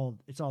 It's all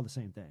the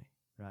same thing,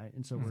 right?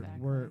 And so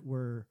Exactly.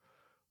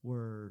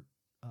 we're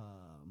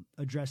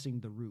addressing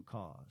the root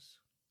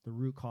cause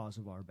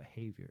of our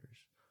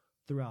behaviors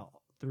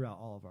throughout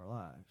all of our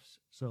lives.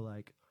 So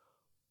like,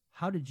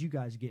 how did you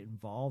guys get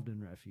involved in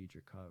refuge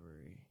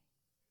recovery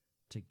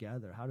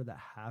together? How did that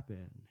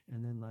happen?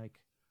 And then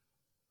like,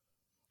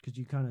 because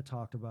you kind of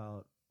talked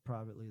about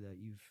privately that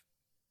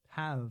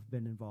have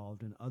been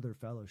involved in other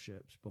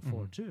fellowships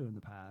before Mhm. too in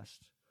the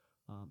past,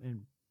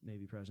 and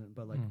maybe present,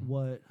 but like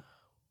Mhm.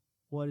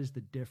 what is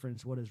the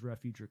difference? What has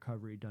refuge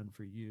recovery done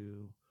for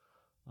you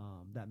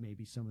that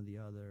maybe some of the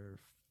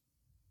other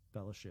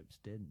fellowships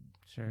didn't?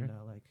 Sure. You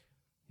know, like,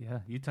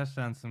 Yeah, you touched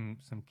on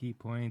some key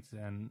points,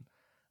 and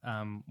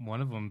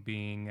one of them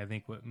being, I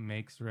think, what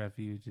makes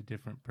Refuge a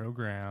different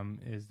program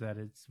is that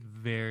it's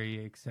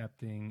very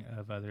accepting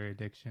of other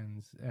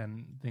addictions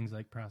and things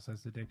like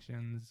process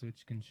addictions,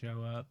 which can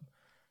show up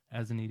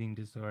as an eating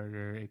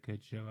disorder. It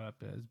could show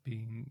up as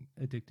being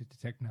addicted to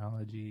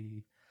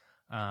technology,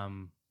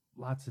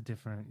 lots of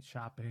different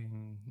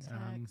shopping,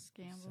 Sex,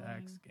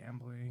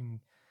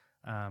 gambling,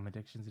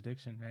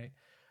 addiction, right?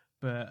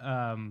 But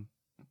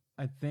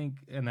I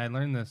think, and I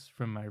learned this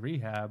from my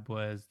rehab,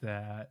 was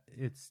that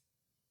it's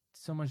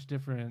so much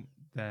different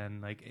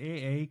than like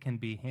AA can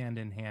be hand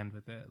in hand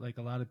with it. Like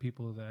a lot of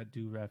people that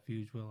do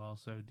Refuge will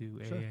also do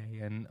Sure.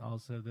 AA, and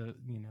also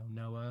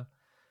Noah,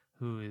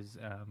 who is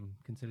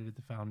considered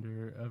the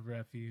founder of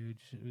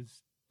Refuge,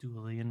 who's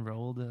dually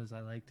enrolled, as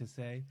I like to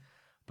say.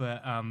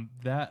 But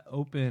that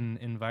open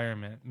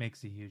environment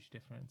makes a huge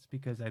difference,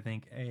 because I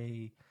think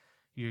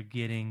you're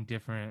getting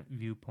different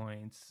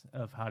viewpoints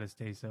of how to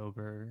stay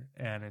sober,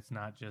 and it's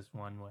not just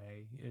one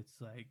way.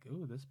 It's like,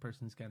 oh, this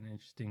person's got an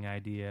interesting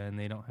idea and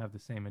they don't have the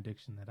same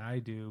addiction that I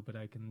do, but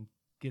I can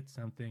get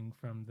something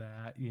from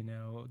that,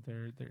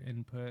 their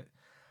input.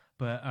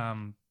 But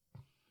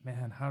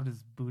man, how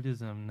does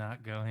Buddhism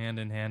not go hand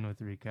in hand with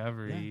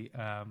recovery?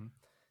 I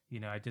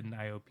did an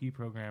IOP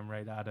program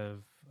right out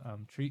of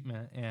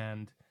treatment,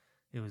 and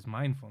it was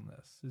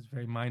mindfulness. It was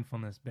very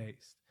mindfulness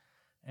based.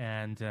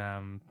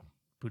 And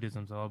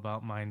Buddhism's all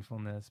about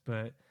mindfulness,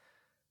 but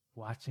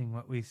watching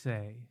what we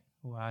say,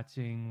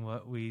 watching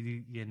what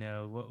we,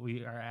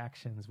 our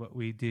actions, what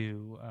we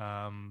do,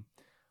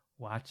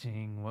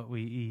 watching what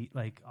we eat,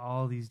 like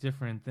all these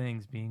different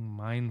things, being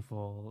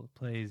mindful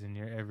plays in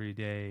your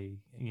everyday,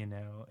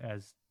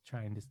 as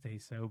trying to stay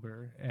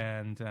sober.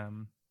 And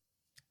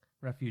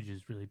Refuge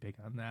is really big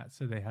on that.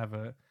 So they have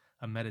a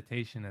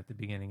meditation at the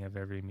beginning of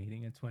every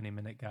meeting, a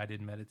 20-minute guided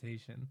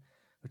meditation,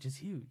 which is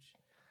huge.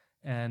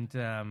 And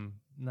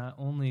not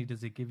only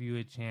does it give you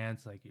a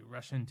chance, like you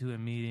rush into a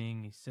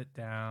meeting, you sit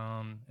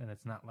down, and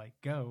it's not like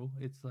go.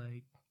 It's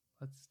like,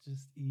 let's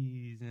just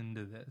ease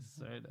into this,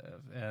 sort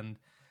of. And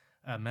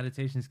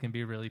meditations can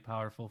be really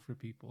powerful for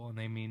people, and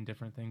they mean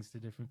different things to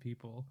different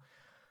people.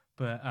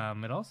 But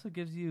it also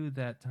gives you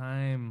that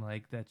time,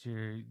 like that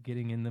you're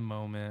getting in the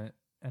moment.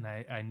 And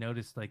I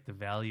noticed like the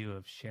value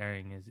of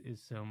sharing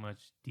is so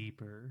much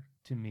deeper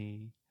to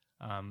me.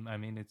 I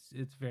mean,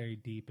 it's very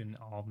deep in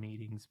all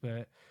meetings,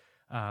 but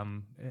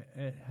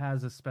it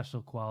has a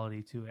special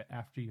quality to it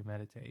after you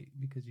meditate,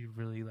 because you've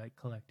really like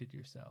collected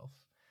yourself,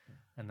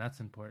 and that's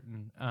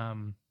important.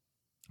 And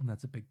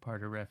that's a big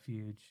part of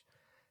Refuge,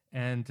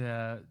 and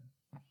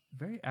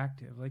very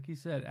active. Like you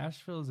said,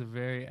 Asheville is a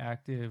very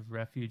active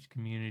Refuge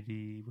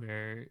community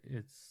where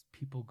it's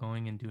people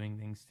going and doing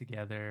things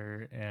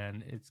together,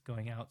 and it's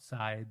going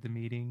outside the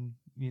meeting.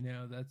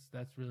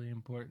 That's really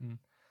important.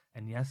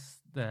 And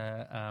yes,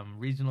 the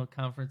regional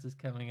conference is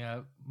coming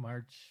up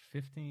March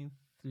 15th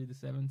through the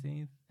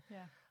 17th.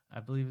 Yeah. I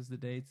believe is the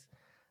dates.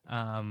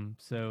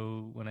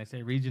 So when I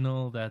say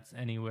regional, that's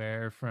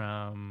anywhere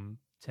from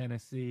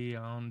Tennessee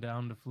on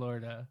down to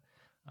Florida.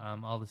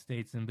 all the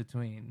states in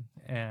between,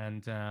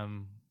 and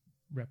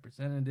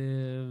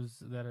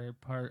representatives that are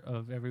part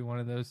of every one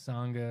of those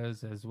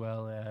sanghas, as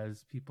well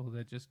as people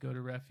that just go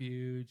to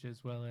refuge,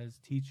 as well as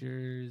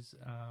teachers.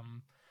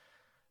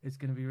 It's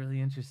going to be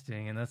really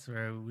interesting, and that's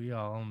where we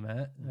all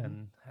met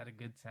and had a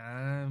good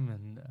time,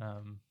 and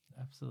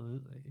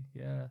absolutely,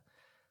 yeah.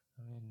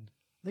 I mean,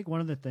 I think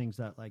one of the things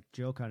that like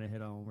Jill kind of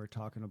hit on when we're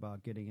talking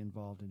about getting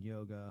involved in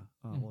yoga,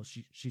 well,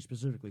 she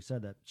specifically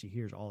said that she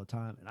hears all the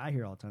time, and I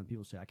hear all the time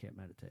people say I can't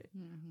meditate,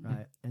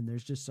 right? And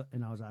there's just,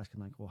 and I was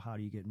asking like, well, how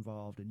do you get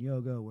involved in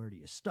yoga? Where do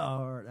you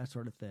start? That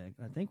sort of thing.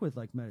 And I think with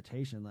like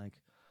meditation, like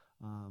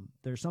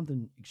there's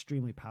something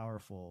extremely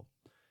powerful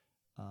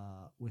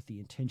with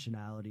the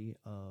intentionality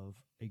of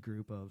a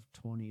group of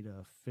 20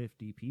 to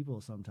 50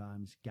 people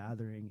sometimes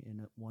gathering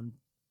in one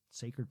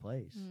sacred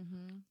place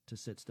to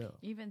sit still.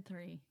 Even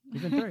three,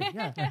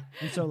 yeah.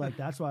 And so like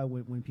that's why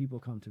when people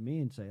come to me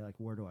and say like,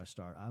 where do I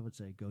start, I would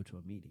say go to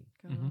a meeting.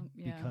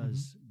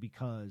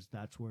 Because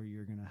that's where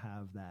you're gonna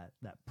have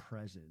that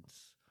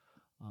presence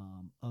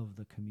of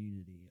the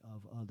community,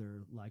 of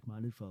other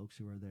like-minded folks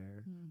who are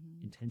there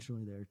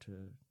intentionally there to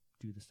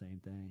do the same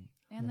thing.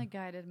 And the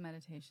guided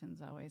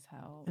meditations always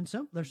help. And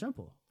they're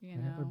simple, you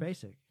know, they're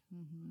basic.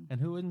 and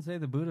who wouldn't say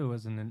the Buddha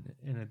was in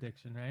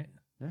addiction, right?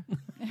 Yeah.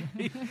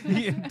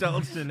 He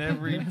indulged in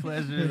every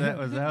pleasure that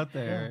was out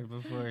there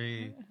before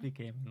he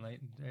became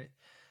enlightened, right?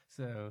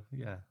 So,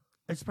 yeah.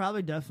 It's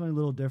probably definitely a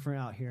little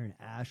different out here in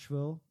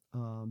Asheville,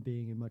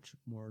 being a much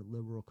more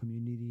liberal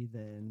community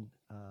than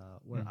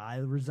where I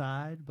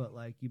reside. But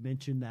like you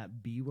mentioned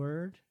that B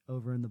word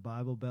over in the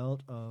Bible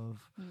Belt of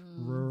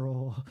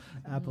rural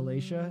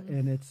Appalachia,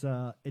 and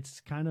it's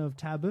kind of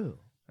taboo.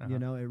 You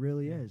know, it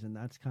really is, and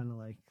that's kind of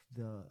like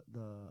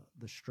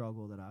the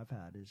struggle that I've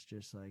had is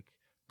just like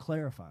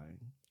clarifying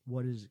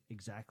what is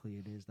exactly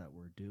it is that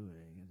we're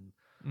doing, and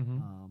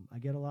I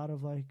get a lot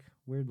of like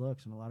weird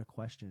looks and a lot of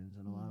questions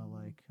and a lot of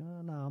like,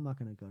 oh, no, I'm not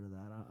going to go to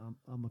that.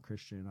 I'm a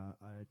Christian.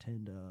 I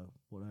attend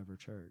whatever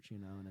church, you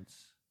know, and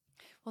it's.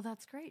 Well,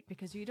 that's great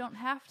because you don't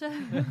have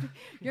to,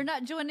 you're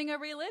not joining a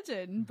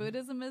religion.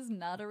 Buddhism is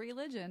not a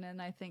religion.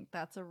 And I think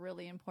that's a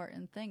really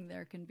important thing.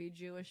 There can be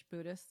Jewish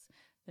Buddhists,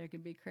 there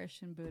can be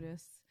Christian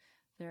Buddhists,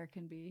 there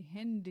can be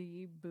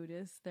Hindi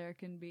Buddhists, there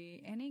can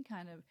be any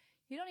kind of,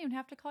 you don't even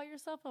have to call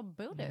yourself a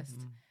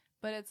Buddhist,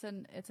 but it's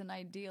an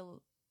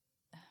ideal,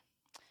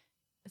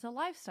 it's a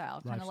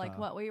lifestyle, kind of like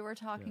what we were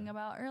talking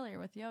about earlier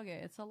with yoga.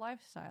 It's a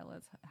lifestyle.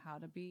 It's how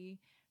to be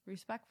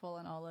respectful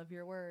in all of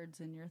your words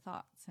and your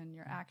thoughts and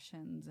your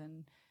actions,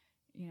 and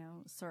you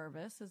know,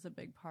 service is a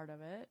big part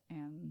of it,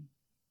 and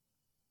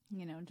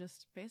you know,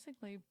 just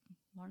basically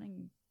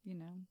learning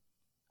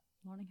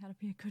how to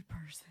be a good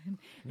person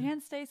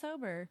and stay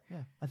sober.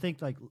 Yeah, I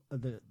think like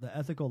the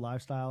ethical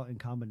lifestyle in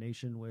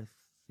combination with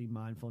the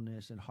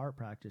mindfulness and heart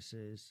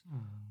practices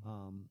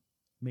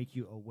make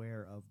you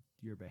aware of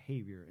your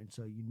behavior, and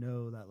so you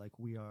know that like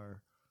we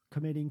are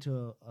committing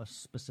to a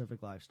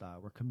specific lifestyle.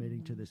 We're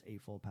committing to this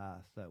eightfold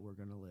path that we're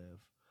going to live.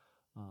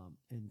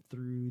 And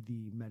through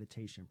the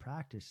meditation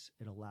practice,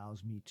 it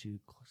allows me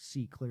to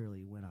see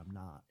clearly when I'm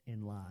not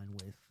in line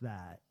with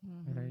that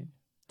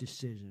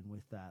decision,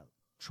 with that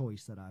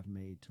choice that I've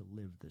made to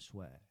live this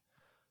way.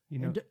 You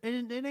know,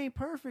 and it ain't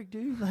perfect,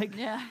 dude. Like,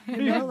 you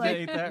know,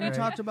 like we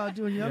talked about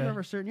doing yoga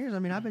for certain years. I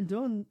mean, I've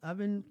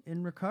been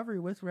in recovery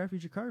with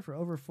Refuge Recovery for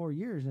over 4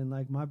 years, and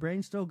like my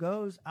brain still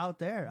goes out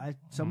there.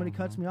 Somebody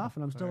cuts me off,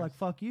 and I'm still like,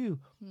 "Fuck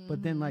you."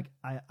 But then, like,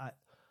 I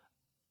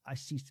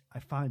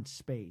find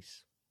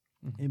space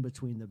in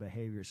between the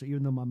behavior. So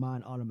even though my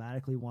mind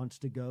automatically wants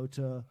to go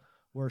to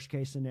worst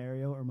case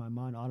scenario, or my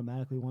mind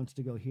automatically wants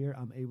to go here,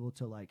 I'm able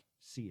to like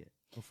see it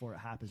before it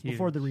happens,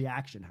 before the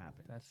reaction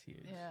happens. That's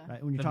huge. Yeah.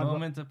 Right? When you The talk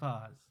moment to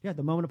pause. Yeah,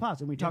 the moment of pause.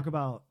 And we talk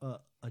about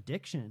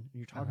addiction, and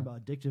you're talking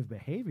about addictive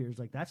behaviors,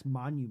 like that's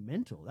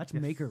monumental. That's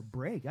make or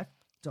break. That's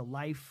a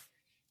life-saving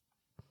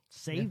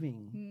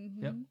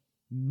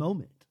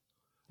moment,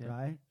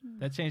 right?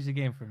 That changed the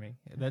game for me.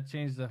 That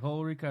changed the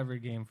whole recovery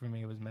game for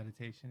me, was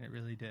meditation. It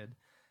really did.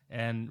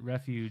 And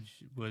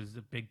Refuge was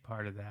a big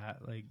part of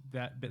that, like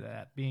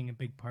that being a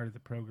big part of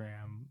the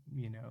program,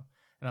 you know.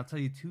 And I'll tell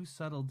you two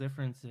subtle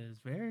differences,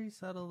 very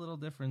subtle little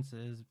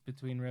differences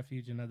between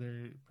Refuge and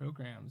other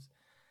programs.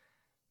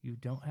 You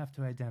don't have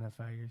to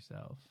identify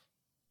yourself.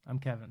 I'm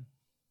Kevin.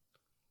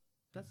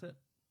 That's it.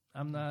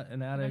 I'm not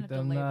an addict.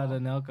 I'm not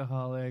an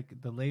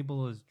alcoholic. The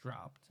label is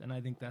dropped, and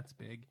I think that's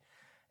big.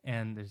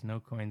 And there's no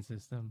coin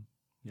system.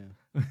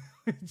 Yeah.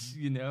 Which,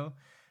 you know,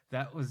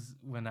 that was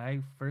when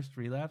I first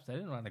relapsed. I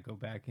didn't want to go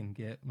back and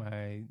get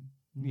my,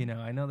 you know,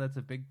 I know that's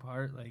a big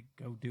part, like,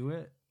 go do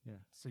it. Yeah.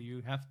 So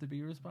you have to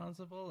be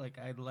responsible. Like,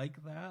 I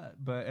like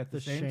that, but at the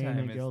shame same time,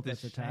 and guilt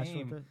it's that's the attached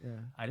shame. with it. Yeah.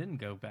 I didn't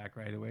go back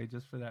right away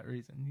just for that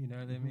reason. You know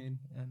what I mean?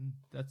 And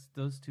that's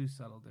those two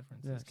subtle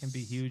differences can be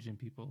huge in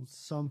people's.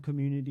 Some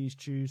communities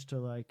choose to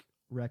like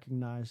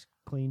recognize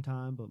clean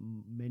time, but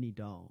many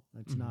don't.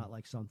 It's not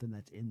like something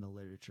that's in the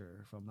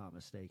literature, if I'm not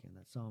mistaken.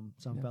 That some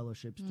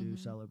fellowships do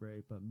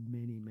celebrate, but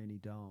many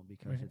don't,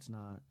 because it's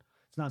not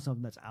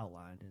something that's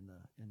outlined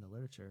in the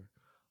literature.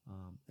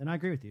 And I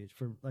agree with you. It's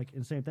for like,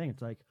 and the same thing.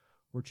 It's like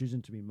we're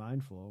choosing to be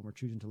mindful, and we're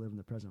choosing to live in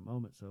the present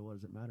moment. So what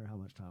does it matter how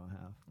much time I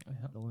have?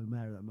 Yeah. The only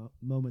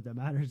moment that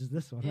matters is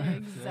this one. Right?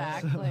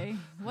 Exactly.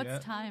 What's Yeah.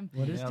 time?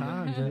 What is Yeah.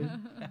 time,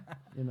 dude?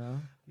 You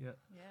know. Yeah.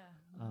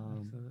 Yeah.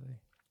 Absolutely.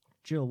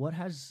 Jill, what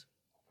has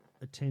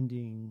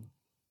attending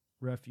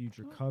Refuge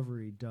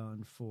Recovery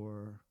done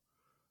for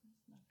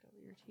Knocked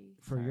over your tea.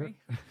 For your-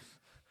 Sorry.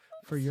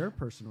 for your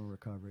personal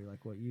recovery?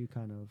 Like what you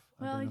kind of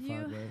Well,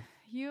 identified with?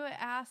 You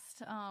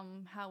asked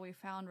how we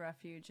found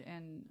Refuge,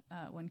 and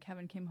when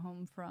Kevin came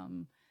home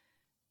from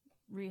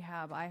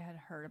rehab, I had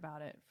heard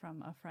about it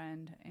from a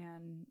friend,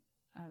 and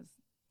I was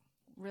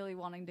really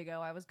wanting to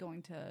go. I was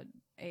going to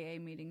AA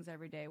meetings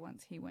every day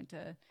once he went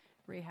to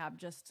rehab,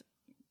 just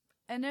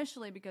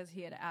initially because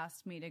he had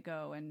asked me to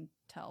go and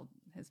tell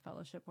his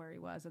fellowship where he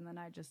was, and then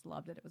I just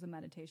loved it. It was a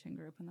meditation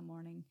group in the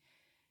morning,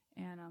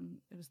 and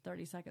it was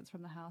 30 seconds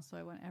from the house, so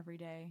I went every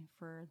day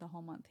for the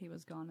whole month he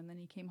was gone, and then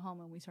he came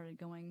home, and we started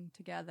going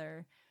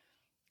together,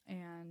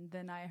 and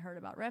then I heard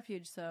about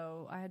Refuge,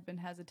 so I had been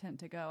hesitant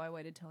to go. I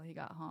waited till he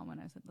got home, and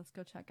I said, let's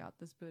go check out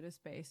this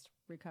Buddhist-based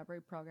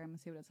recovery program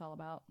and see what it's all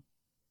about.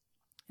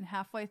 And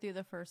halfway through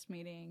the first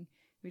meeting,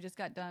 we just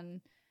got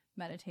done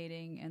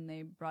meditating, and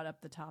they brought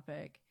up the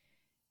topic,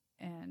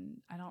 and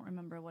I don't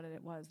remember what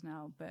it was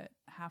now, but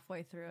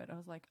halfway through it, I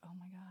was like, oh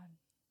my God,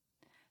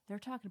 they're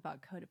talking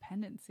about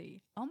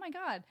codependency. Oh my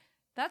God,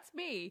 that's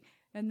me.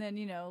 And then,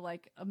 you know,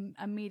 like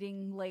a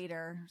meeting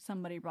later,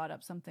 somebody brought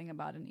up something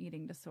about an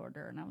eating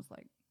disorder, and I was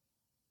like,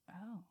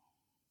 oh,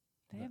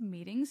 they have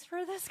meetings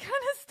for this kind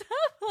of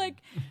stuff?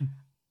 Like,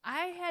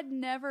 I had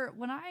never,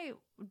 when I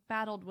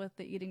battled with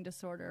the eating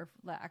disorder,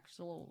 the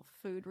actual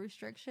food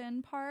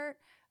restriction part,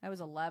 I was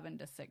 11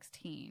 to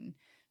 16.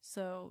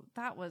 So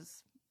that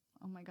was,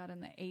 oh my God,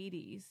 in the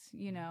 80s,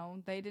 you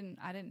know, I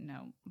didn't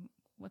know,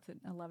 what's an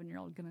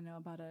 11-year-old going to know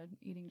about an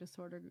eating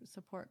disorder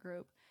support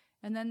group?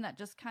 And then that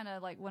just kind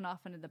of like went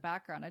off into the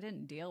background. I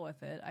didn't deal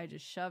with it. I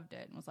just shoved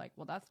it and was like,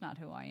 well, that's not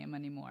who I am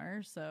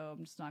anymore. So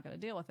I'm just not going to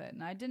deal with it.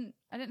 And I didn't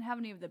have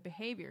any of the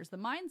behaviors. The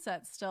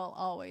mindset's still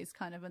always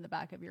kind of in the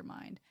back of your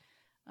mind.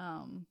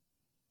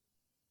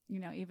 You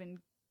know, even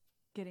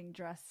getting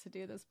dressed to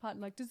do this pod,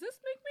 like, does this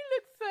make me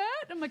look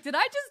fat? I'm like, did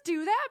I just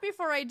do that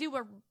before I do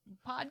a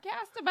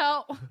podcast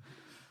about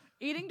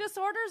eating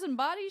disorders and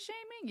body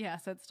shaming?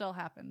 Yes, it still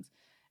happens.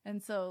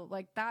 And so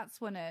like,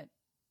 that's when it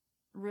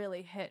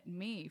really hit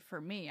me. For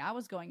me, I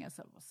was going as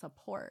a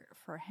support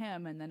for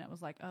him, and then it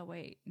was like, oh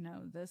wait,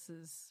 no, this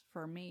is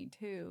for me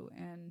too.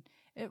 And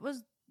it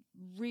was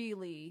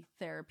really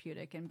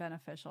therapeutic and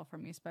beneficial for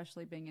me,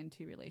 especially being in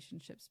 2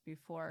 relationships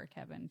before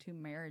Kevin, 2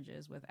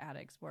 marriages with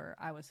addicts, where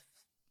I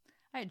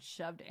had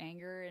shoved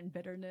anger and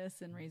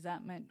bitterness and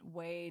resentment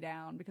way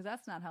down, because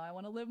that's not how I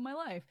want to live my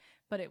life,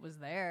 but it was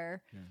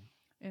there. Yeah.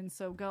 And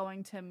so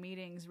going to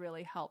meetings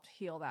really helped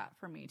heal that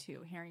for me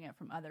too, hearing it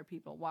from other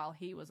people while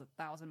he was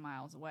 1,000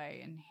 miles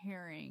away, and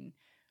hearing,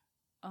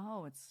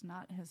 oh, it's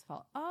not his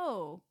fault.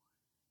 Oh,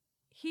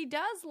 he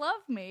does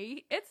love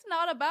me. It's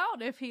not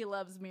about if he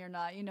loves me or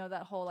not. You know,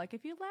 that whole, like,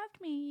 if you loved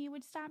me, you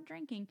would stop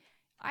drinking.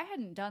 I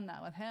hadn't done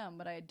that with him,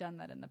 but I had done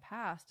that in the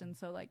past. And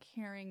so like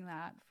hearing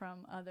that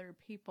from other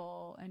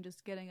people and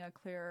just getting a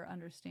clearer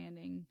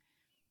understanding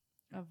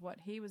of what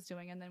he was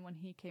doing. And then when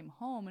he came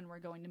home and we're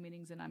going to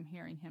meetings and I'm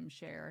hearing him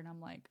share, and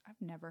I'm like,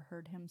 I've never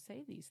heard him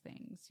say these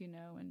things, you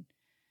know, and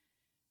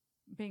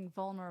being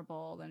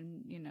vulnerable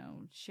and, you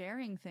know,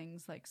 sharing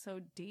things like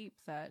so deep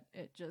that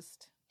it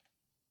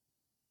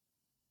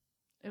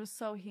was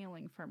so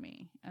healing for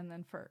me. And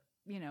then for,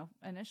 you know,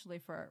 initially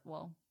for,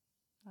 well,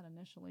 not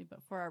initially,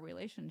 but for our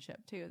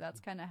relationship too.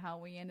 That's kind of how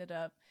we ended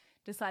up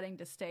deciding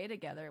to stay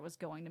together. It was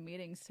going to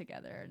meetings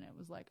together, and it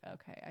was like,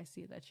 okay, I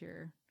see that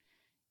you're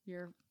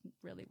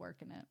really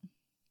working it.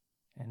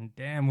 And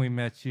damn, we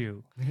met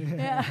you.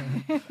 Yeah.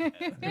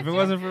 If it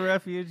wasn't for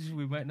Refuge,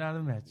 we might not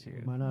have met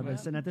you. Might not have been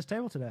sitting at this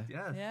table today.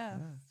 Yes. Yeah.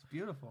 It's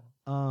beautiful.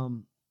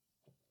 The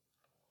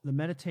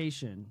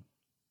meditation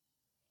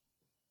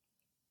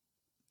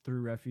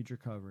through Refuge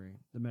Recovery,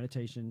 the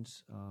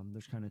meditations,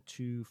 there's kind of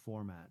 2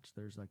 formats.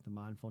 There's like the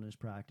mindfulness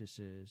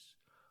practices,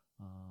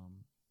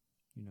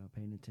 you know,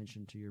 paying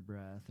attention to your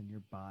breath and your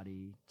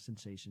body,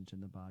 sensations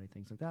in the body,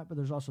 things like that. But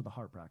there's also the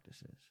heart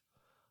practices.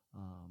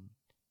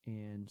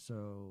 And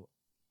so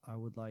I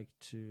would like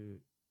to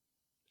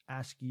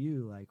ask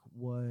you, like,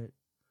 what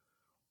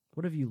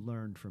have you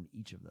learned from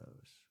each of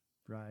those,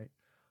 right?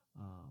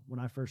 When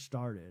I first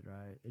started,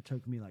 right, it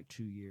took me like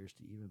 2 years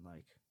to even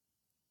like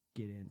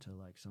get into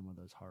like some of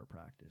those heart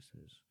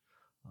practices.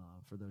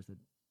 For those that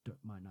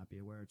might not be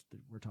aware,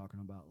 we're talking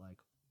about like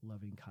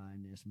loving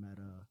kindness,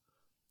 metta,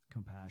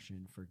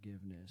 compassion,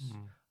 forgiveness.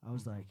 I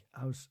was like,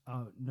 I was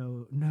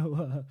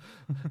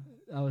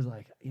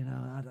like, you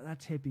know,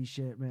 that's hippie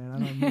shit, man. I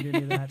don't need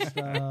any of that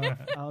stuff.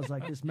 I was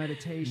like, this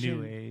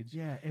meditation, New age.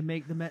 yeah,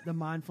 it the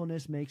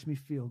mindfulness makes me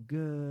feel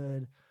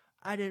good.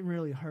 I didn't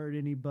really hurt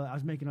anybody.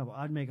 I'd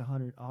make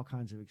 100 all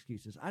kinds of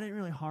excuses. I didn't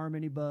really harm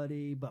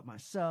anybody but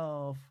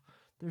myself.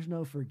 There's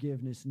no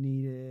forgiveness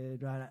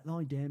needed, right? The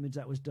only damage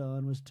that was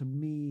done was to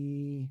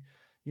me.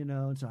 you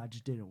know, and so I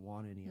just didn't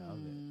want any of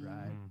it,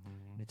 right?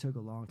 Mhm. And it took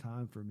a long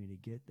time for me to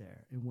get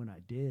there. And when I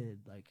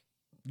did, like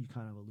you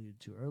kind of alluded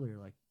to earlier,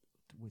 like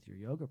with your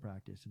yoga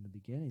practice in the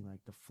beginning,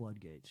 like the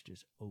floodgates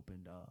just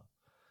opened up.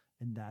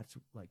 And that's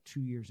like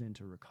 2 years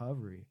into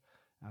recovery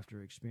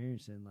after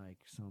experiencing like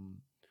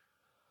some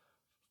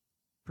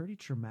pretty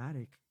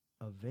traumatic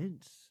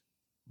events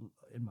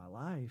in my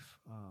life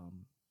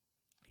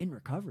in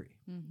recovery.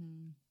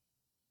 Mm-hmm.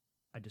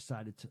 I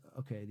decided to,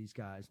 okay, these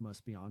guys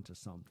must be onto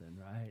something,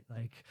 right?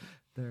 Like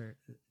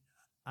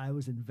I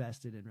was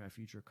invested in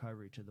Refuge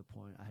Recovery to the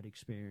point I had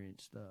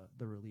experienced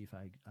the relief.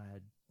 I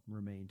had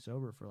remained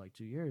sober for like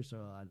 2 years. So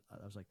I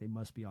was like, they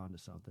must be onto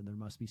something. There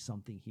must be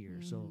something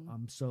here. So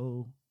I'm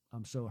so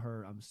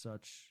hurt.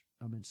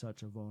 I'm in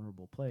such a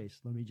vulnerable place.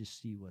 Let me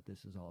just see what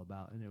this is all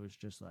about. And it was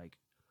just like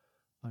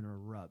an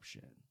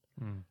eruption.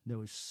 There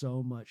was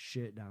so much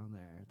shit down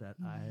there that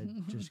I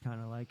had just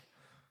kind of like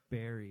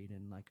buried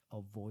and like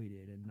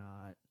avoided and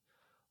not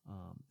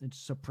and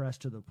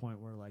suppressed to the point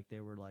where like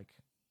they were like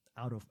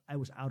I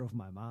was out of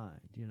my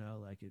mind, you know,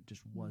 like it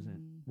just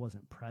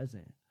wasn't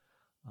present.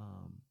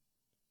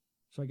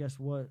 So I guess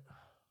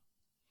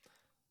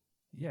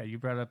Yeah, you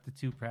brought up the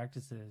two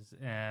practices,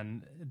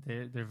 and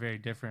they're very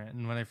different.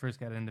 And when I first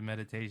got into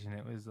meditation,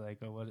 it was like,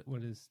 oh,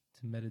 what is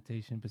to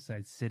meditation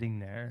besides sitting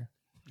there?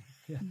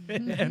 Yeah.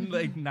 And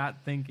like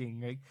not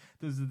thinking? Like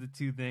those are the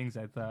two things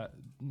I thought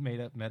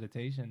made up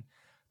meditation.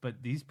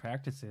 But these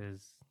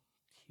practices,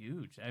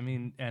 huge. I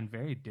mean, and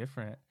very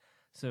different.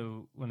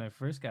 So when I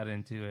first got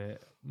into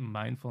it,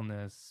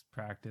 mindfulness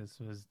practice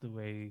was the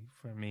way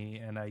for me,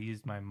 and I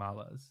used my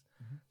malas.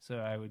 So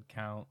I would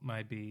count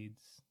my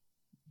beads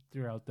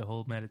throughout the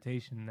whole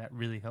meditation. That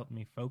really helped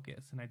me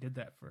focus, and I did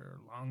that for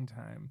a long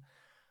time.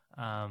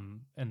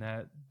 And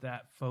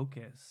that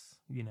focus,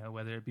 you know,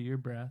 whether it be your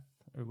breath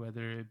or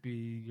whether it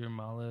be your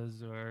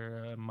malas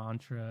or a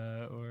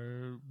mantra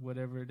or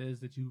whatever it is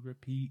that you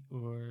repeat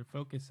or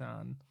focus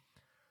on,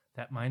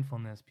 that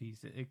mindfulness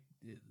piece, it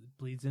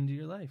bleeds into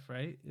your life,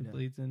 right? It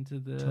bleeds into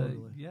the,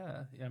 Totally.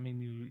 Yeah. I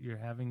mean, you're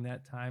having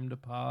that time to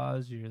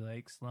pause, you're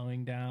like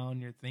slowing down,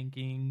 you're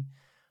thinking,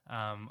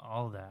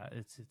 all that.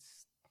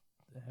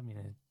 I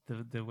mean,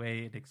 the way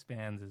it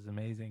expands is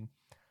amazing.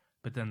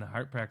 But then the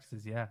heart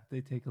practices, yeah,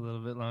 they take a little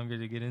bit longer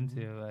to get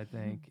into, I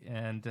think.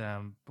 And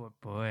but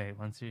boy,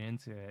 once you're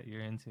into it,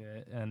 you're into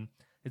it. And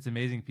it's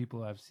amazing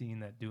people I've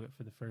seen that do it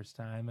for the first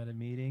time at a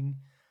meeting,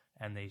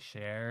 and they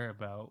share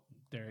about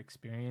their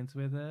experience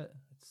with it.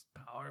 It's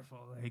powerful.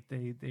 Like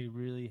they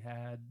really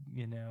had,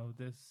 you know,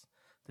 this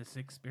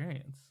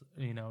experience,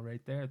 you know,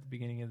 right there at the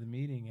beginning of the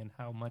meeting, and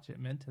how much it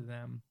meant to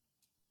them.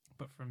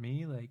 But for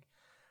me, like,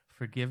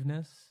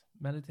 forgiveness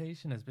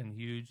meditation has been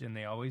huge, and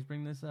they always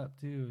bring this up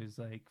too, is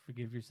like,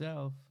 forgive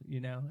yourself, you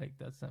know, like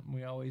that's something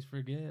we always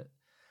forget.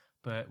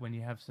 But when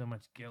you have so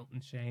much guilt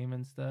and shame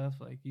and stuff,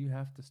 like you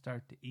have to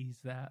start to ease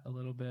that a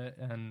little bit,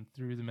 and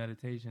through the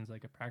meditations,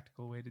 like a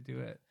practical way to do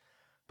it.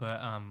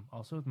 But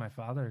also with my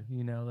father,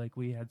 you know, like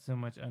we had so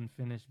much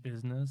unfinished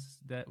business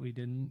that we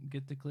didn't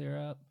get to clear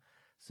up.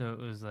 So it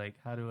was like,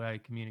 how do I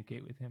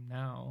communicate with him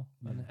now?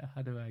 And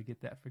how do I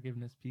get that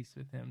forgiveness piece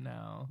with him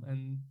now?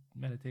 And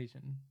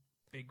meditation,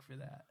 big for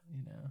that,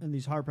 you know. And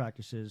these heart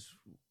practices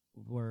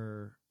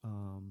were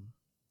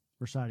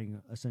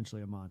reciting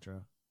essentially a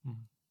mantra.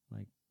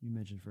 Like you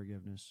mentioned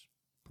forgiveness.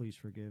 Please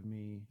forgive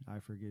me. I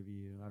forgive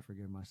you. I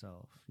forgive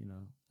myself, you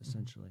know,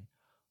 essentially.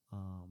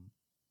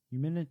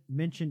 You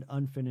mentioned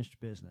unfinished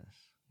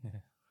business. Yeah.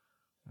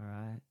 All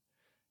right.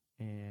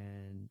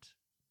 And,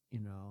 you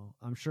know,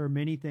 I'm sure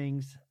many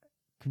things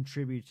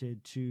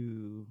contributed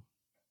to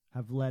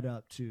have led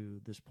up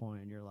to this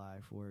point in your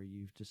life where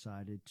you've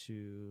decided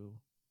to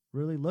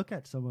really look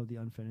at some of the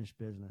unfinished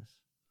business,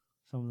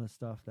 some of the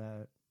stuff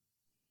that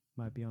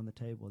might be on the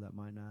table that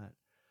might not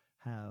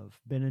have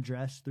been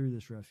addressed through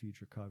this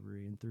refuge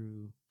recovery and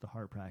through the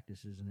heart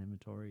practices and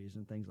inventories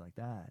and things like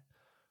that.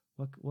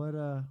 What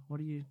are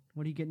you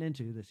getting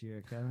into this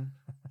year, Kevin?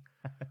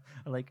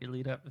 I like your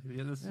lead up.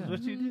 This is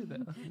what you do,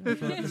 though.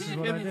 This is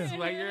what I do. This is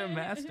why you're a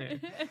master.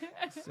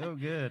 So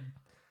good.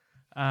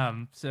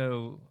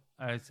 So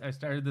I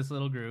started this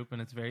little group,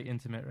 and it's very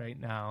intimate right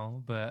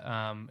now, but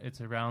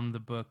it's around the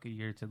book A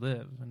Year to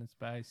Live, and it's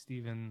by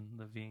Stephen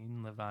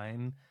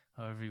Levine,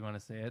 however you want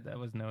to say it. That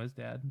was Noah's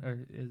dad,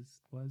 or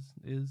is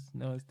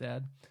Noah's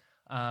dad.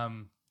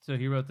 So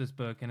he wrote this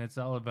book, and it's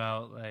all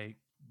about like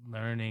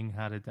learning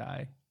how to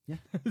die. Yeah,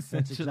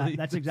 Essentially,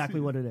 that's exactly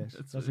what it is.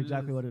 That's what it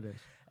exactly is. what it is.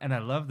 And I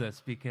love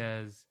this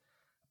because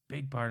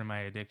big part of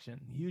my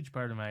addiction, huge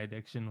part of my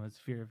addiction was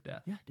fear of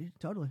death. Yeah, dude,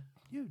 totally.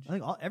 Huge. I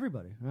think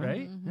everybody,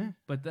 Right? Yeah.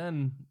 But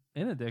then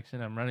in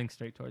addiction, I'm running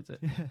straight towards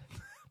it.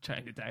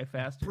 Trying to die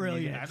faster.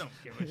 Brilliant. I don't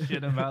give a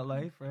shit about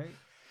life, right?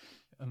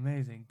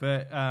 Amazing.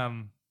 But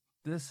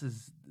this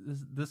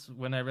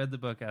when I read the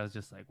book, I was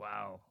just like,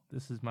 wow,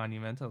 this is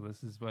monumental.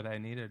 This is what I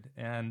needed.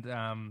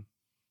 And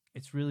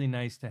it's really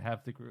nice to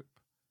have the group.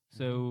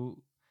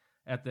 So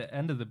at the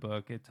end of the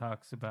book, it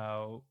talks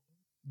about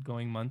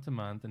going month to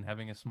month and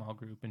having a small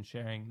group and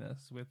sharing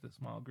this with a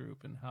small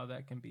group, and how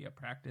that can be a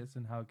practice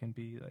and how it can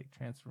be like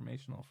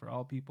transformational for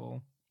all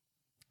people.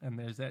 And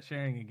there's that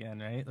sharing again,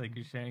 right? Like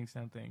you're sharing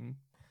something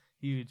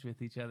huge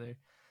with each other,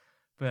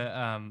 but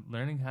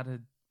learning how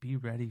to be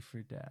ready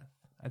for death.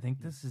 I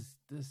think this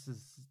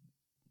is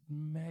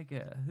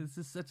mega. This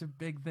is such a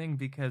big thing,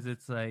 because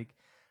it's like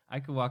I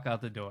could walk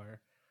out the door,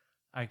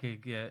 I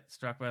could get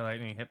struck by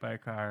lightning, hit by a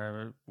car,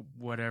 or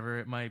whatever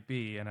it might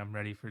be, and I'm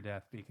ready for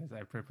death because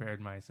I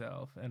prepared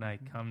myself and I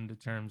come to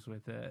terms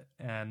with it.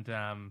 And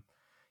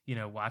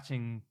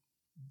watching,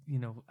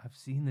 I've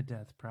seen the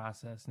death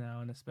process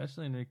now, and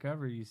especially in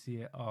recovery, you see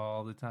it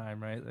all the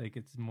time, right? Like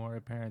it's more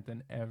apparent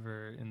than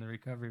ever in the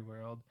recovery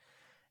world.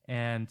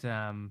 And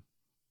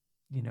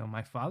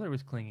my father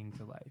was clinging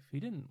to life.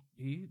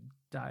 He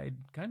died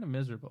kind of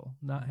miserable,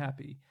 not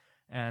happy.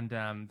 And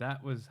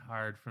that was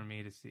hard for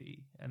me to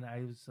see. And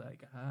I was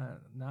like,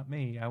 not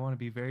me. I want to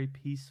be very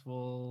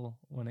peaceful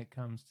when it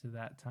comes to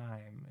that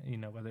time,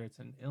 whether it's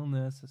an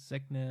illness, a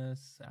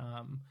sickness,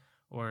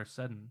 or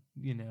sudden,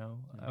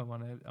 I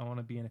want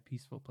to be in a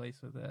peaceful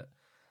place with it.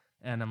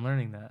 And I'm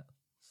learning that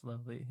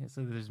slowly.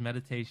 So there's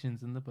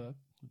meditations in the book.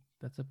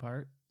 That's a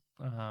part.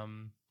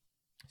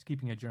 Just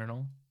keeping a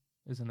journal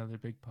is another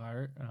big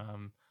part.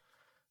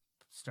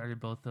 Started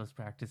both those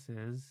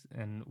practices,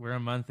 and we're a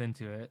month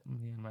into it,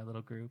 me and my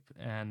little group,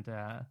 and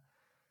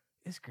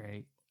it's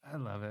great. I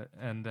love it,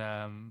 and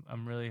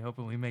I'm really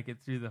hoping we make it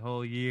through the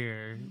whole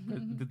year.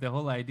 The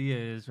whole idea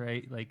is,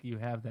 right, like you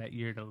have that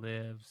year to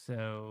live,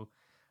 so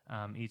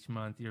each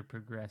month you're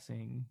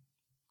progressing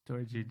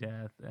towards your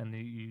death, and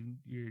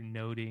you're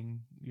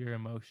noting your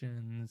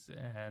emotions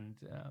and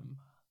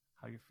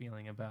how you're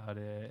feeling about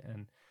it.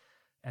 And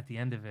at the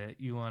end of it,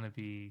 you want to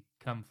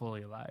become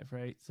fully alive,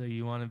 right? So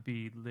you want to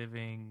be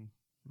living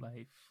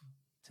life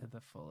to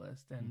the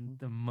fullest and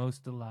the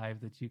most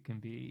alive that you can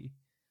be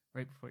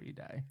right before you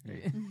die.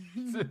 Right?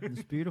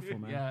 It's beautiful,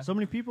 man. Yeah. So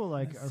many people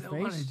are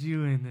wanted faced.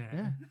 you in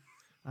there.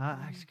 Yeah.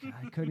 I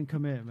couldn't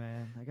commit,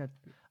 man.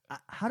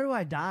 How do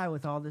I die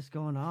with all this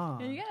going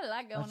on? You got a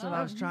lot going That's on. what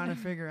I was trying to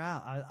figure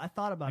out. I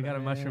thought about it. I got a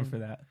man. mushroom for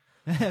that.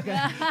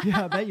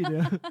 Yeah, I bet you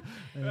do.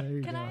 There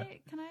you Can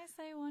go. I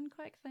say one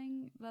quick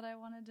thing that I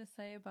wanted to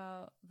say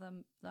about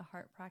the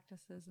heart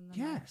practices and the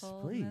Yes,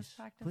 mindfulness please,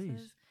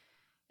 practices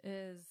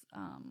is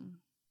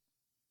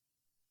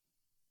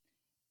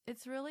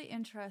it's really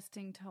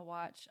interesting to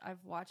watch.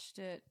 I've watched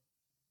it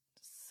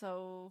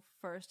so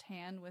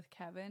firsthand with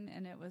Kevin,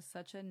 and it was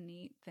such a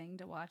neat thing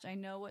to watch. I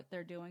know what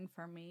they're doing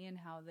for me and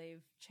how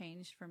they've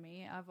changed for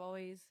me.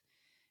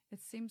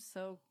 It seems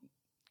so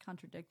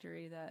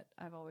contradictory that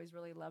I've always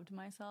really loved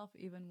myself,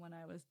 even when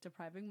I was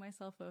depriving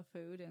myself of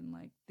food and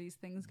like these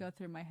things go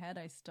through my head.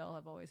 I still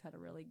have always had a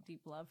really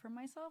deep love for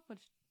myself,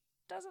 which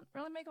doesn't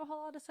really make a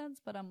whole lot of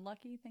sense, but I'm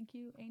lucky. Thank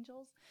you,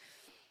 angels.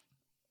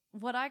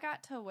 What I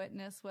got to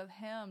witness with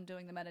him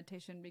doing the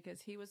meditation,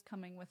 because he was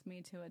coming with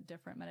me to a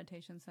different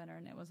meditation center,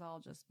 and it was all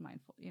just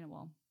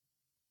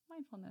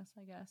mindfulness,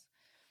 I guess.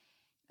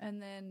 And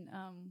then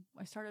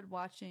I started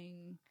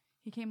watching.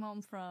 He came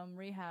home from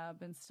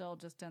rehab and still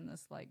just in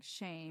this like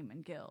shame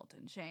and guilt.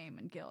 I'm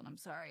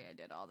sorry I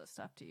did all this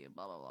stuff to you,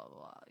 blah, blah, blah,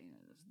 blah.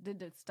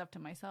 Did stuff to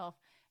myself.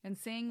 And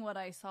seeing what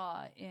I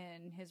saw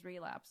in his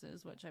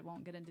relapses, which I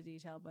won't get into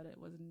detail, but it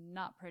was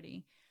not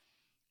pretty.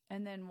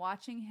 And then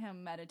watching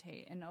him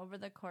meditate, and over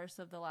the course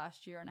of the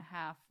last year and a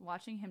half,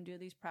 watching him do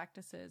these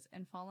practices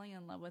and falling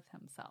in love with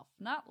himself.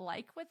 Not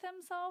like with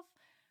himself,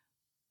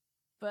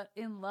 but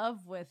in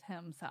love with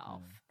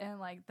himself. And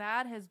like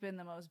that has been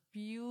the most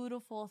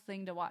beautiful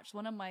thing to watch.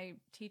 One of my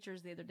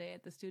teachers the other day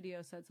at the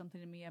studio said something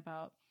to me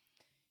about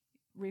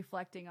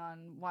reflecting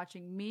on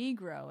watching me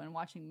grow and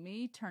watching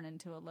me turn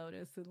into a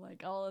lotus and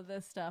like all of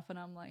this stuff. And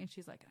I'm like, and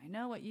she's like, I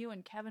know what you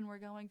and Kevin were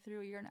going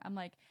through. I'm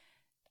like,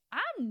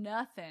 I'm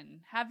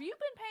nothing. Have you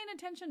been paying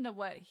attention to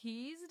what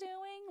he's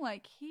doing?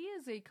 Like he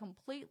is a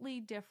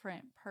completely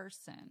different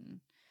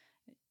person.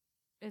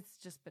 It's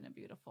just been a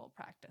beautiful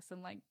practice,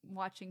 and like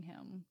watching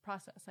him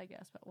process, I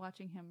guess, but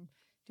watching him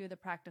do the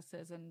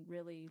practices and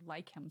really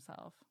like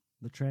himself.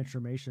 The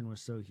transformation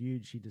was so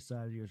huge, he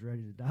decided he was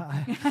ready to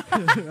die.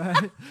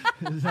 Right?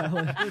 Is that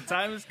what? The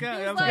time is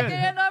coming. He's I'm like, good.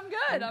 and I'm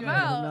good. I'm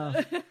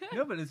out.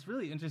 No, but it's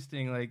really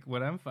interesting. Like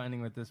what I'm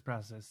finding with this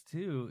process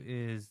too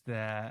is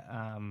that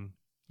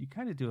you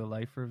kind of do a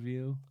life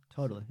review.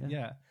 Totally.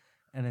 Yeah.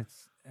 And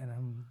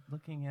I'm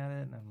looking at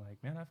it and I'm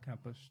like, man, I've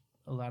accomplished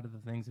a lot of the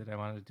things that I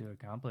wanted to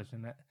accomplish,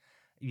 and that,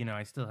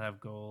 I still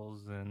have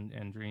goals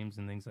and dreams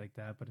and things like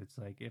that. But it's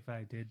like, if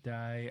I did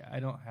die,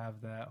 I don't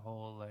have that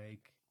whole,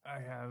 like,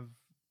 I have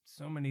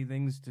so many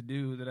things to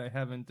do that I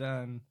haven't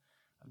done.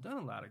 I've done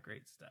a lot of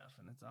great stuff,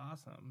 and it's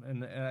awesome.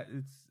 And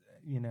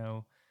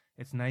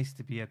it's nice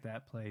to be at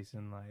that place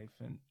in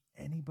life, and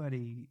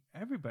everybody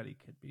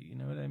could be, you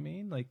know what I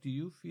mean? Like, do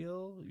you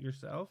feel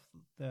yourself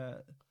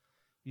that,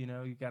 you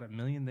got a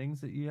million things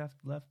that you have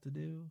left to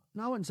do?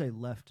 No, I wouldn't say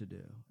left to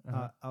do.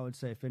 Uh-huh. I would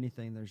say, if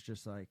anything, there's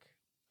just like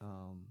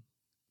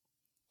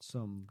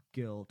some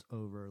guilt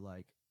over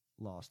like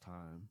lost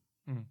time.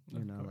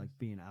 You know, like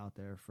being out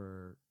there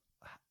for,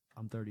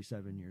 I'm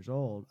 37 years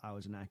old. I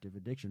was in active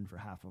addiction for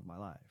half of my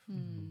life.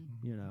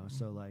 You know,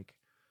 so like,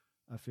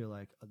 I feel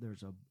like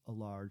there's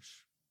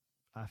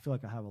I feel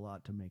like I have a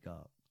lot to make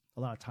up,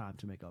 a lot of time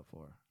to make up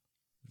for.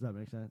 Does that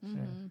make sense?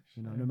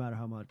 You know, no matter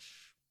how much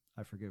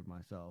I forgive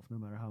myself, no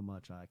matter how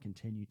much I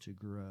continue to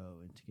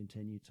grow and to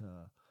continue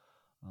to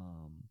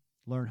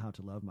learn how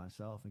to love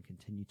myself and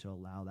continue to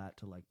allow that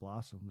to like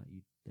blossom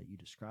that you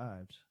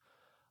described,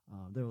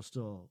 there's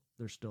still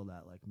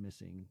that like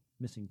missing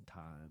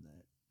time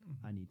that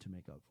I need to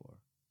make up for.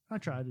 I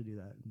try to do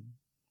that and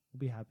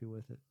be happy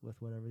with it,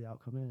 with whatever the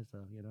outcome is,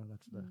 though. You know,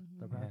 that's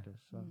the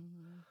practice. So,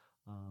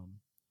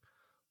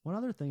 one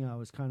other thing I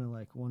was kind of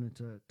like wanted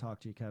to talk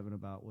to you, Kevin,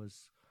 about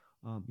was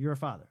you're a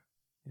father.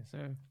 Yes,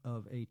 sir.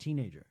 Of a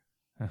teenager.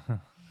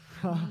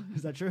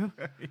 Is that true?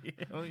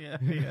 Oh yeah.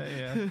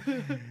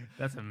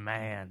 That's a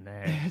man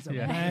there. It's a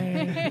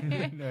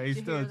man. No, he's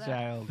still a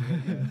child.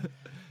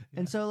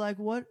 And so, like,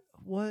 what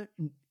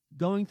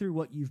going through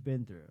what you've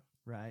been through,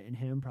 right? And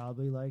him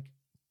probably like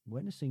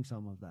witnessing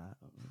some of that.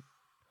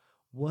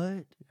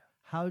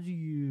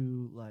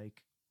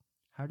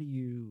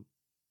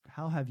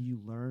 How have you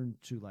learned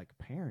to like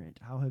parent?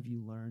 How have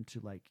you learned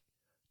to like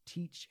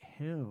teach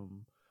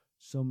him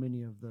so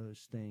many of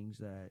those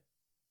things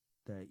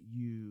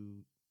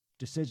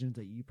decisions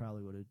that you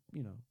probably would have,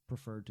 you know,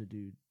 preferred to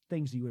do,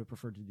 things you would have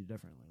preferred to do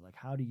differently? Like,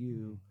 how do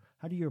you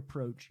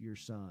approach your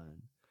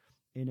son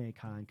in a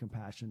kind,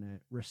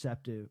 compassionate,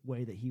 receptive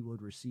way that he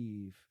would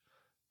receive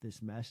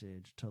this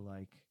message to,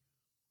 like,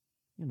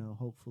 you know,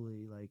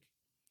 hopefully like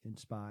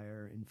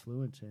inspire,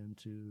 influence him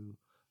to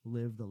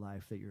live the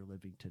life that you're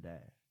living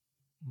today?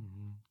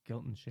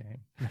 Guilt and shame.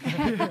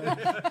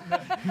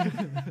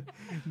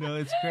 No,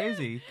 it's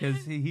crazy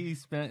because he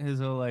spent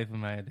his whole life in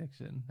my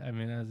addiction. I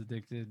mean, I was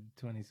addicted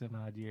 20-some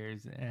odd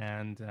years,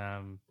 and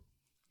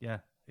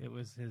it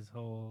was his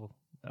whole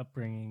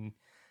upbringing.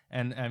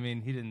 And I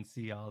mean, he didn't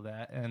see all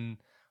that. And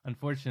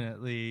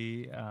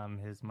unfortunately,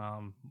 his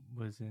mom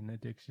was in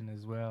addiction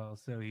as well,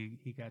 so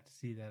he got to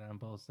see that on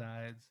both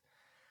sides.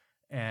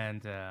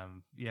 And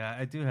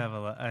I do have a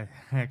lot. I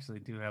actually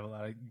do have a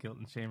lot of guilt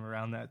and shame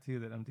around that too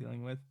that I'm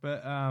dealing with.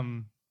 But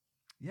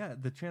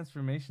the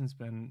transformation's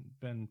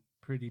been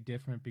pretty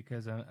different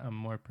because I'm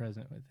more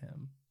present with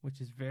him,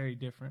 which is very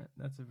different.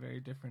 That's a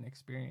very different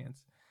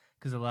experience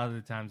because a lot of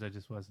the times I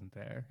just wasn't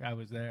there. I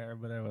was there,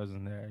 but I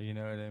wasn't there. You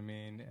know what I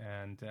mean?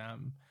 And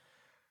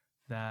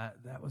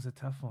that was a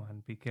tough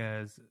one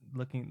because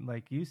looking,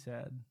 like you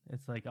said,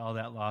 it's like all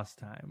that lost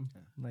time.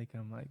 Yeah. Like,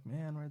 I'm like,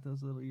 man, where'd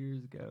those little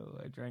years go?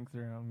 I drank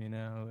through them, you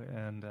know,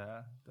 and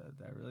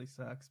that really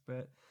sucks.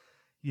 But,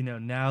 you know,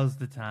 now's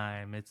the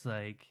time. It's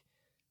like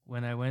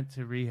when I went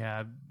to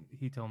rehab,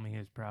 he told me he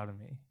was proud of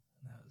me.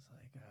 And I was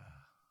like,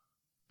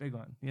 big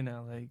one, you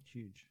know, like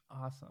huge.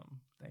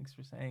 Awesome. Thanks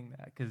for saying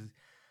that. Because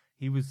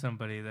he was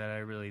somebody that I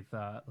really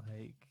thought,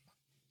 like,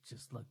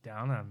 just looked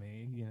down on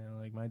me, you know,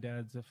 like my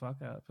dad's a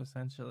fuck up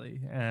essentially.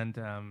 And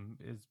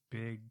it's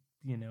big,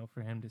 you know,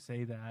 for him to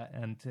say that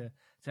and to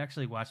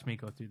actually watch me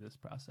go through this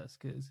process,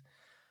 because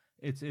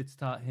it's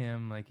taught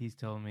him, like he's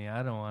told me,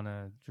 I don't want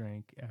to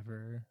drink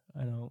ever.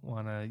 I don't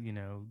want to, you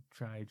know,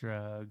 try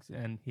drugs.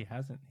 And he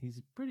hasn't. He's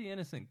a pretty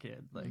innocent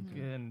kid, like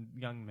and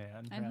young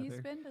man. And rather.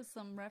 He's been to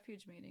some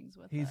refuge meetings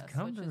with us. He's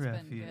come to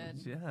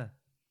refuge, yeah.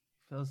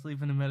 Fell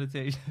asleep in a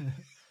meditation.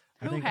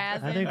 Who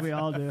hasn't? I think we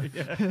all do.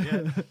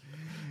 yeah.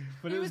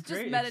 But he it was just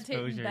great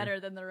meditating exposure. better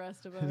than the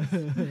rest of us.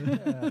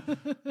 Yeah.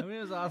 I mean,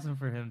 it was awesome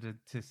for him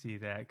to see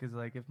that, because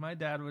like if my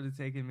dad would have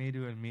taken me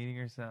to a meeting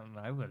or something,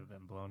 I would have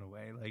been blown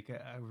away. Like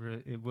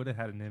it would have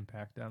had an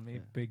impact on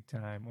me big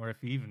time. Or if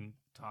he even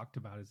talked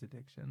about his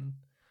addiction,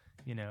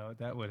 you know,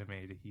 that would have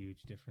made a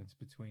huge difference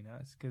between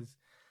us, because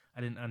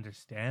I didn't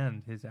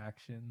understand his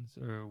actions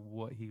or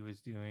what he was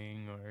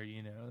doing, or,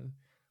 you know,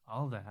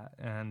 all that.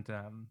 And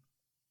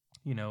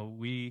you know,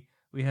 we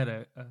had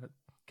a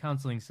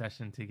counseling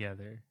session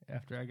together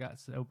after I got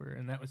sober,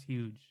 and that was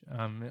huge.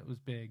 It was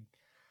big,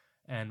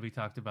 and we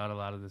talked about a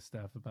lot of the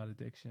stuff about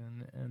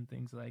addiction and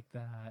things like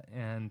that.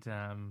 And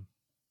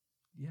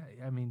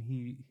I mean,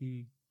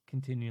 he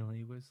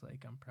continually was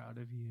like, I'm proud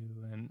of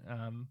you, and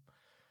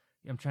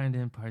I'm trying to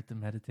impart the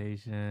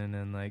meditation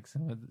and like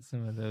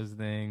some of those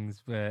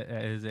things. But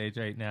at his age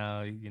right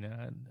now, you know,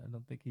 I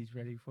don't think he's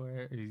ready for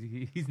it.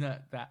 He's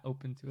not that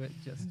open to it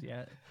just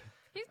yet.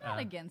 He's not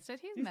against it.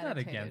 He's not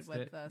meditated against with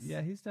it. us.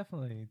 Yeah, he's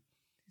definitely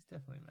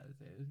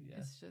meditated. Yeah,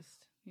 It's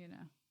just, you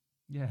know.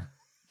 Yeah,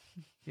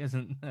 he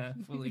hasn't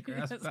fully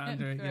grasped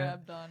onto it yet.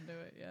 Grabbed onto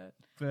it yet.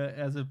 But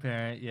as a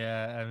parent,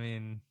 yeah, I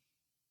mean,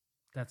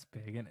 that's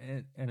big.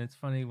 And it's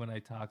funny when I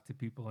talk to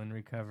people in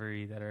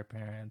recovery that are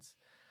parents,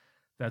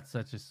 that's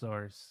such a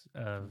source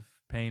of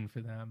pain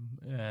for them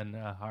and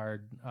a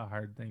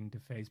hard thing to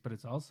face. But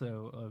it's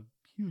also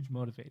a huge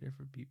motivator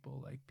for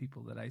people, like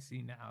people that I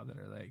see now that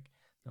are like,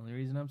 the only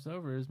reason I'm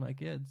sober is my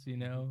kids, you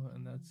know,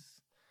 and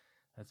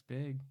that's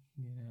big,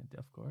 you know,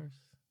 of course,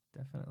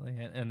 definitely.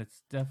 And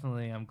it's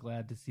definitely, I'm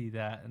glad to see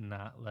that and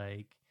not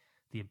like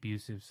the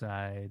abusive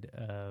side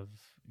of,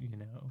 you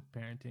know,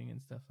 parenting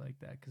and stuff like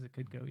that, because it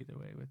could go either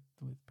way with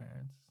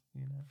parents,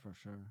 you know. For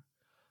sure.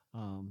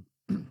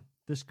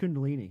 This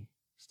Kundalini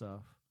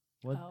stuff.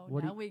 Now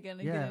we're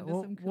gonna yeah, get into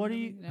well, some what do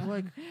you Kundalini now.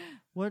 like?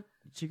 What?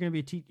 So you're gonna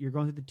be you're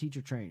going through the teacher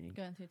training.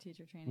 Going through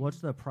teacher training. What's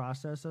the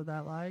process of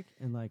that like?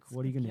 And like, It's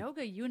what are you with gonna?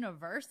 Yoga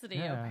University,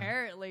 Yeah.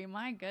 apparently.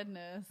 My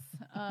goodness.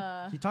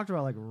 You talked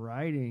about like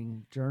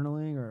writing,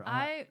 journaling, or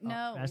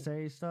No.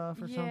 essay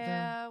stuff or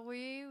Yeah,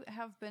 we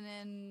have been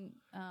in,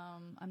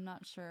 I'm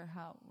not sure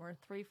how, we're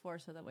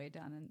 3/4 of the way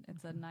done, and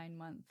it's a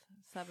 9-month,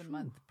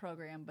 7-month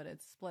program, but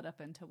it's split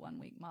up into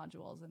 1-week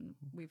modules, and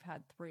we've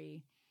had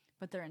 3,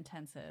 but they're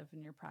intensive,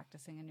 and you're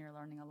practicing and you're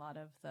learning a lot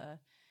of the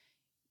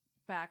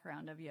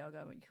background of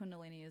yoga.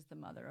 Kundalini is the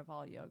mother of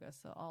all yoga,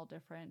 so all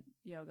different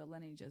yoga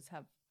lineages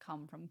have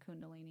come from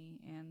Kundalini,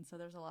 and so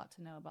there's a lot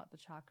to know about the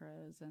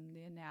chakras and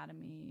the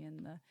anatomy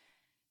and the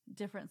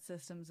different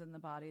systems in the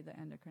body, the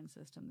endocrine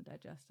system, the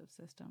digestive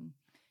system.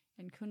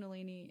 And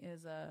Kundalini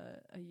is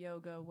a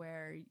yoga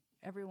where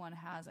everyone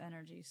has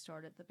energy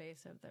stored at the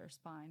base of their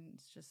spine.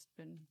 It's just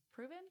been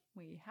proven.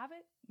 We have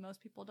it.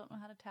 Most people don't know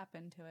how to tap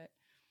into it.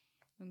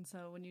 And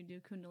so when you do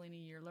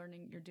Kundalini,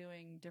 you're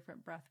doing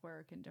different breath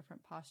work and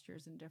different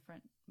postures and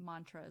different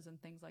mantras and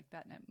things like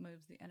that. And it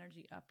moves the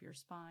energy up your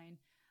spine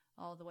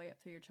all the way up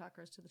through your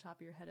chakras to the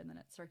top of your head. And then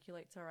it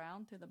circulates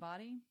around through the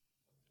body,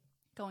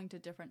 going to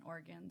different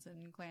organs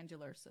and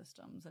glandular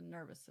systems and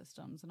nervous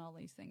systems and all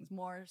these things,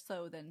 more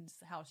so than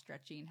how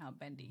stretchy and how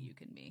bendy you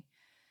can be.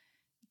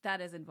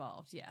 That is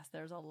involved. Yes,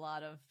 there's a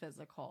lot of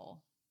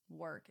physical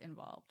work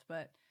involved,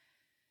 but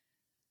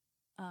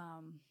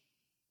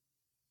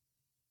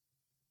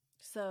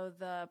so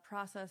the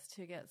process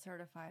to get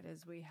certified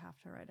is we have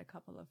to write a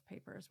couple of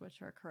papers,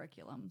 which are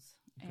curriculums,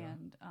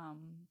 and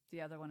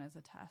the other one is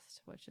a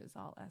test, which is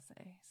all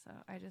essay. So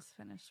I just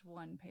finished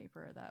one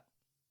paper that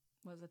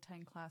was a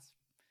 10-class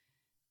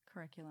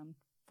curriculum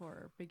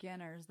for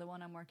beginners. The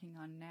one I'm working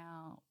on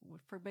now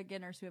for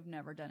beginners who have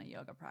never done a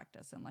yoga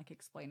practice and like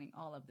explaining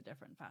all of the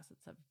different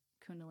facets of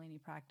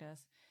Kundalini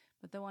practice.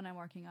 But the one I'm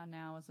working on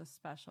now is a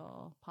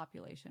special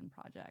population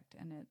project,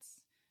 and it's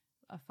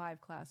a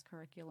 5-class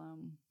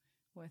curriculum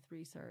with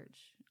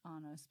research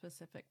on a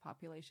specific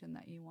population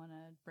that you want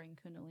to bring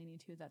Kundalini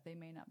to that they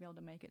may not be able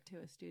to make it to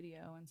a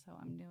studio. And so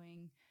I'm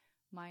doing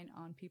mine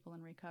on people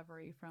in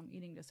recovery from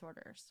eating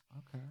disorders.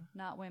 Okay.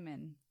 Not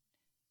women,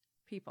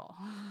 people.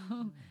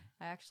 I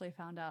actually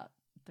found out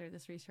through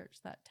this research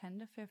that 10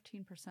 to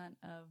 15%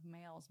 of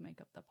males make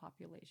up the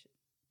population.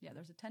 Yeah,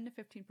 there's a 10 to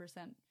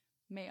 15%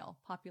 male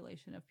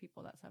population of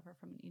people that suffer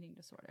from an eating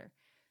disorder.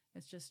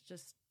 It's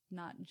just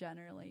not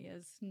generally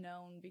as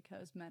known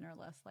because men are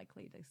less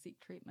likely to seek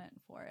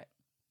treatment for it.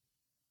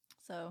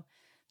 So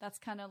that's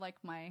kind of like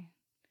my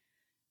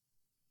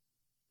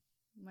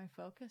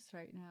focus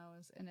right now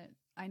is in it.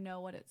 I know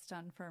what it's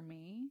done for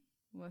me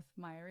with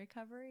my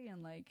recovery,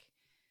 and like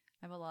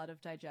I have a lot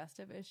of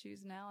digestive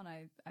issues now, and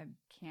I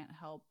can't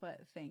help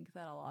but think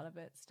that a lot of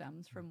it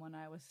stems from when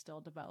I was still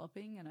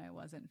developing and I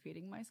wasn't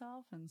feeding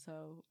myself, and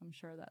so I'm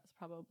sure that's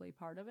probably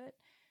part of it.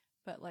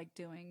 But like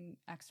doing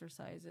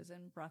exercises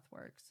and breath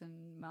works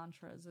and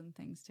mantras and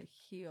things to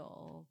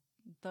heal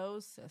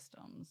those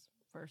systems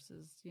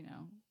versus, you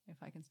know, if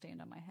I can stand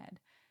on my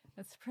head,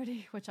 that's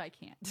pretty, which I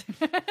can't.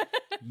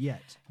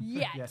 Yet.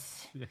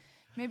 Yes.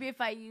 Maybe if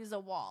I use a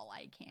wall,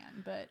 I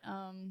can, but,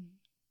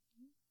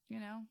 you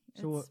know,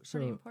 it's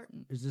pretty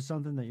important. Is this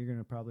something that you're going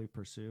to probably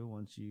pursue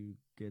once you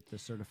get the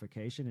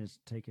certification? Is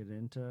take it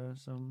into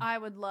some? I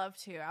would love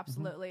to.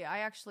 Absolutely. I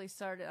actually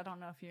started, I don't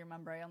know if you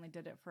remember, I only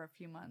did it for a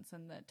few months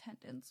and the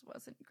attendance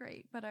wasn't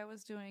great, but I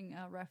was doing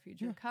a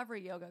refuge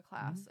recovery yoga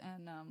class,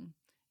 and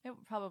it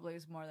probably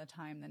was more the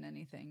time than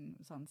anything. It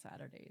was on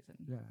Saturdays.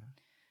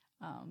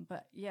 And,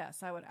 but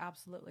yes, I would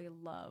absolutely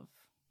love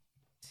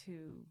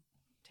to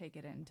take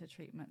it into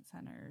treatment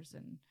centers,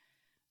 and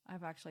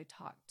I've actually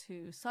talked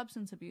to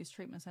substance abuse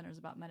treatment centers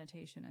about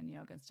meditation and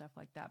yoga and stuff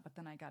like that. But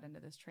then I got into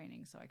this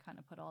training, so I kind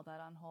of put all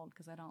that on hold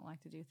because I don't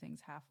like to do things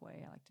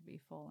halfway. I like to be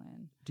full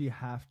in. Do you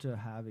have to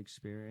have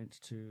experience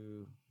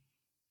to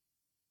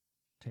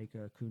take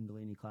a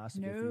Kundalini class?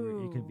 No.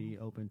 It could be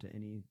open to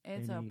any.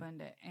 It's open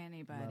to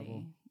anybody.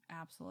 level.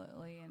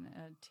 Absolutely. And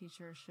a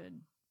teacher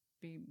should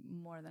be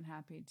more than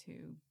happy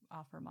to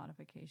offer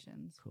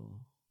modifications. Cool.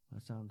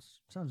 That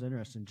sounds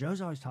interesting.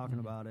 Joe's always talking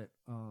about it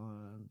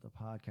on the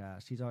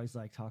podcast. He's always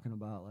like talking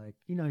about like,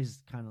 you know,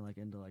 he's kind of like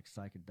into like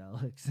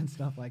psychedelics and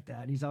stuff like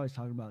that. And he's always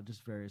talking about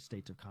just various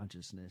states of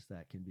consciousness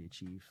that can be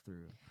achieved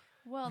through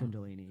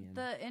Kundalini. And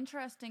the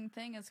interesting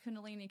thing is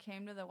Kundalini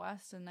came to the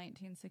West in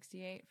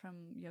 1968 from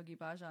Yogi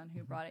Bhajan,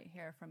 who brought it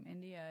here from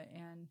India.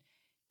 And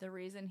the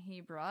reason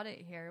he brought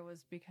it here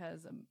was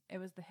because it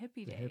was the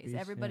hippie days. Hippies,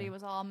 Everybody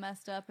was all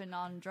messed up and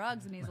on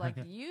drugs. And he's like,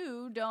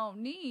 you don't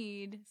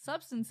need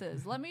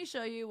substances. Let me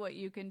show you what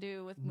you can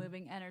do with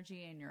moving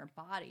energy in your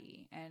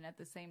body. And at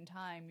the same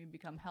time, you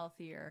become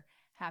healthier,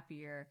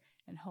 happier,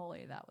 and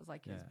holy. That was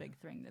like his big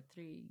thing,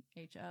 the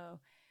 3HO.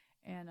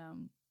 And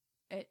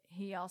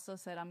he also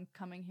said, I'm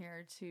coming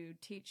here to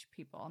teach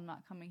people. I'm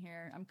coming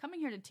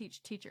here to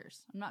teach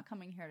teachers. I'm not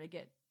coming here to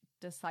get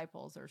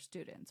disciples or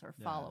students or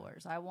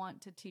followers. I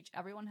want to teach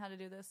everyone how to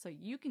do this so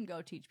you can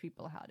go teach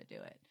people how to do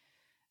it.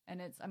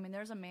 And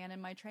there's a man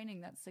in my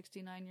training that's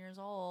 69 years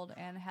old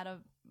and had a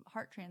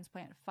heart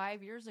transplant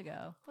 5 years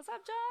ago. What's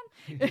up,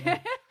 John?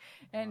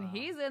 And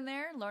he's in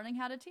there learning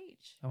how to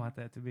teach. I want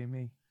that to be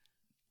me.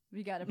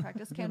 We got to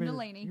practice Cam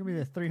Delaney. You're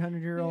going to be the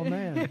 300-year-old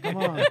man.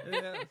 Come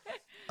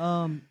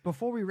on.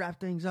 Before we wrap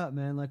things up,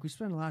 man, like we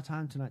spent a lot of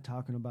time tonight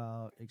talking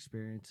about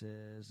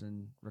experiences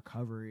and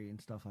recovery and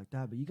stuff like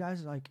that. But you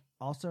guys like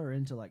also are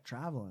into like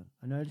traveling.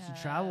 I noticed you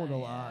traveled a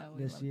lot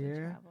this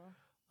year.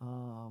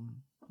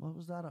 What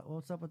was that?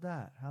 What's up with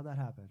that? How'd that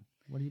happen?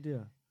 What do you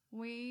do?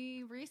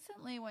 We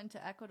recently went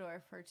to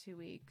Ecuador for 2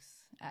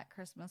 weeks at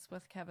Christmas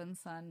with Kevin's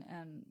son,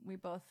 and we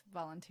both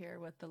volunteer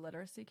with the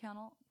Literacy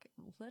Council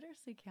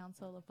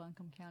of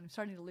Buncombe County. I'm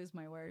starting to lose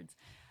my words.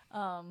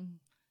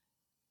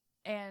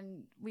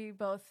 And we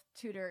both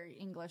tutor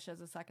English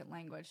as a second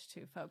language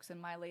to folks, and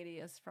my lady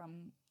is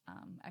from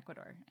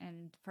Ecuador.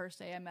 And first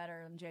day I met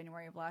her in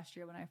January of last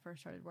year when I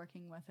first started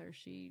working with her,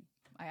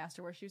 I asked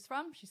her where she was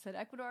from. She said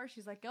Ecuador.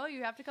 She's like, oh,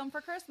 you have to come for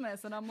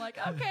Christmas. And I'm like,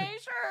 okay,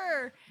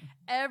 sure.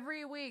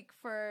 Every week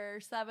for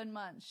 7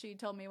 months, she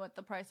told me what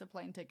the price of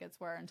plane tickets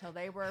were until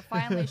they were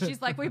finally,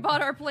 she's like, we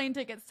bought our plane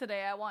tickets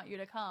today. I want you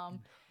to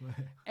come.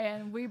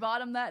 And we bought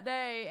them that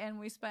day, and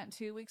we spent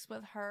 2 weeks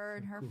with her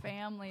and her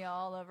family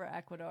all over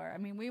Ecuador. I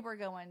mean, we were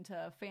going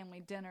to family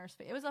dinners.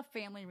 It was a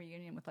family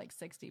reunion with like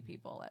 60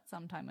 people at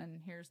some time,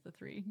 and here's the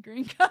 3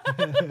 green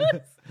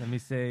cards. Let me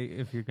say,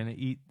 if you're going to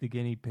eat the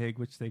guinea pig,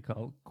 which they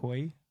call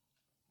koi,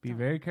 be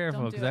very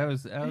careful, because I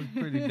was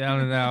pretty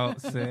down and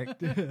out sick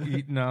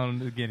eating on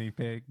the guinea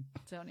pig.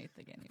 Don't eat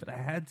the guinea pig. But I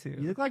had to.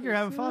 You look like you're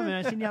having fun,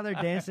 man. I seen you out there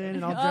dancing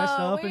and all dressed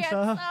up and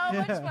stuff. We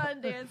had so much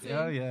fun dancing.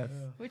 Oh, yes.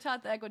 We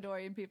taught the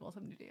Ecuadorian people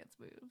some new dance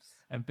moves.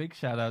 And big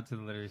shout out to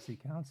the Literacy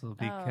Council,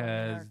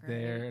 because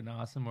they're an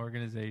awesome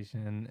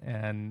organization.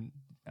 And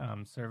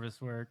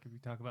service work, if you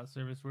talk about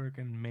service work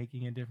and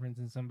making a difference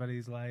in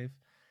somebody's life,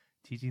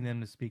 teaching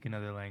them to speak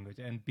another language.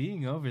 And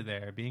being over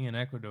there, being in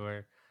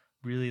Ecuador,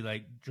 really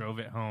like drove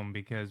it home,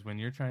 because when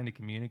you're trying to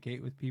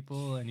communicate with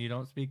people and you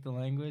don't speak the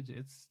language,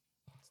 it's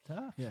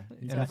tough. Yeah,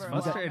 and it's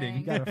frustrating.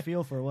 You got a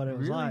feel for what it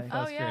was really like.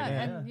 Oh yeah,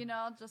 and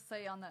I'll just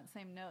say on that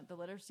same note, the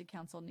Literacy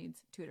Council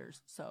needs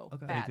tutors so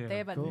bad. They do. They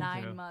have a Cool.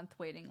 9-month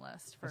waiting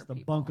list for That's the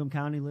people. Buncombe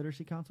County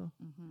Literacy Council.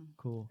 Mm-hmm.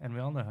 Cool. And we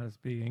all know how to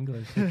speak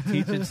English.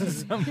 Teach it to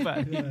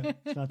somebody.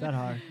 It's not that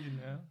hard. You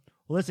know?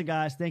 Well, listen,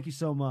 guys, thank you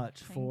so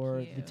much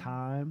for you. the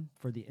time,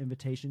 for the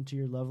invitation to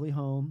your lovely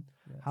home.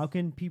 Yes. How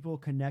can people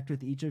connect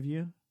with each of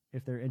you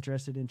if they're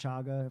interested in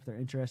chaga, if they're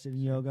interested in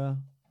yoga?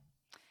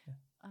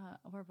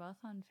 We're both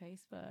on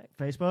Facebook.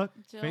 Facebook?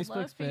 Jill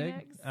Facebook's big.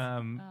 Phoenix.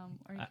 Or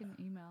you can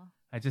email.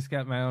 I just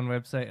got my own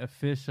website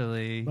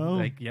officially, Boom.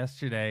 like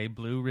yesterday,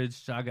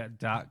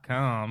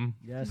 BlueRidgeChaga.com.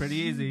 Yes. Pretty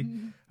easy.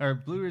 Or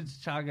Blue Ridge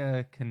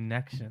Chaga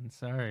Connection.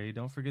 Sorry,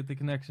 don't forget the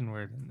connection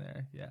word in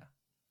there. Yeah.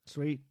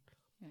 Sweet.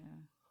 Yeah.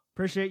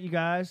 Appreciate you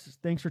guys.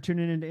 Thanks for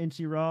tuning in to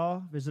NC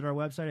Raw. Visit our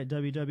website at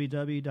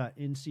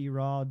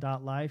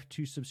www.ncraw.life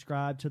to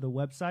subscribe to the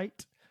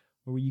website,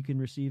 where you can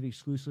receive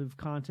exclusive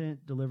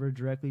content delivered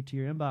directly to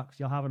your inbox.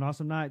 Y'all have an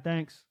awesome night.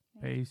 Thanks.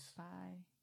 Peace. Bye.